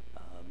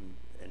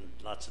and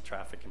lots of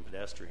traffic and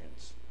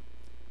pedestrians.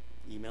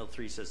 Email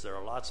 3 says there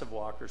are lots of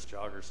walkers,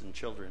 joggers, and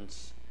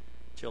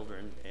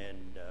children,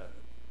 and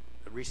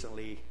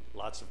recently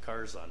lots of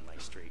cars on my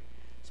street.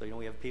 So, you know,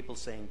 we have people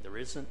saying there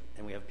isn't,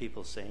 and we have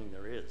people saying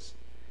there is.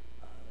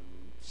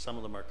 Some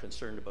of them are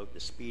concerned about the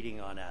speeding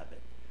on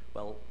Abbott.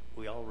 Well,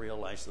 we all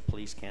realize the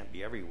police can't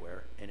be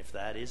everywhere, and if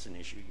that is an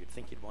issue, you'd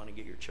think you'd want to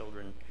get your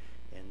children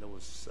and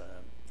those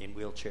in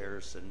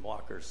wheelchairs and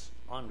walkers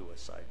onto a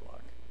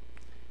sidewalk.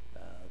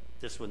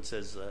 This one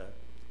says,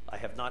 I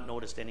have not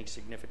noticed any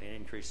significant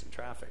increase in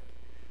traffic.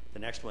 The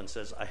next one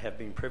says, I have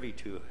been privy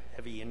to a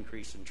heavy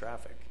increase in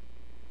traffic.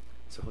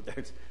 So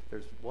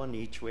there's one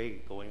each way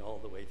going all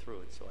the way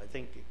through it. So I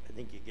think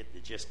you get the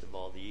gist of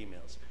all the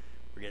emails.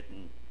 We're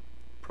getting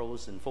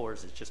pros and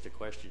fours. It's just a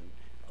question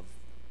of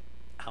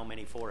how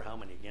many for, how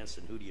many against,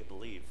 and who do you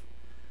believe.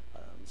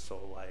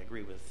 So I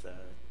agree with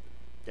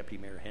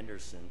Deputy Mayor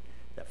Henderson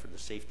that for the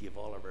safety of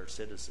all of our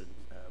citizens,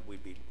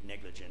 we'd be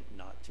negligent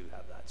not to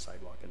have that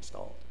sidewalk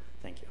installed.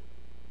 Thank you.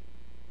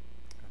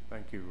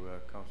 Thank you,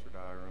 Councillor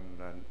Dyer.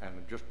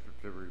 And just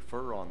to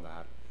refer on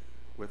that,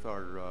 with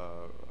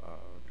our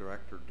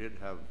director did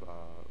have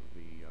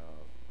the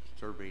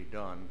survey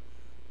done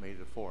May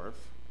the 4th,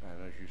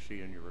 and as you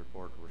see in your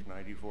report, there was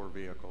 94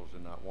 vehicles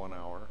in that 1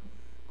 hour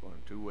going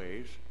 2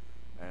 ways,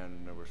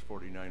 and there was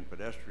 49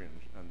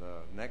 pedestrians. And the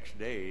next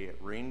day, it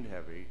rained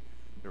heavy.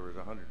 There was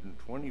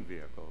 120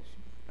 vehicles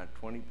and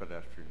 20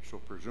 pedestrians. So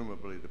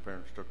presumably the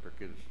parents took their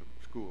kids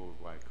to school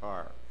by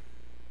car.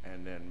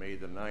 And then May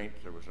the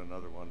 9th, there was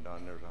another one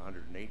done. There was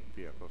 108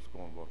 vehicles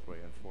going both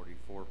ways and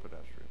 44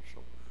 pedestrians.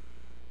 So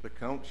the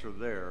counts are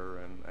there,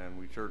 and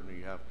we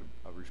certainly have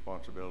a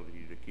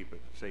responsibility to keep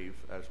it safe.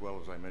 As well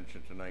as I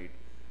mentioned tonight,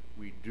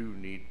 we do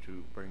need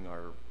to bring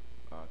our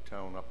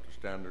town up to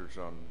standards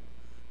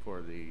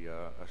for the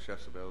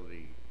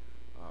accessibility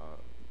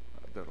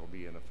that'll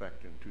be in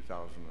effect in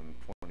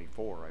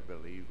 2024, I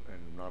believe,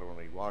 and not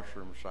only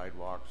washrooms,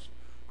 sidewalks,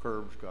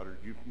 curbs, gutters,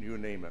 you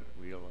name it,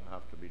 will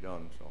have to be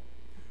done. So,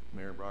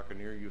 Mayor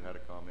Braconier, you had a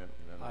comment.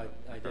 And then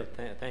I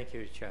did. Thank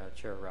you,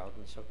 Chair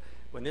Rowden. So,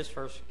 when this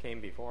first came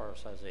before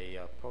us as a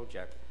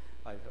project,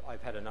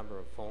 I've had a number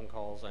of phone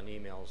calls and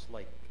emails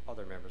like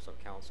other members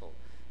of council.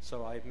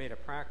 So I've made a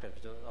practice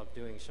of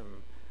doing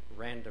some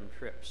random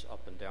trips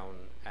up and down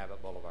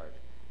Abbott Boulevard,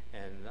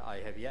 and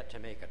I have yet to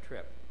make a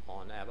trip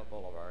on Abbott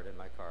Boulevard in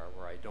my car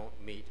where I don't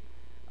meet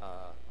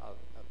a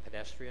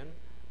pedestrian,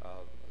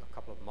 a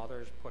couple of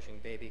mothers pushing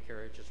baby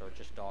carriages, or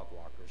just dog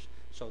walkers.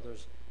 So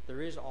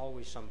there is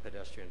always some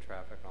pedestrian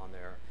traffic on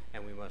there,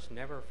 and we must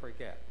never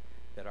forget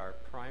that our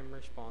prime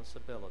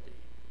responsibility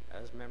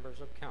as members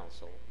of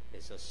council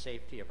is the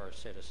safety of our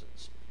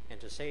citizens.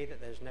 And to say that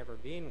there's never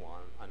been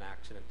an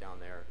accident down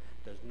there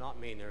does not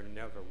mean there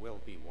never will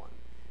be one.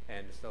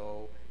 And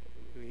so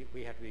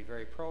we have to be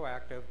very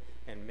proactive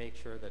and make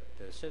sure that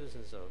the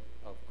citizens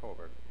of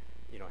Cobourg,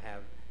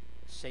 have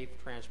safe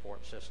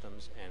transport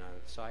systems, and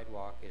a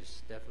sidewalk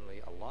is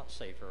definitely a lot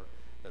safer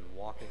than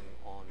walking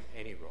on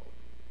any road.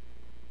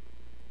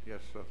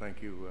 Yes,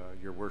 thank you,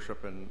 Your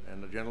Worship. And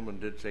the gentleman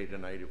did say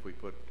tonight if we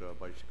put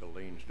bicycle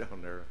lanes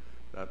down there,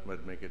 that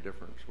would make a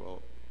difference.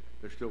 Well,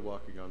 they're still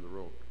walking on the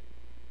road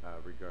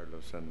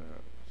regardless, and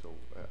so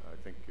I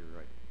think you're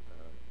right.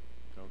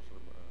 Councillor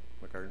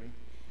McCartney?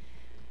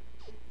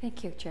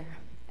 Thank you, Chair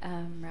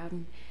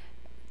Rowden.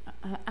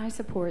 I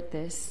support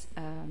this,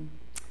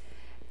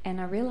 and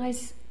I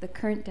realize the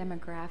current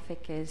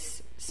demographic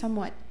is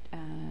somewhat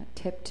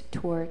tipped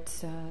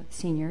towards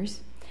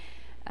seniors,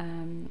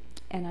 and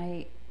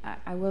I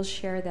will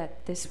share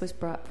that this was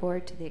brought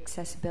forward to the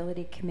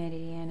Accessibility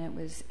Committee, and it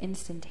was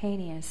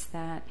instantaneous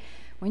that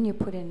when you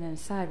put in a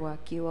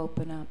sidewalk, you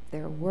open up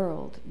their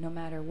world, no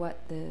matter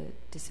what the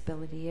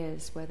disability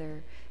is,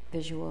 whether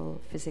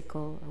visual,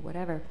 physical, or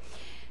whatever.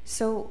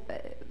 So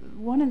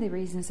one of the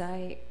reasons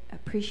I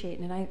appreciate,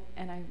 and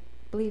I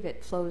believe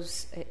it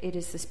flows, it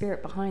is the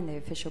spirit behind the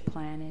official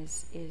plan,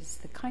 is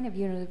the kind of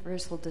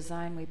universal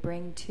design we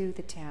bring to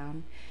the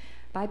town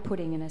by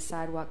putting in a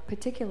sidewalk,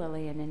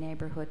 particularly in a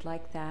neighborhood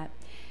like that,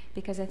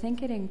 because I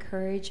think it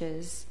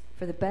encourages,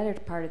 for the better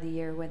part of the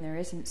year when there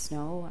isn't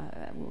snow,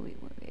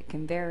 it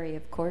can vary,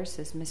 of course,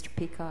 as Mr.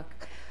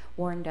 Peacock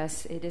warned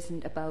us, it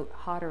isn't about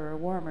hotter or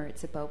warmer,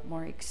 it's about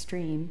more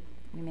extreme.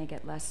 We may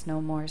get less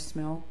snow, more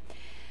snow.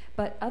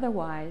 But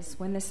otherwise,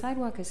 when the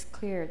sidewalk is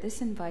clear,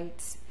 this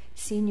invites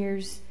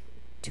seniors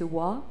to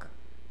walk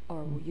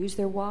or use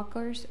their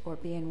walkers or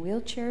be in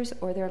wheelchairs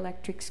or their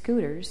electric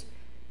scooters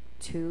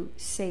to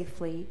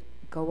safely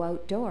go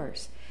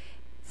outdoors.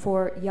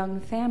 For young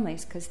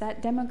families, because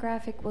that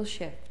demographic will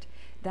shift.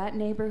 That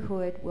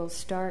neighborhood will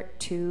start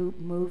to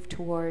move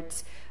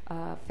towards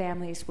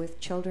families with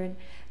children.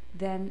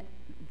 Then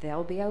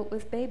they'll be out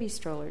with baby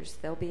strollers.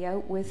 They'll be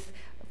out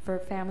for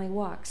family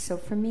walks. So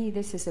for me,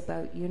 this is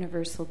about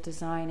universal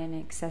design and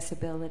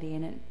accessibility,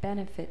 and it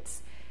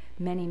benefits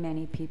many,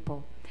 many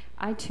people.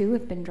 I, too,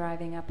 have been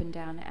driving up and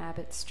down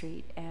Abbott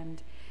Street,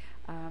 and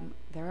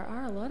there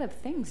are a lot of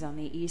things on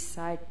the east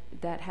side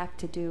that have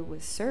to do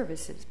with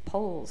services,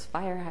 poles,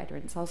 fire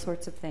hydrants, all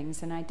sorts of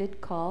things. And I did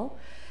call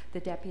the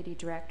deputy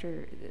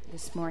director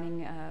this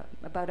morning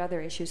about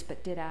other issues,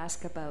 but did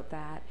ask about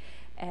that.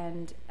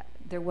 And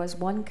there was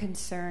one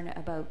concern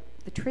about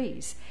the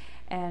trees.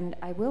 And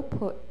I will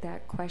put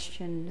that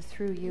question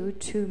through you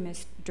to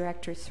Ms.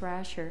 Director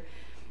Thrasher,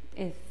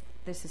 if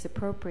this is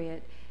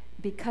appropriate.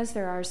 Because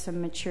there are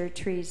some mature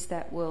trees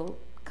that will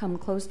come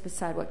close to the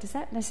sidewalk, does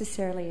that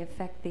necessarily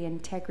affect the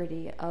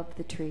integrity of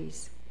the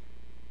trees?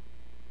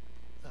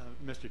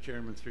 Mr.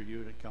 Chairman, through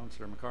you to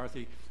Councillor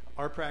McCarthy,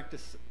 our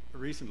practice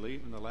recently,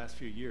 in the last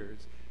few years,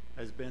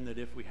 has been that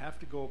if we have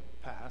to go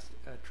past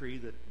a tree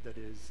that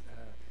is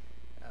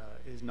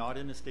not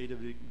in a state of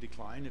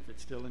decline, if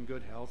it's still in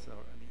good health, or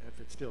if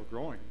it's still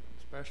growing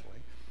especially,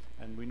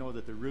 and we know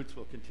that the roots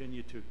will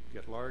continue to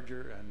get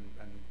larger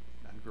and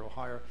grow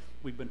higher,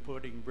 we've been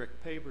putting brick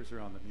pavers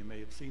around them. You may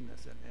have seen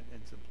this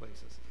in some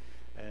places.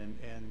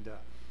 And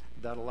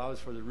that allows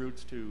for the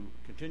roots to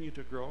continue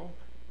to grow,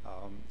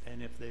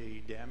 and if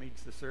they damage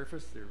the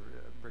surface, their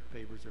brick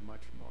pavers are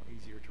much more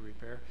easier to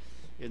repair.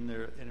 In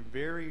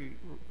very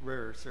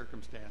rare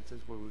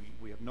circumstances where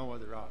we have no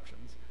other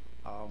options,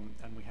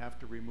 and we have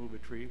to remove a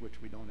tree,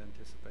 which we don't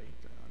anticipate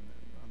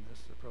on this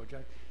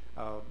project,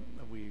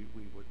 we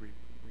would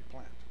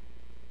replant.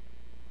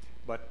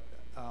 But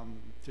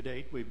to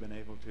date, we've been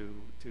able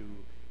to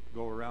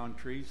go around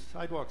trees.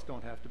 Sidewalks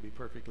don't have to be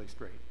perfectly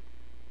straight.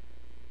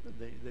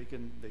 They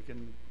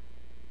can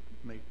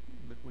make.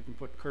 We can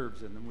put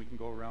curves in them. We can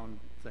go around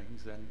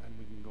things, and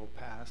we can go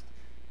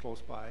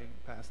close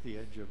past the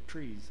edge of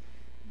trees,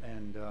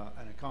 and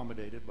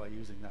accommodate it by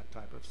using that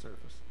type of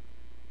surface.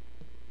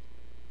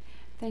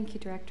 Thank you,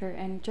 Director.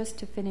 And just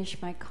to finish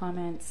my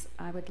comments,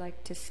 I would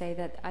like to say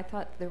that I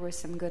thought there were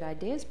some good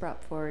ideas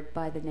brought forward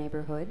by the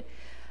neighborhood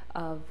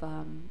of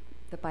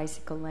the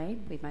bicycle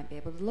lane. We might be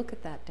able to look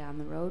at that down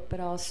the road, but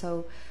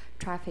also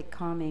traffic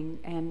calming.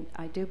 And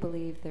I do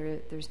believe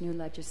there's new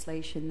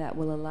legislation that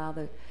will allow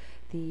the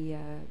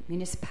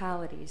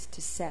municipalities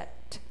to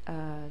set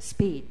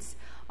speeds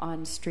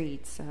on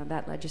streets.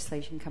 That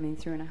legislation coming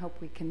through, and I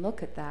hope we can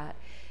look at that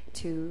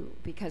too,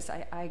 because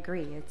I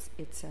agree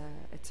it's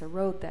a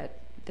road that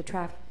the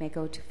traffic may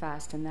go too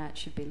fast, and that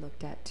should be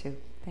looked at too.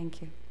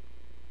 Thank you.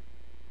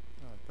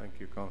 Thank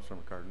you, Councillor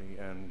McCartney.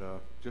 And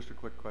just a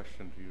quick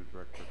question to you,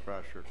 Director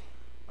Thrasher.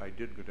 I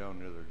did go down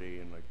the other day,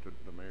 and like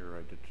the mayor,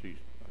 I did see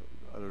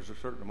there's a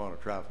certain amount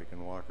of traffic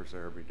and walkers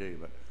there every day,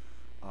 but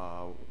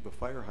the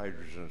fire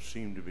hydrants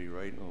seem to be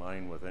right in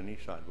line with any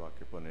sidewalk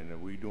you put in. Are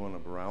we doing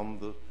them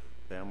around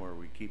them, or are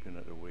we keeping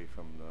it away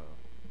from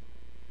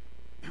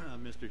the...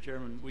 Mr.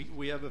 Chairman,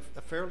 we have a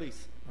fairly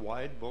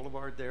wide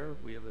boulevard there.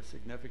 We have a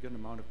significant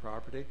amount of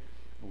property.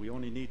 We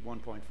only need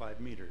 1.5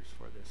 meters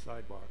for this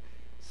sidewalk.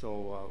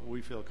 So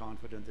we feel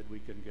confident that we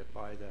can get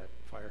by that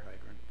fire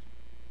hydrant.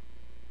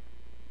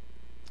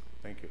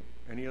 Thank you.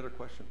 Any other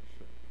questions?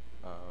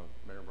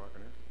 Mayor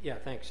Brockeneer? Yeah,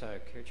 thanks,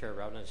 Chair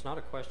Rowden. It's not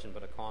a question,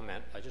 but a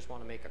comment. I just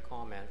want to make a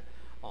comment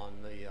on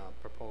the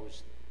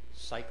proposed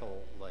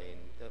cycle lane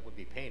that would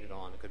be painted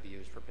on. It could be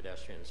used for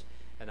pedestrians.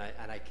 And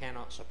I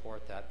cannot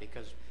support that,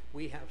 because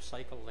we have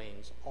cycle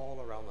lanes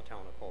all around the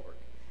town of Cobourg.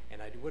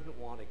 And I wouldn't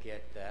want to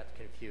get that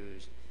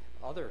confused,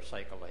 other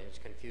cycle lanes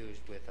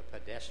confused with a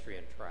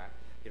pedestrian track,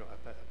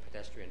 a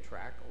pedestrian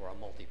track or a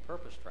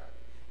multi-purpose track.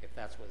 If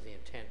that's was the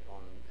intent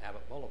on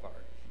Abbott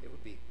Boulevard, it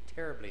would be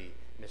terribly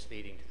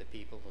misleading to the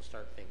people who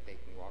start think they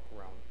can walk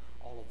around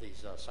all of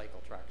these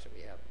cycle tracks that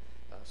we have,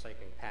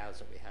 cycling paths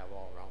that we have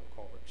all around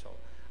Cobourg. So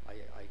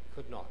I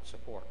could not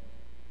support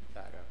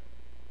that.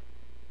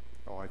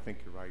 Oh, I think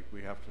you're right.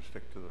 We have to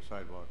stick to the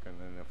sidewalk, and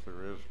then if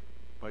there is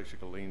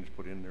bicycle lanes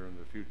put in there in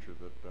the future,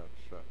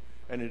 that's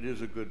and it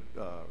is a good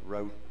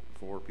route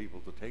for people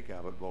to take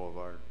Abbott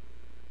Boulevard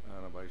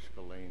on a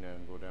bicycle lane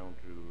and go down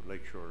to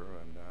Lakeshore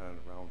and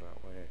around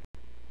that way.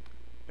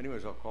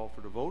 Anyways, I'll call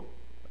for the vote.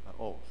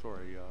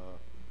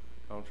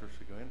 Councillor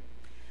Seguin.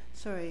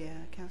 Sorry,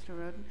 Councillor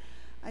Roden.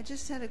 I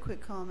just had a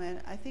quick comment.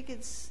 I think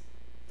it's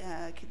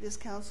this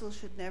council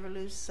should never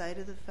lose sight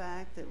of the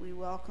fact that we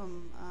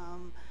welcome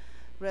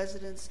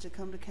residents to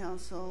come to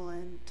council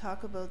and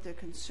talk about their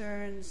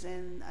concerns,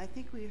 and I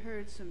think we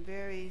heard some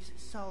very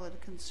solid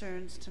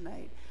concerns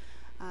tonight.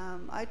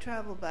 I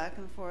travel back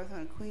and forth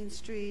on Queen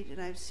Street,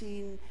 and I've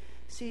seen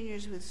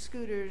seniors with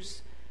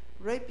scooters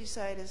right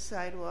beside a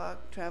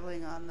sidewalk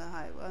traveling on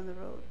the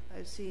road.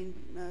 I've seen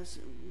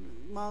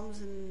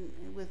moms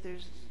with their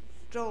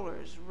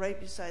strollers right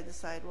beside the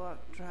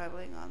sidewalk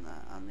traveling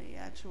on the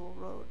actual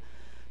road.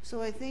 So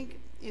I think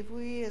if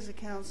we as a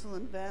council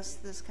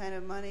invest this kind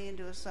of money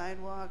into a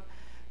sidewalk,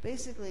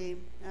 basically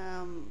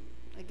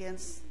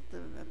against the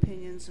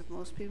opinions of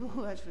most people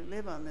who actually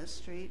live on this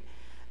street,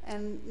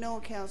 and no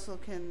council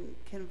can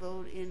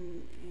vote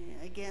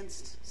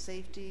against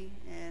safety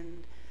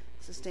and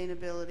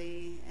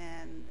sustainability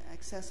and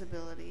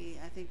accessibility.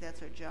 I think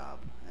that's our job,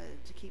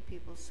 to keep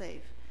people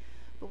safe.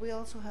 But we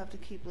also have to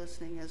keep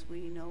listening, as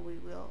we know we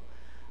will.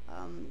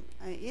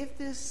 If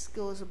this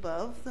goes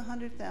above the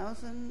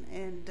 100,000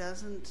 and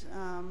doesn't,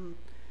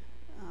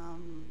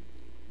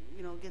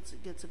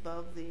 gets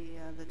above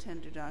the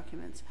tender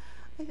documents,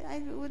 I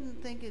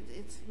wouldn't think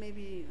it's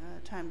maybe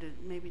time to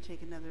maybe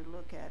take another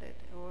look at it,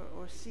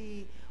 or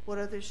see what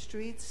other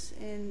streets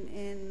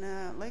in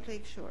like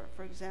Lakeshore,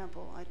 for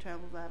example. I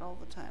travel that all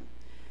the time,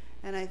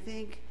 and I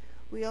think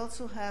we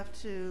also have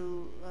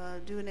to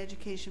do an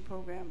education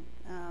program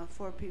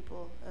for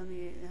people on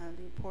the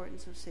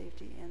importance of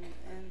safety, and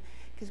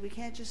because we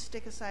can't just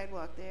stick a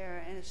sidewalk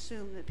there and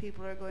assume that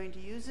people are going to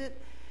use it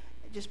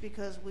just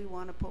because we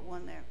want to put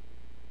one there.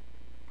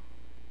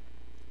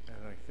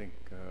 And I think,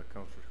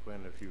 Councillor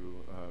Quinn, if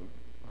you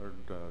heard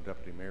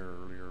Deputy Mayor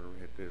earlier,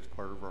 it is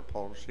part of our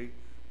policy.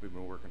 We've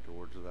been working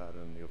towards that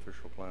in the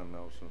official plan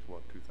now since,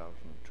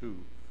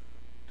 2002,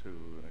 to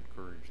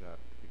encourage that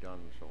to be done.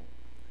 So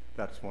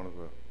that's one of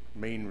the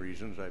main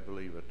reasons, I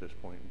believe, at this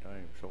point in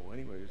time. So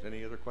anyways,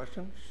 any other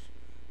questions?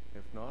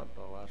 If not,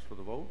 I'll ask for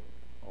the vote.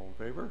 All in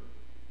favor?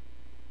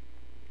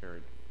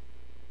 Carried.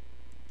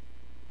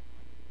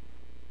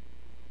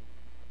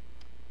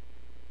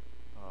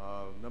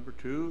 Number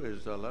 2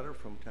 is a letter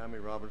from Tammy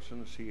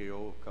Robinson,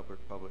 CEO of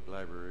Cuthbert Public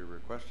Library,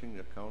 requesting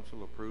that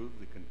Council approve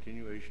the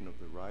continuation of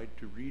the Ride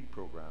to Read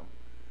program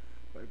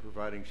by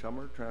providing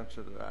summer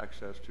transit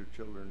access to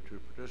children to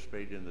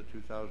participate in the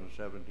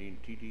 2017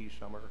 TD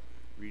Summer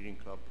Reading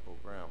Club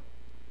program.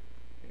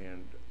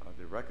 And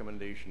the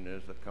recommendation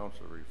is that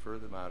Council refer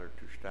the matter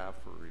to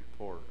staff for a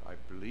report. I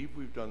believe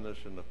we've done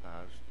this in the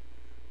past,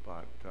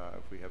 but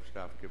if we have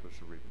staff give us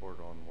a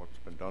report on what's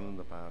been done in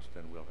the past,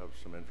 then we'll have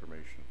some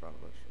information in front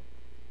of us.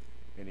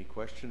 Any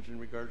questions in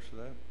regards to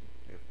that?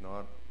 If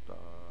not,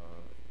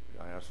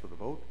 I ask for the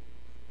vote.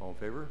 All in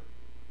favor?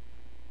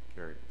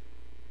 Carried.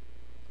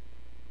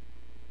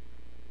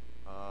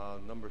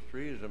 Number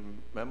 3 is a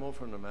memo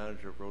from the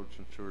Manager of Roads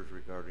and Sewers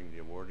regarding the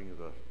awarding of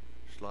the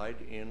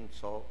slide-in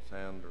salt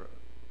sand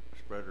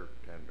spreader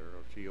tender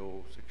of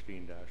CO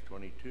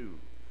 16-22.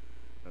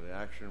 Now, the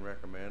action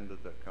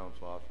recommended that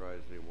Council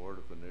authorize the award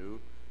of the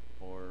new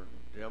or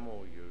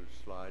demo used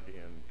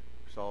slide-in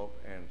salt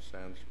and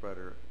sand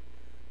spreader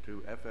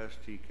to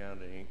FST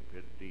Canada Inc.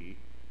 Bid D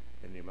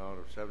in the amount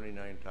of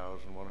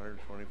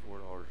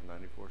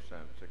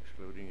 $79,124.94,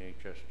 excluding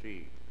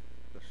HST.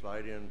 The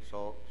slide-in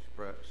salt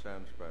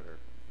sand spreader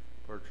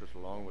purchase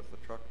along with the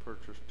truck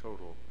purchase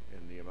total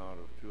in the amount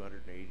of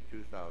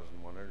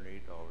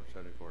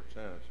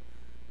 $282,108.74,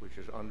 which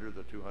is under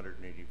the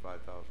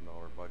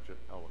 $285,000 budget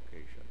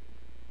allocation.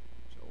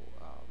 So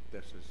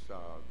this is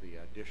the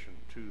addition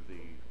to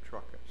the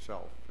truck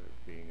itself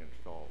being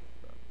installed.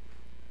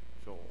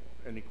 So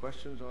any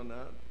questions on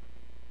that?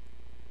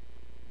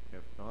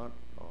 If not,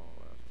 I'll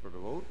ask for the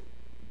vote.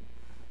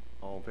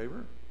 All in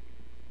favor?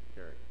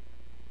 Carried.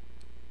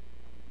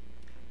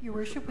 Your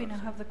Worship, we now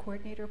have the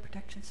Coordinator of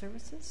Protection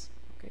Services.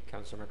 Okay,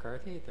 Councillor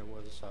McCarthy, there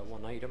was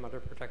one item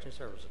under Protection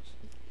Services.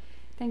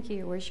 Thank you,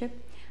 Your Worship.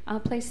 I'll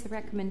place the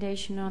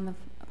recommendation on the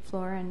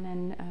floor and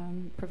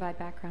then provide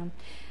background.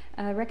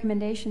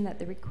 Recommendation that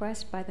the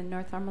request by the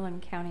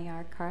Northumberland County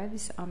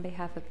Archives on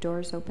behalf of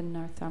Doors Open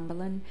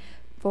Northumberland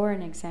for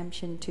an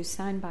exemption to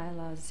sign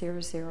bylaw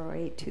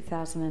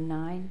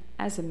 008/2009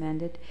 as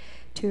amended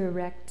to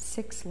erect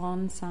 6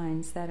 lawn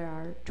signs that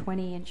are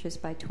 20 inches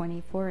by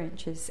 24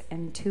 inches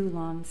and 2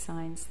 lawn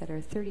signs that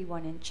are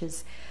 31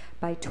 inches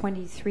by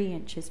 23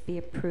 inches be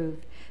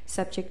approved,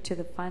 subject to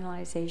the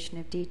finalization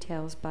of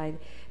details by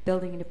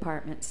building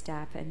department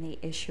staff and the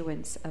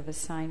issuance of a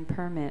sign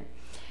permit.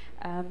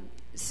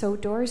 So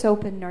Doors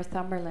Open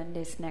Northumberland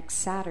is next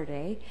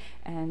Saturday,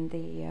 and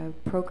the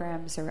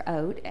programs are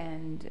out,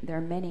 and there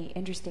are many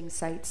interesting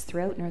sites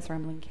throughout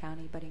Northumberland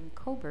County, but in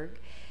Cobourg,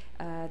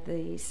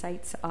 the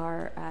sites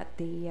are at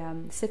the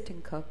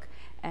Sifton Cook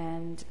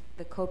and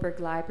the Cobourg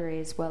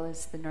Library, as well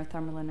as the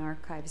Northumberland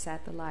Archives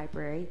at the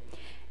library.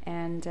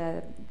 And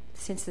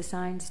since the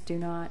signs do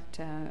not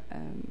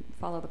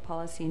follow the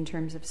policy in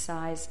terms of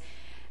size,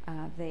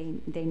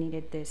 they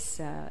needed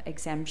this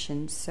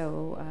exemption.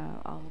 So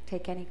I'll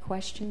take any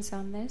questions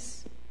on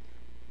this.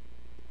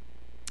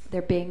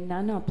 There being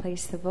none, I'll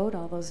place the vote.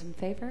 All those in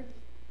favor?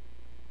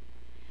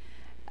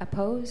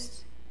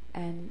 Opposed?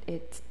 And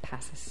it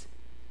passes.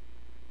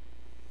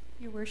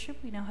 Your Worship,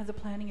 we now have the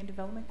Planning and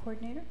Development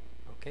Coordinator.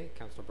 Okay,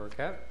 Councillor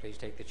Burkett, please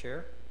take the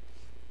chair.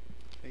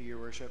 Thank you, Your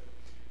Worship.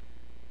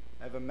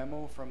 I have a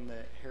memo from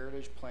the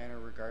Heritage Planner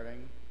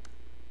regarding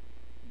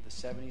the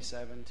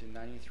 77 to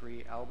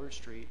 93 Albert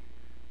Street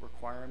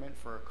requirement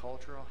for a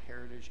cultural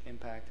heritage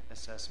impact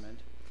assessment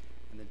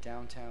and the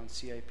downtown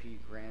CIP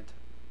grant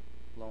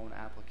loan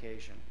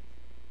application.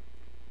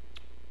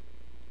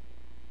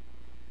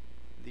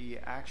 The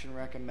action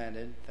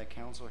recommended that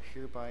Council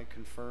hereby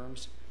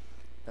confirms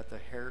that the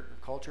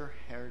culture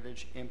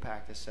heritage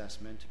impact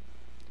assessment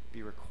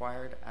be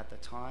required at the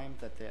time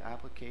that the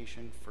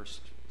application for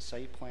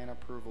site plan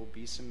approval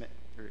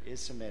is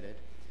submitted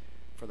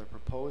for the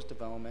proposed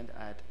development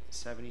at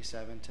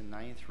 77 to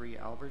 93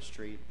 Albert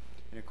Street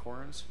in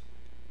accordance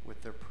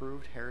with the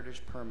approved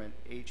heritage permit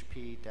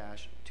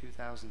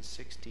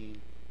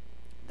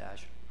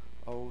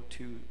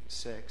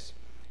HP-2016-026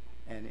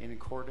 and in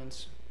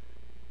accordance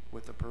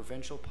with the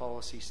provincial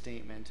policy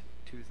statement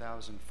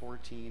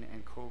 2014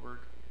 and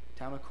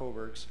Town of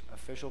Cobourg's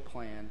official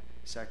plan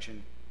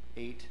section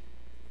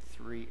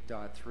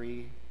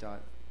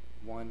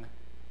 8.3.1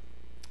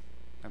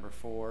 number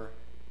 4,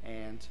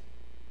 and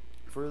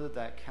further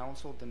that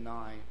Council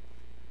deny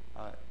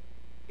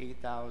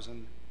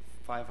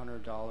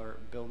 $8,500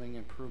 building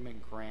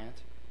improvement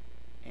grant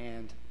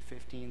and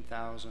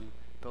 $15,000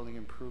 building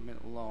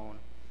improvement loan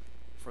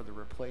for the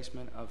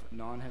replacement of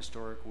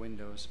non-historic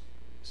windows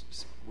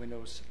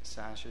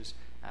sashes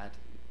at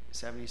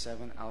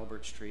 77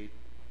 Albert Street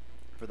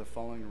for the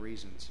following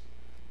reasons: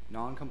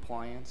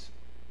 non-compliance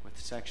with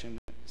section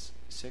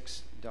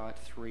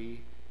 6.3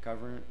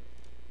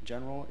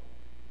 general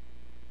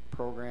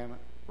program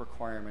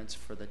requirements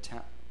for the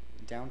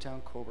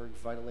Downtown Cobourg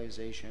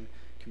Vitalization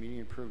Community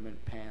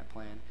Improvement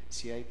Plan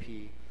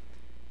CIP,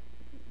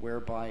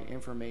 whereby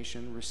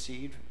information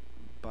received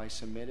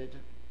submitted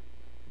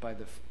by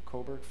the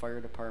Cobourg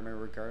Fire Department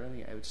regarding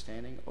the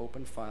outstanding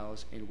open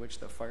files in which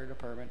the Fire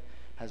Department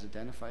has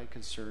identified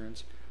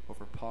concerns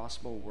over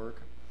possible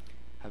work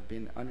have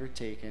been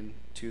undertaken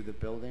to the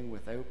building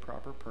without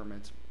proper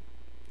permits,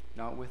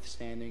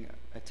 notwithstanding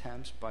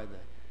attempts by the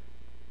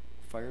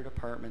Fire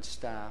Department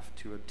staff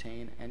to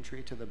obtain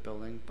entry to the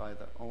building by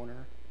the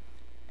owner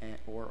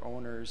or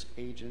owner's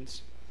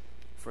agents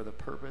for the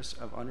purpose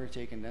of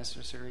undertaking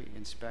necessary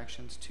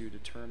inspections to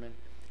determine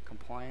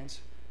compliance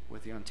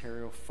with the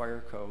Ontario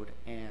Fire Code,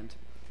 and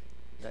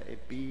that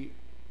it be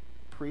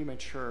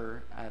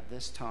premature at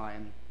this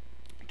time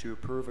to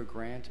approve a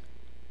grant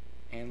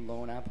and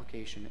loan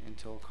application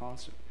until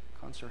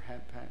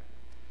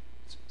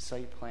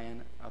site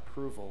plan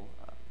approval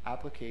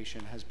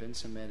application has been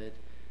submitted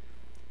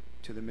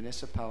to the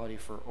municipality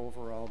for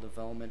overall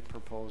development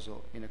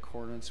proposal in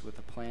accordance with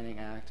the Planning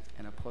Act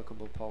and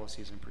applicable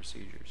policies and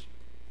procedures.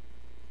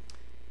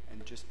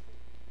 And just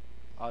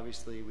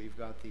obviously we've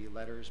got the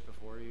letters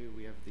before you,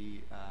 we have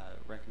the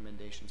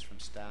recommendations from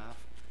staff,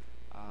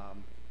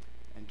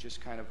 and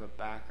just kind of a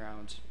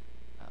background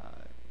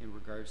in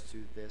regards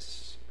to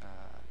this.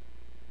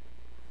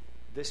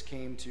 This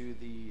came to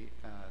the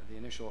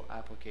initial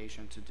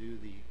application to do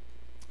the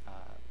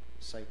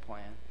site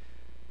plan,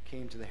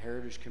 came to the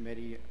Heritage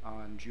Committee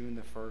on June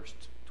the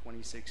 1st,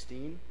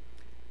 2016,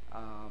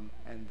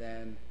 and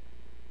then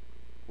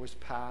was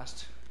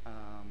passed,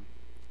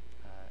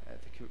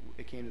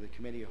 it came to the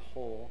Committee of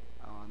Whole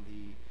on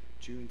the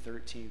June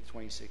 13th,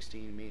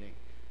 2016 meeting.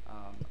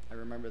 I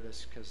remember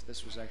this because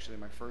this was actually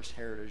my first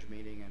Heritage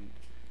meeting, and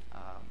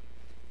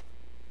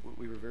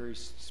we were very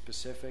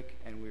specific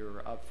and we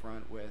were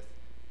upfront with,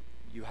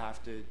 you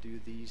have to do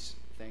these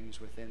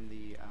things within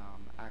the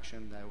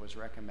action that was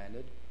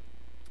recommended,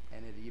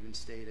 and it even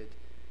stated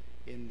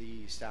in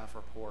the staff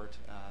report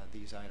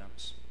these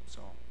items.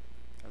 So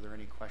are there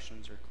any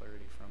questions or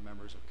clarity from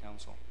members of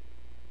council?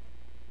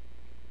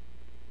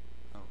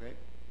 Okay,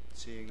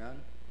 seeing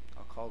none,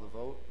 I'll call the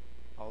vote.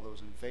 All those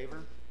in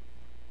favor?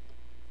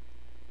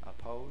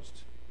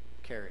 Opposed?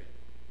 Carried.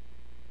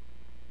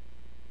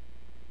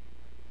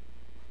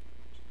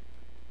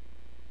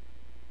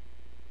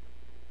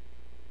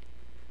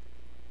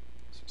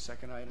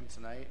 Second item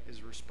tonight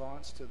is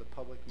response to the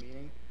public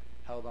meeting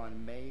held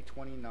on May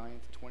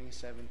 29th,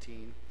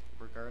 2017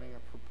 regarding a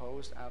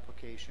proposed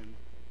application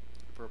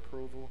for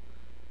approval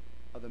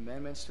of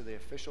amendments to the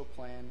official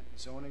plan,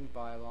 zoning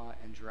bylaw,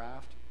 and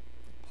draft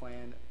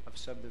plan of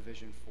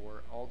subdivision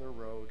for Alder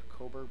Road,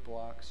 Cobourg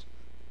Blocks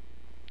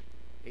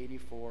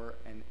 84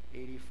 and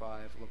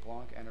 85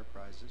 LeBlanc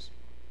Enterprises.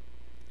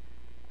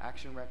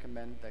 Action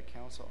recommend that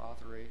council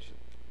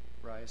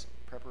authorize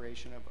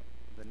preparation of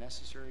the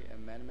necessary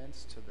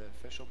amendments to the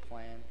official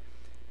plan,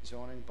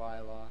 zoning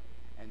bylaw,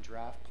 and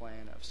draft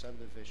plan of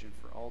subdivision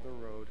for Alder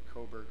Road,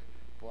 Cobourg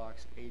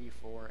Blocks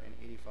 84 and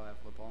 85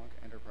 LeBlanc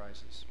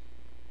Enterprises.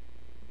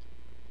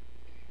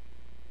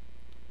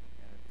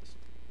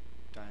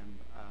 time.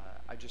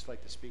 I'd just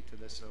like to speak to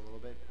this a little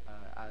bit,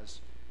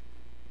 as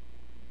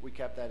we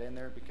kept that in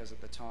there because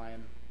at the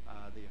time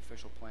the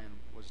official plan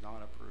was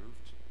not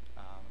approved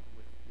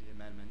with the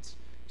amendments,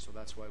 so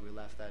that's why we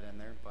left that in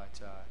there.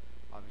 But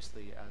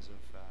obviously, as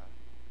of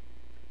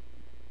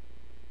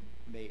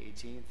May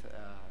 18th,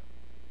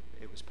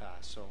 it was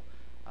passed. So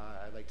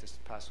I'd like to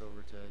pass it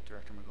over to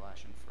Director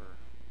McGlashan for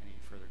any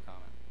further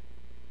comment.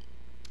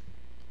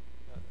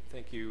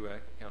 Thank you,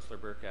 Councillor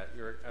Burkett.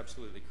 You're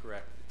absolutely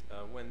correct.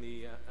 When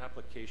the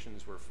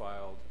applications were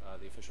filed,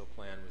 the official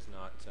plan was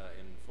not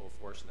in full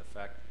force and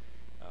effect,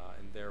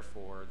 and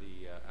therefore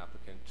the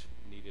applicant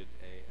needed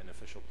an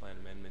official plan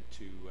amendment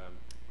to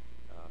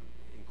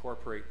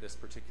incorporate this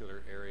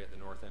particular area at the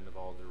north end of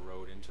Alder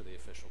Road into the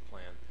official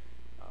plan.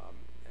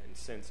 And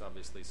since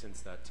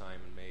that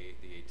time, in May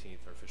the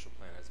 18th, our official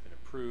plan has been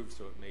approved,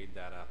 so it made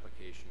that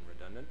application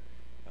redundant.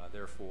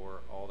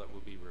 Therefore, all that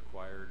will be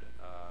required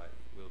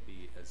will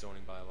be a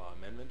zoning bylaw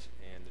amendment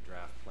and the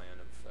draft plan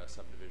of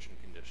subdivision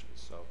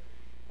conditions. So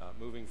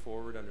moving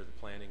forward under the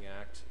Planning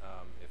Act,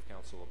 if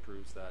Council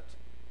approves that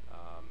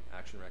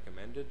action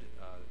recommended,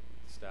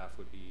 staff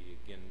would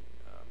begin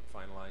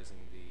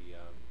finalizing the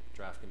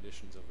draft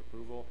conditions of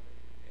approval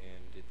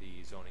and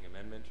the zoning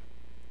amendment.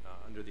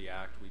 Under the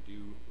Act, we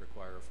do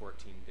require a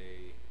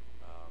 14-day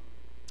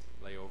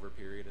layover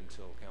period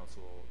until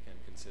Council can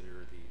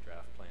consider the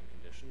draft plan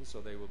conditions,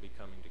 so they will be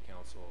coming to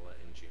Council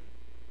in June.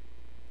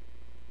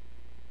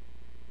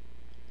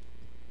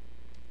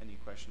 Any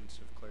questions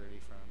of clarity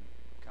from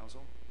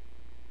Council?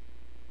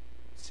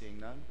 Seeing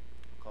none,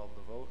 call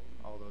the vote.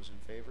 All those in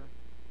favor?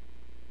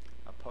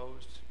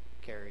 Opposed?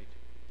 Carried.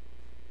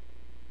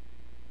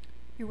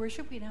 Your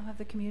Worship, we now have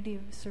the Community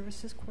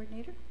Services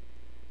Coordinator.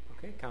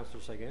 Okay,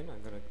 Councillor Seguin,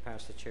 I'm going to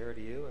pass the chair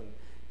to you, and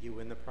you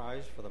win the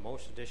prize for the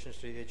most additions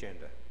to the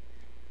agenda.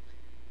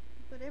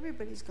 But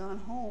everybody's gone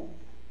home.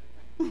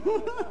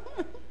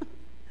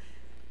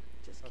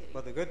 Just kidding.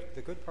 But the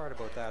good part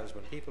about that is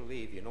when people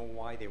leave, you know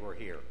why they were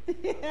here.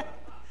 Yeah.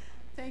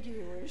 Thank you,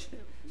 Your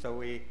Worship. So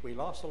we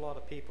lost a lot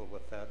of people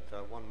with that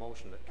one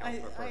motion that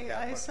Councillor Burkett put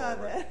I saw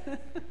forward.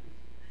 that. I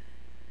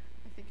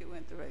think it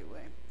went the right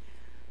way.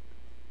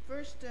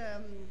 First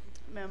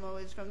memo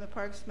is from the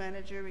Parks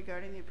Manager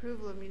regarding the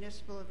approval of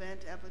municipal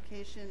event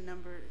application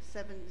number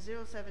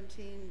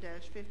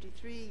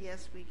 017-53,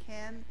 Yes We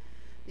Can.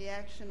 The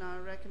action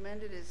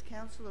recommended is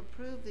Council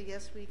approve the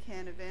Yes We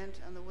Can event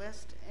on the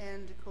West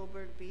End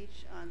Cobourg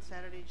Beach on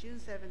Saturday, June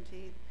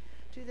 17th,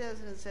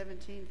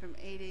 2017 from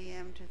 8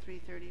 a.m. to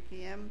 3:30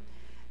 p.m.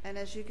 And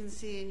as you can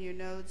see in your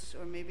notes,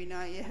 or maybe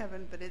not, you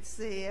haven't, but it's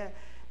a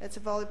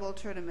volleyball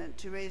tournament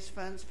to raise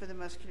funds for the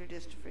muscular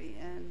dystrophy,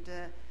 and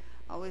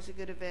always a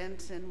good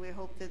event. And we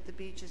hope that the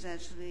beach is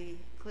actually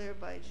clear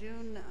by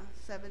June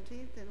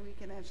 17th, and we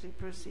can actually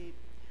proceed.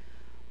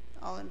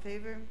 All in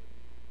favor?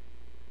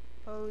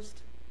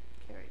 Opposed?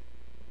 Carried.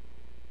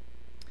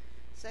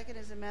 Second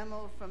is a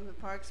memo from the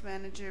Parks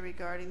Manager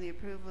regarding the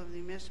approval of the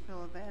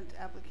municipal event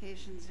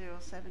application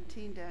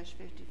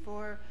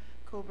 017-54,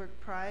 Cobourg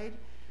Pride.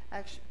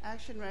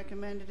 Action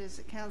recommended is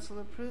that Council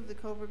approve the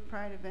Cobourg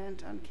Pride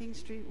event on King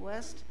Street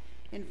West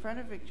in front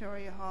of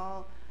Victoria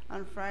Hall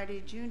on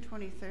Friday, June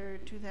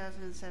 23rd,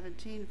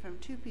 2017 from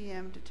 2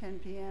 p.m. to 10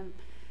 p.m.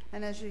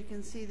 And as you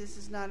can see, this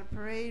is not a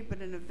parade but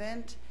an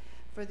event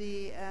for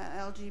the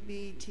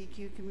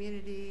LGBTQ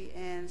community,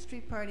 and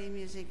street party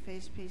music,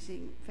 face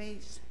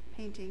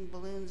painting,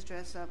 balloons,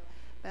 dress up,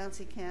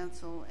 bouncy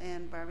council,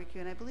 and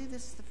barbecue. And I believe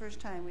this is the first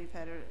time we've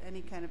had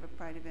any kind of a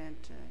Pride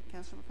event.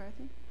 Councillor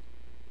McCarthy?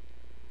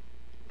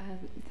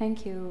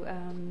 Thank you,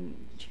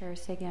 Chair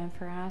Seguin,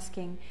 for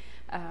asking.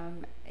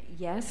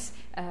 Yes,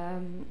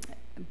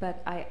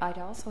 but I'd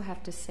also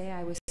have to say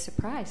I was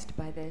surprised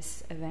by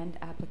this event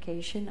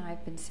application.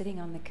 I've been sitting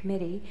on the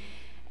committee,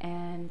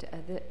 and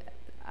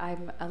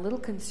I'm a little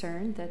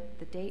concerned that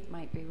the date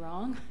might be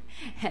wrong,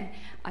 and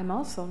I'm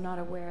also not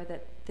aware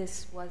that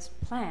this was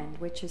planned,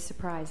 which is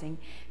surprising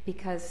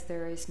because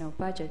there is no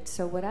budget.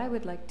 So what I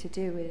would like to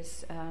do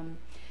is,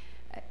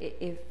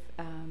 if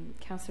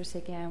Councillor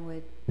Seguin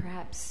would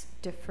perhaps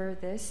defer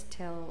this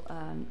till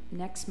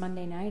next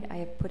Monday night. I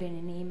have put in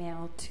an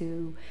email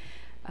to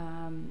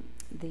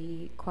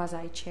the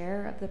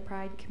quasi-chair of the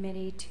Pride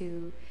Committee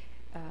to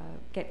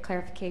get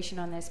clarification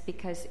on this,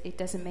 because it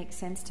doesn't make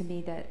sense to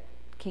me that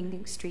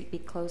King Street be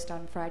closed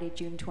on Friday,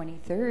 June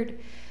 23rd,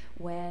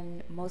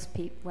 when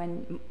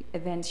when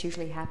events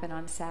usually happen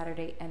on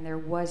Saturday, and there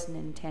was an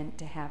intent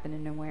to have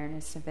an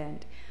awareness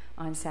event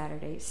on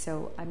Saturday.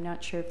 So I'm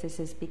not sure if this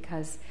is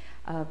because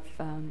of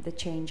the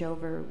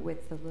changeover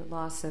with the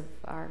loss of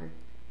our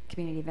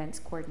community events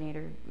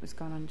coordinator, who's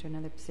gone on to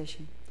another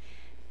position.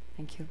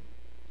 Thank you.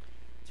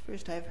 It's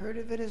first I've heard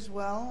of it as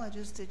well.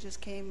 It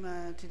just came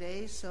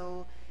today,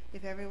 so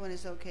if everyone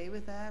is okay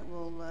with that,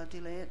 we'll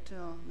delay it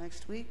till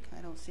next week.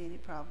 I don't see any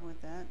problem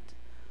with that.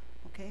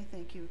 Okay,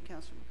 thank you,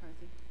 Councillor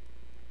McCarthy.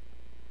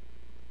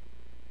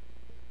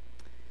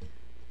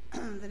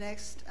 The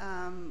next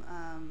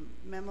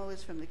memo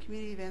is from the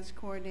Community Events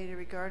Coordinator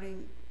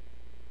regarding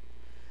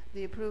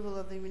the approval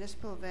of the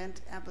municipal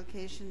event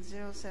application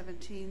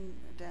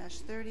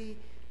 017-30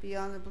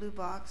 Beyond the Blue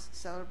Box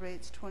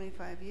celebrates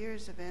 25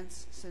 years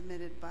events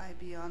submitted by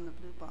Beyond the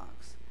Blue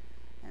Box.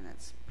 And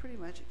that's pretty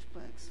much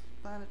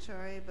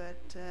explanatory,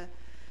 but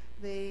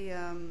they're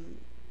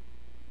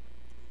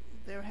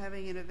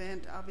having an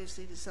event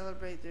obviously to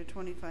celebrate their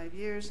 25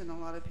 years, and a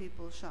lot of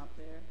people shop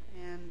there.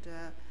 And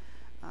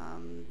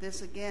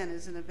this again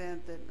is an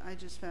event that I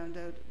just found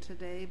out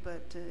today,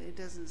 but it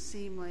doesn't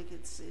seem like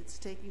it's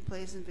taking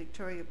place in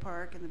Victoria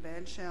Park in the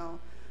Bandshell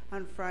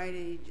on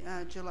Friday,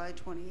 July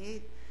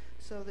 28th.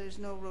 So there's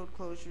no road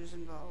closures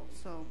involved.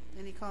 So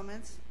any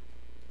comments,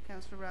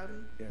 Councillor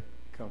Rowden? Yeah,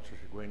 Councillor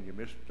Seguin, you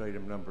missed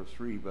item number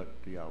 3, but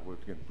yeah, we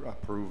can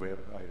approve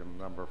item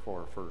number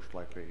 4 first.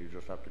 Likely, you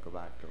just have to go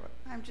back to it.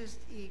 I'm just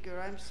eager.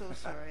 I'm so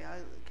sorry.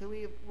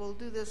 We'll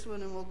do this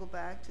one and we'll go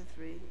back to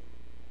 3.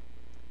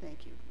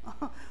 Thank you.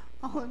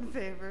 All in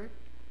favor?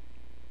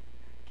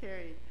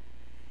 Carried.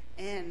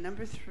 And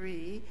number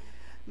 3,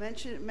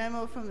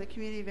 memo from the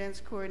Community Events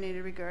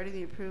Coordinator regarding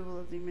the approval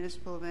of the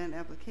municipal event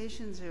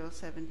application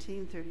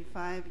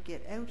 01735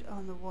 Get Out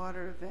on the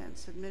Water event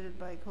submitted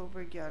by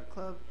Coburg Yacht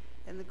Club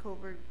and the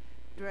Coburg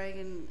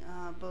Dragon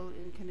Boat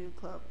and Canoe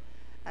Club.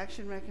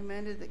 Action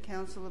recommended that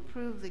Council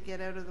approve the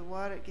Get Out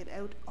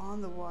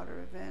on the Water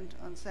event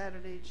on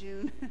Saturday,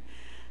 June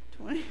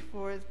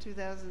 24th,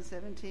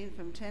 2017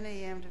 from 10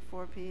 a.m. to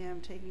 4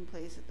 p.m. taking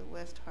place at the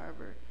West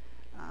Harbour,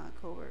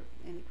 Coburg.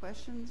 Any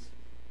questions?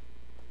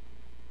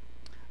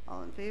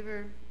 All in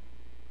favor?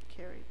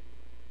 Carried.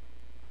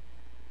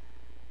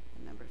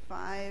 And number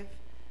 5,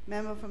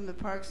 memo from the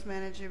Parks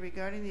Manager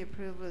regarding the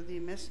approval of the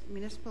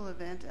municipal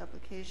event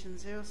application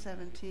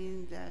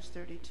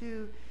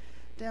 017-32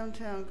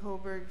 Downtown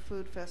Coburg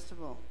Food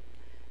Festival.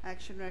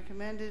 Action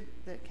recommended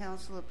that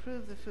Council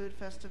approve the food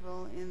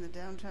festival in the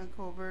Downtown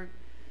Coburg,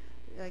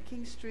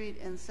 King Street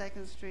and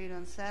 2nd Street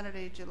on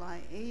Saturday,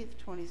 July 8th,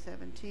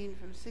 2017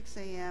 from 6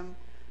 a.m.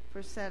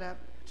 for setup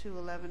to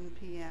 11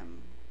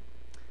 p.m.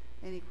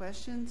 Any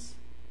questions?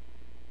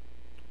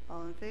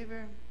 All in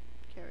favor?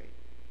 Carried.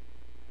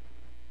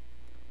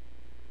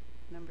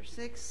 Number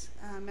 6,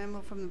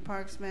 memo from the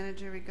Parks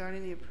Manager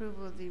regarding the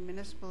approval of the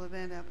municipal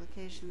event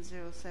application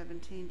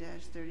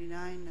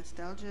 017-39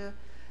 Nostalgia,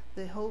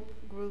 the Hope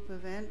Group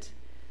event.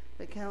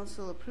 The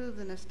Council approved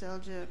the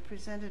Nostalgia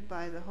presented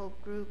by the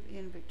Hope Group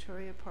in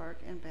Victoria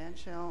Park and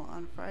Bandshell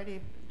on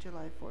Friday,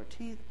 July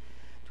 14th,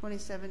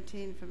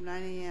 2017 from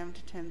 9 a.m.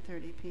 to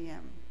 10:30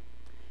 p.m.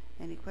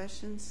 Any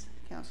questions?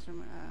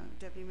 Councillor,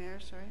 Deputy Mayor,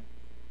 sorry.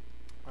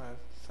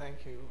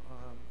 Thank you.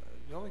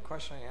 The only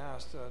question I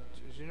asked, do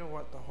you know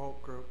what the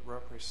Hope Group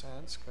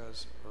represents? Or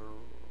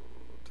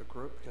the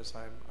group? Because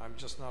I'm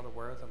just not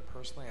aware of them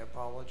personally. I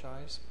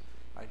apologize.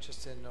 I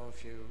just didn't know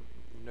if you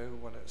knew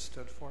what it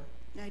stood for.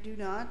 I do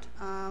not.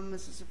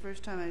 This is the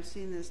first time I've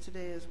seen this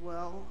today as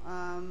well.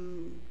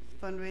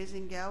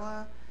 Fundraising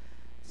gala,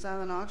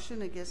 silent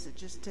auction. I guess it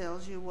just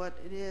tells you what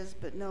it is,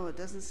 but no, it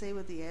doesn't say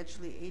what the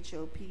actually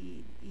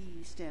HOPE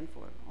stand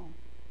for. Oh,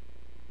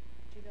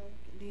 do you know,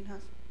 Dean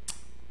Huss?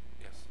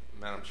 Yes,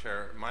 Madam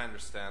Chair. My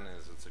understanding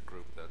is it's a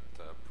group that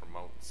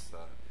promotes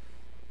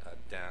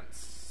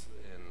dance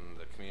in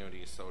the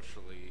community,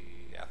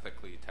 socially,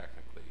 ethically,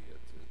 technically.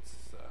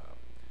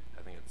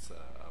 I think it's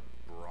a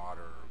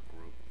broader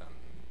group than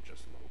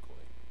just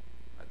locally.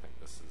 I think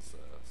this is a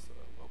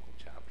local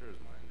chapter, is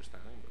my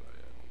understanding, but I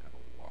don't have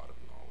a lot of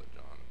knowledge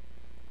on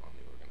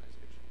the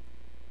organization.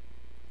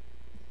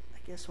 I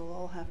guess we'll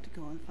all have to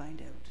go and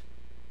find out.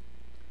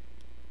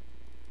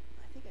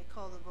 I think I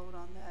called the vote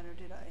on that, or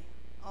did I?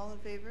 All in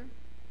favor?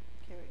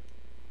 Carried.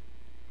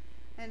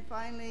 And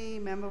finally,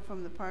 memo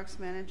from the Parks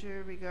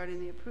Manager regarding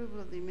the approval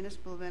of the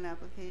municipal event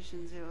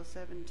application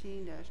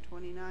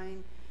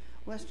 017-29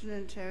 Western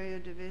Ontario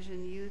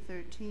Division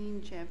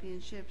U13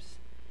 Championships.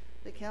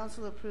 The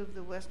Council approved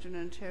the Western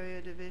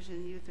Ontario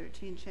Division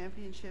U13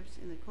 Championships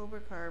in the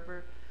Coburg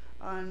Harbour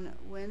on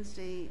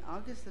Wednesday,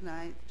 August the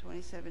 9th,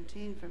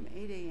 2017 from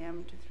 8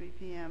 a.m. to 3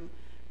 p.m.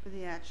 for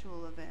the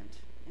actual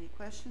event. Any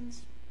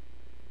questions?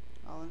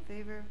 All in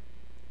favor?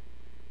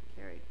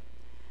 Carried.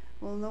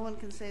 Well, no one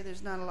can say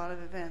there's not a lot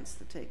of events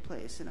that take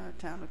place in our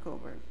town of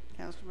Coburg.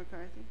 Councillor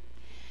McCarthy?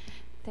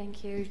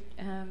 Thank you,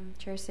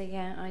 Chair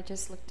Seguin. I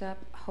just looked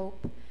up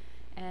HOPE,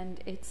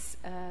 and it's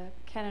a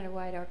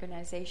Canada-wide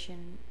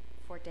organization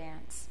for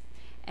dance,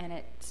 and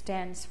it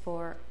stands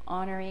for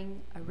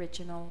Honoring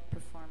Original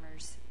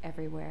Performers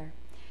Everywhere,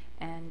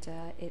 and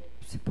it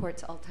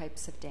supports all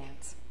types of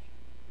dance.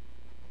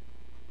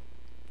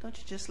 Don't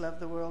you just love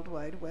the World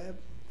Wide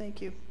Web?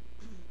 Thank you.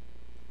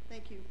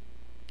 Thank you.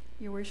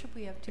 Your Worship,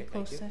 we have 2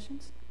 closed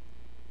sessions.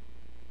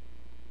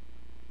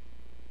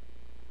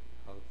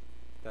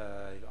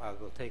 I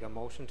will take a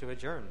motion to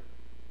adjourn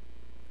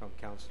from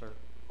Councillor.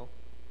 Oh,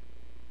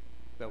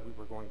 but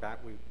we're going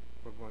back.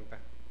 We're going back.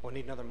 Oh,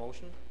 need another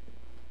motion?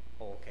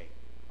 Oh, okay.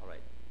 All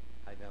right.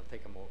 I'll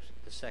take a motion.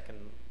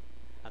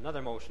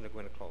 Another motion to go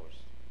into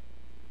close.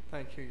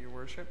 Thank you, Your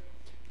Worship.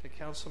 The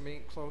Council meet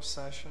in closed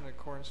session in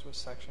accordance with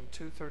Section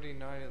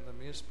 239 of the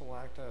Municipal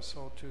Act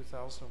SO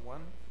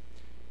 2001.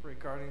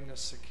 regarding the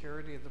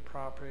security of the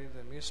property of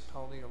the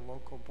municipality or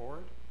local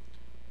board,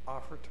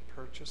 offer to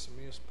purchase of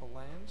municipal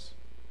lands,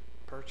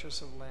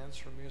 purchase of lands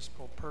for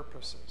municipal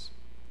purposes,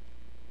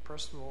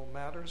 personal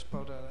matters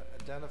about an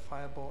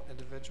identifiable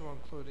individual,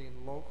 including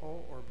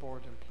local or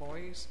board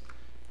employees,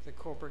 the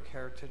Cobourg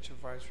Heritage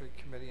Advisory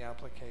Committee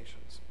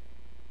applications.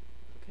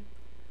 Okay.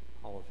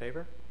 All in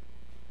favor?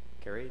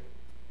 Carried.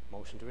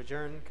 Motion to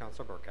adjourn.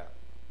 Councillor Burkett.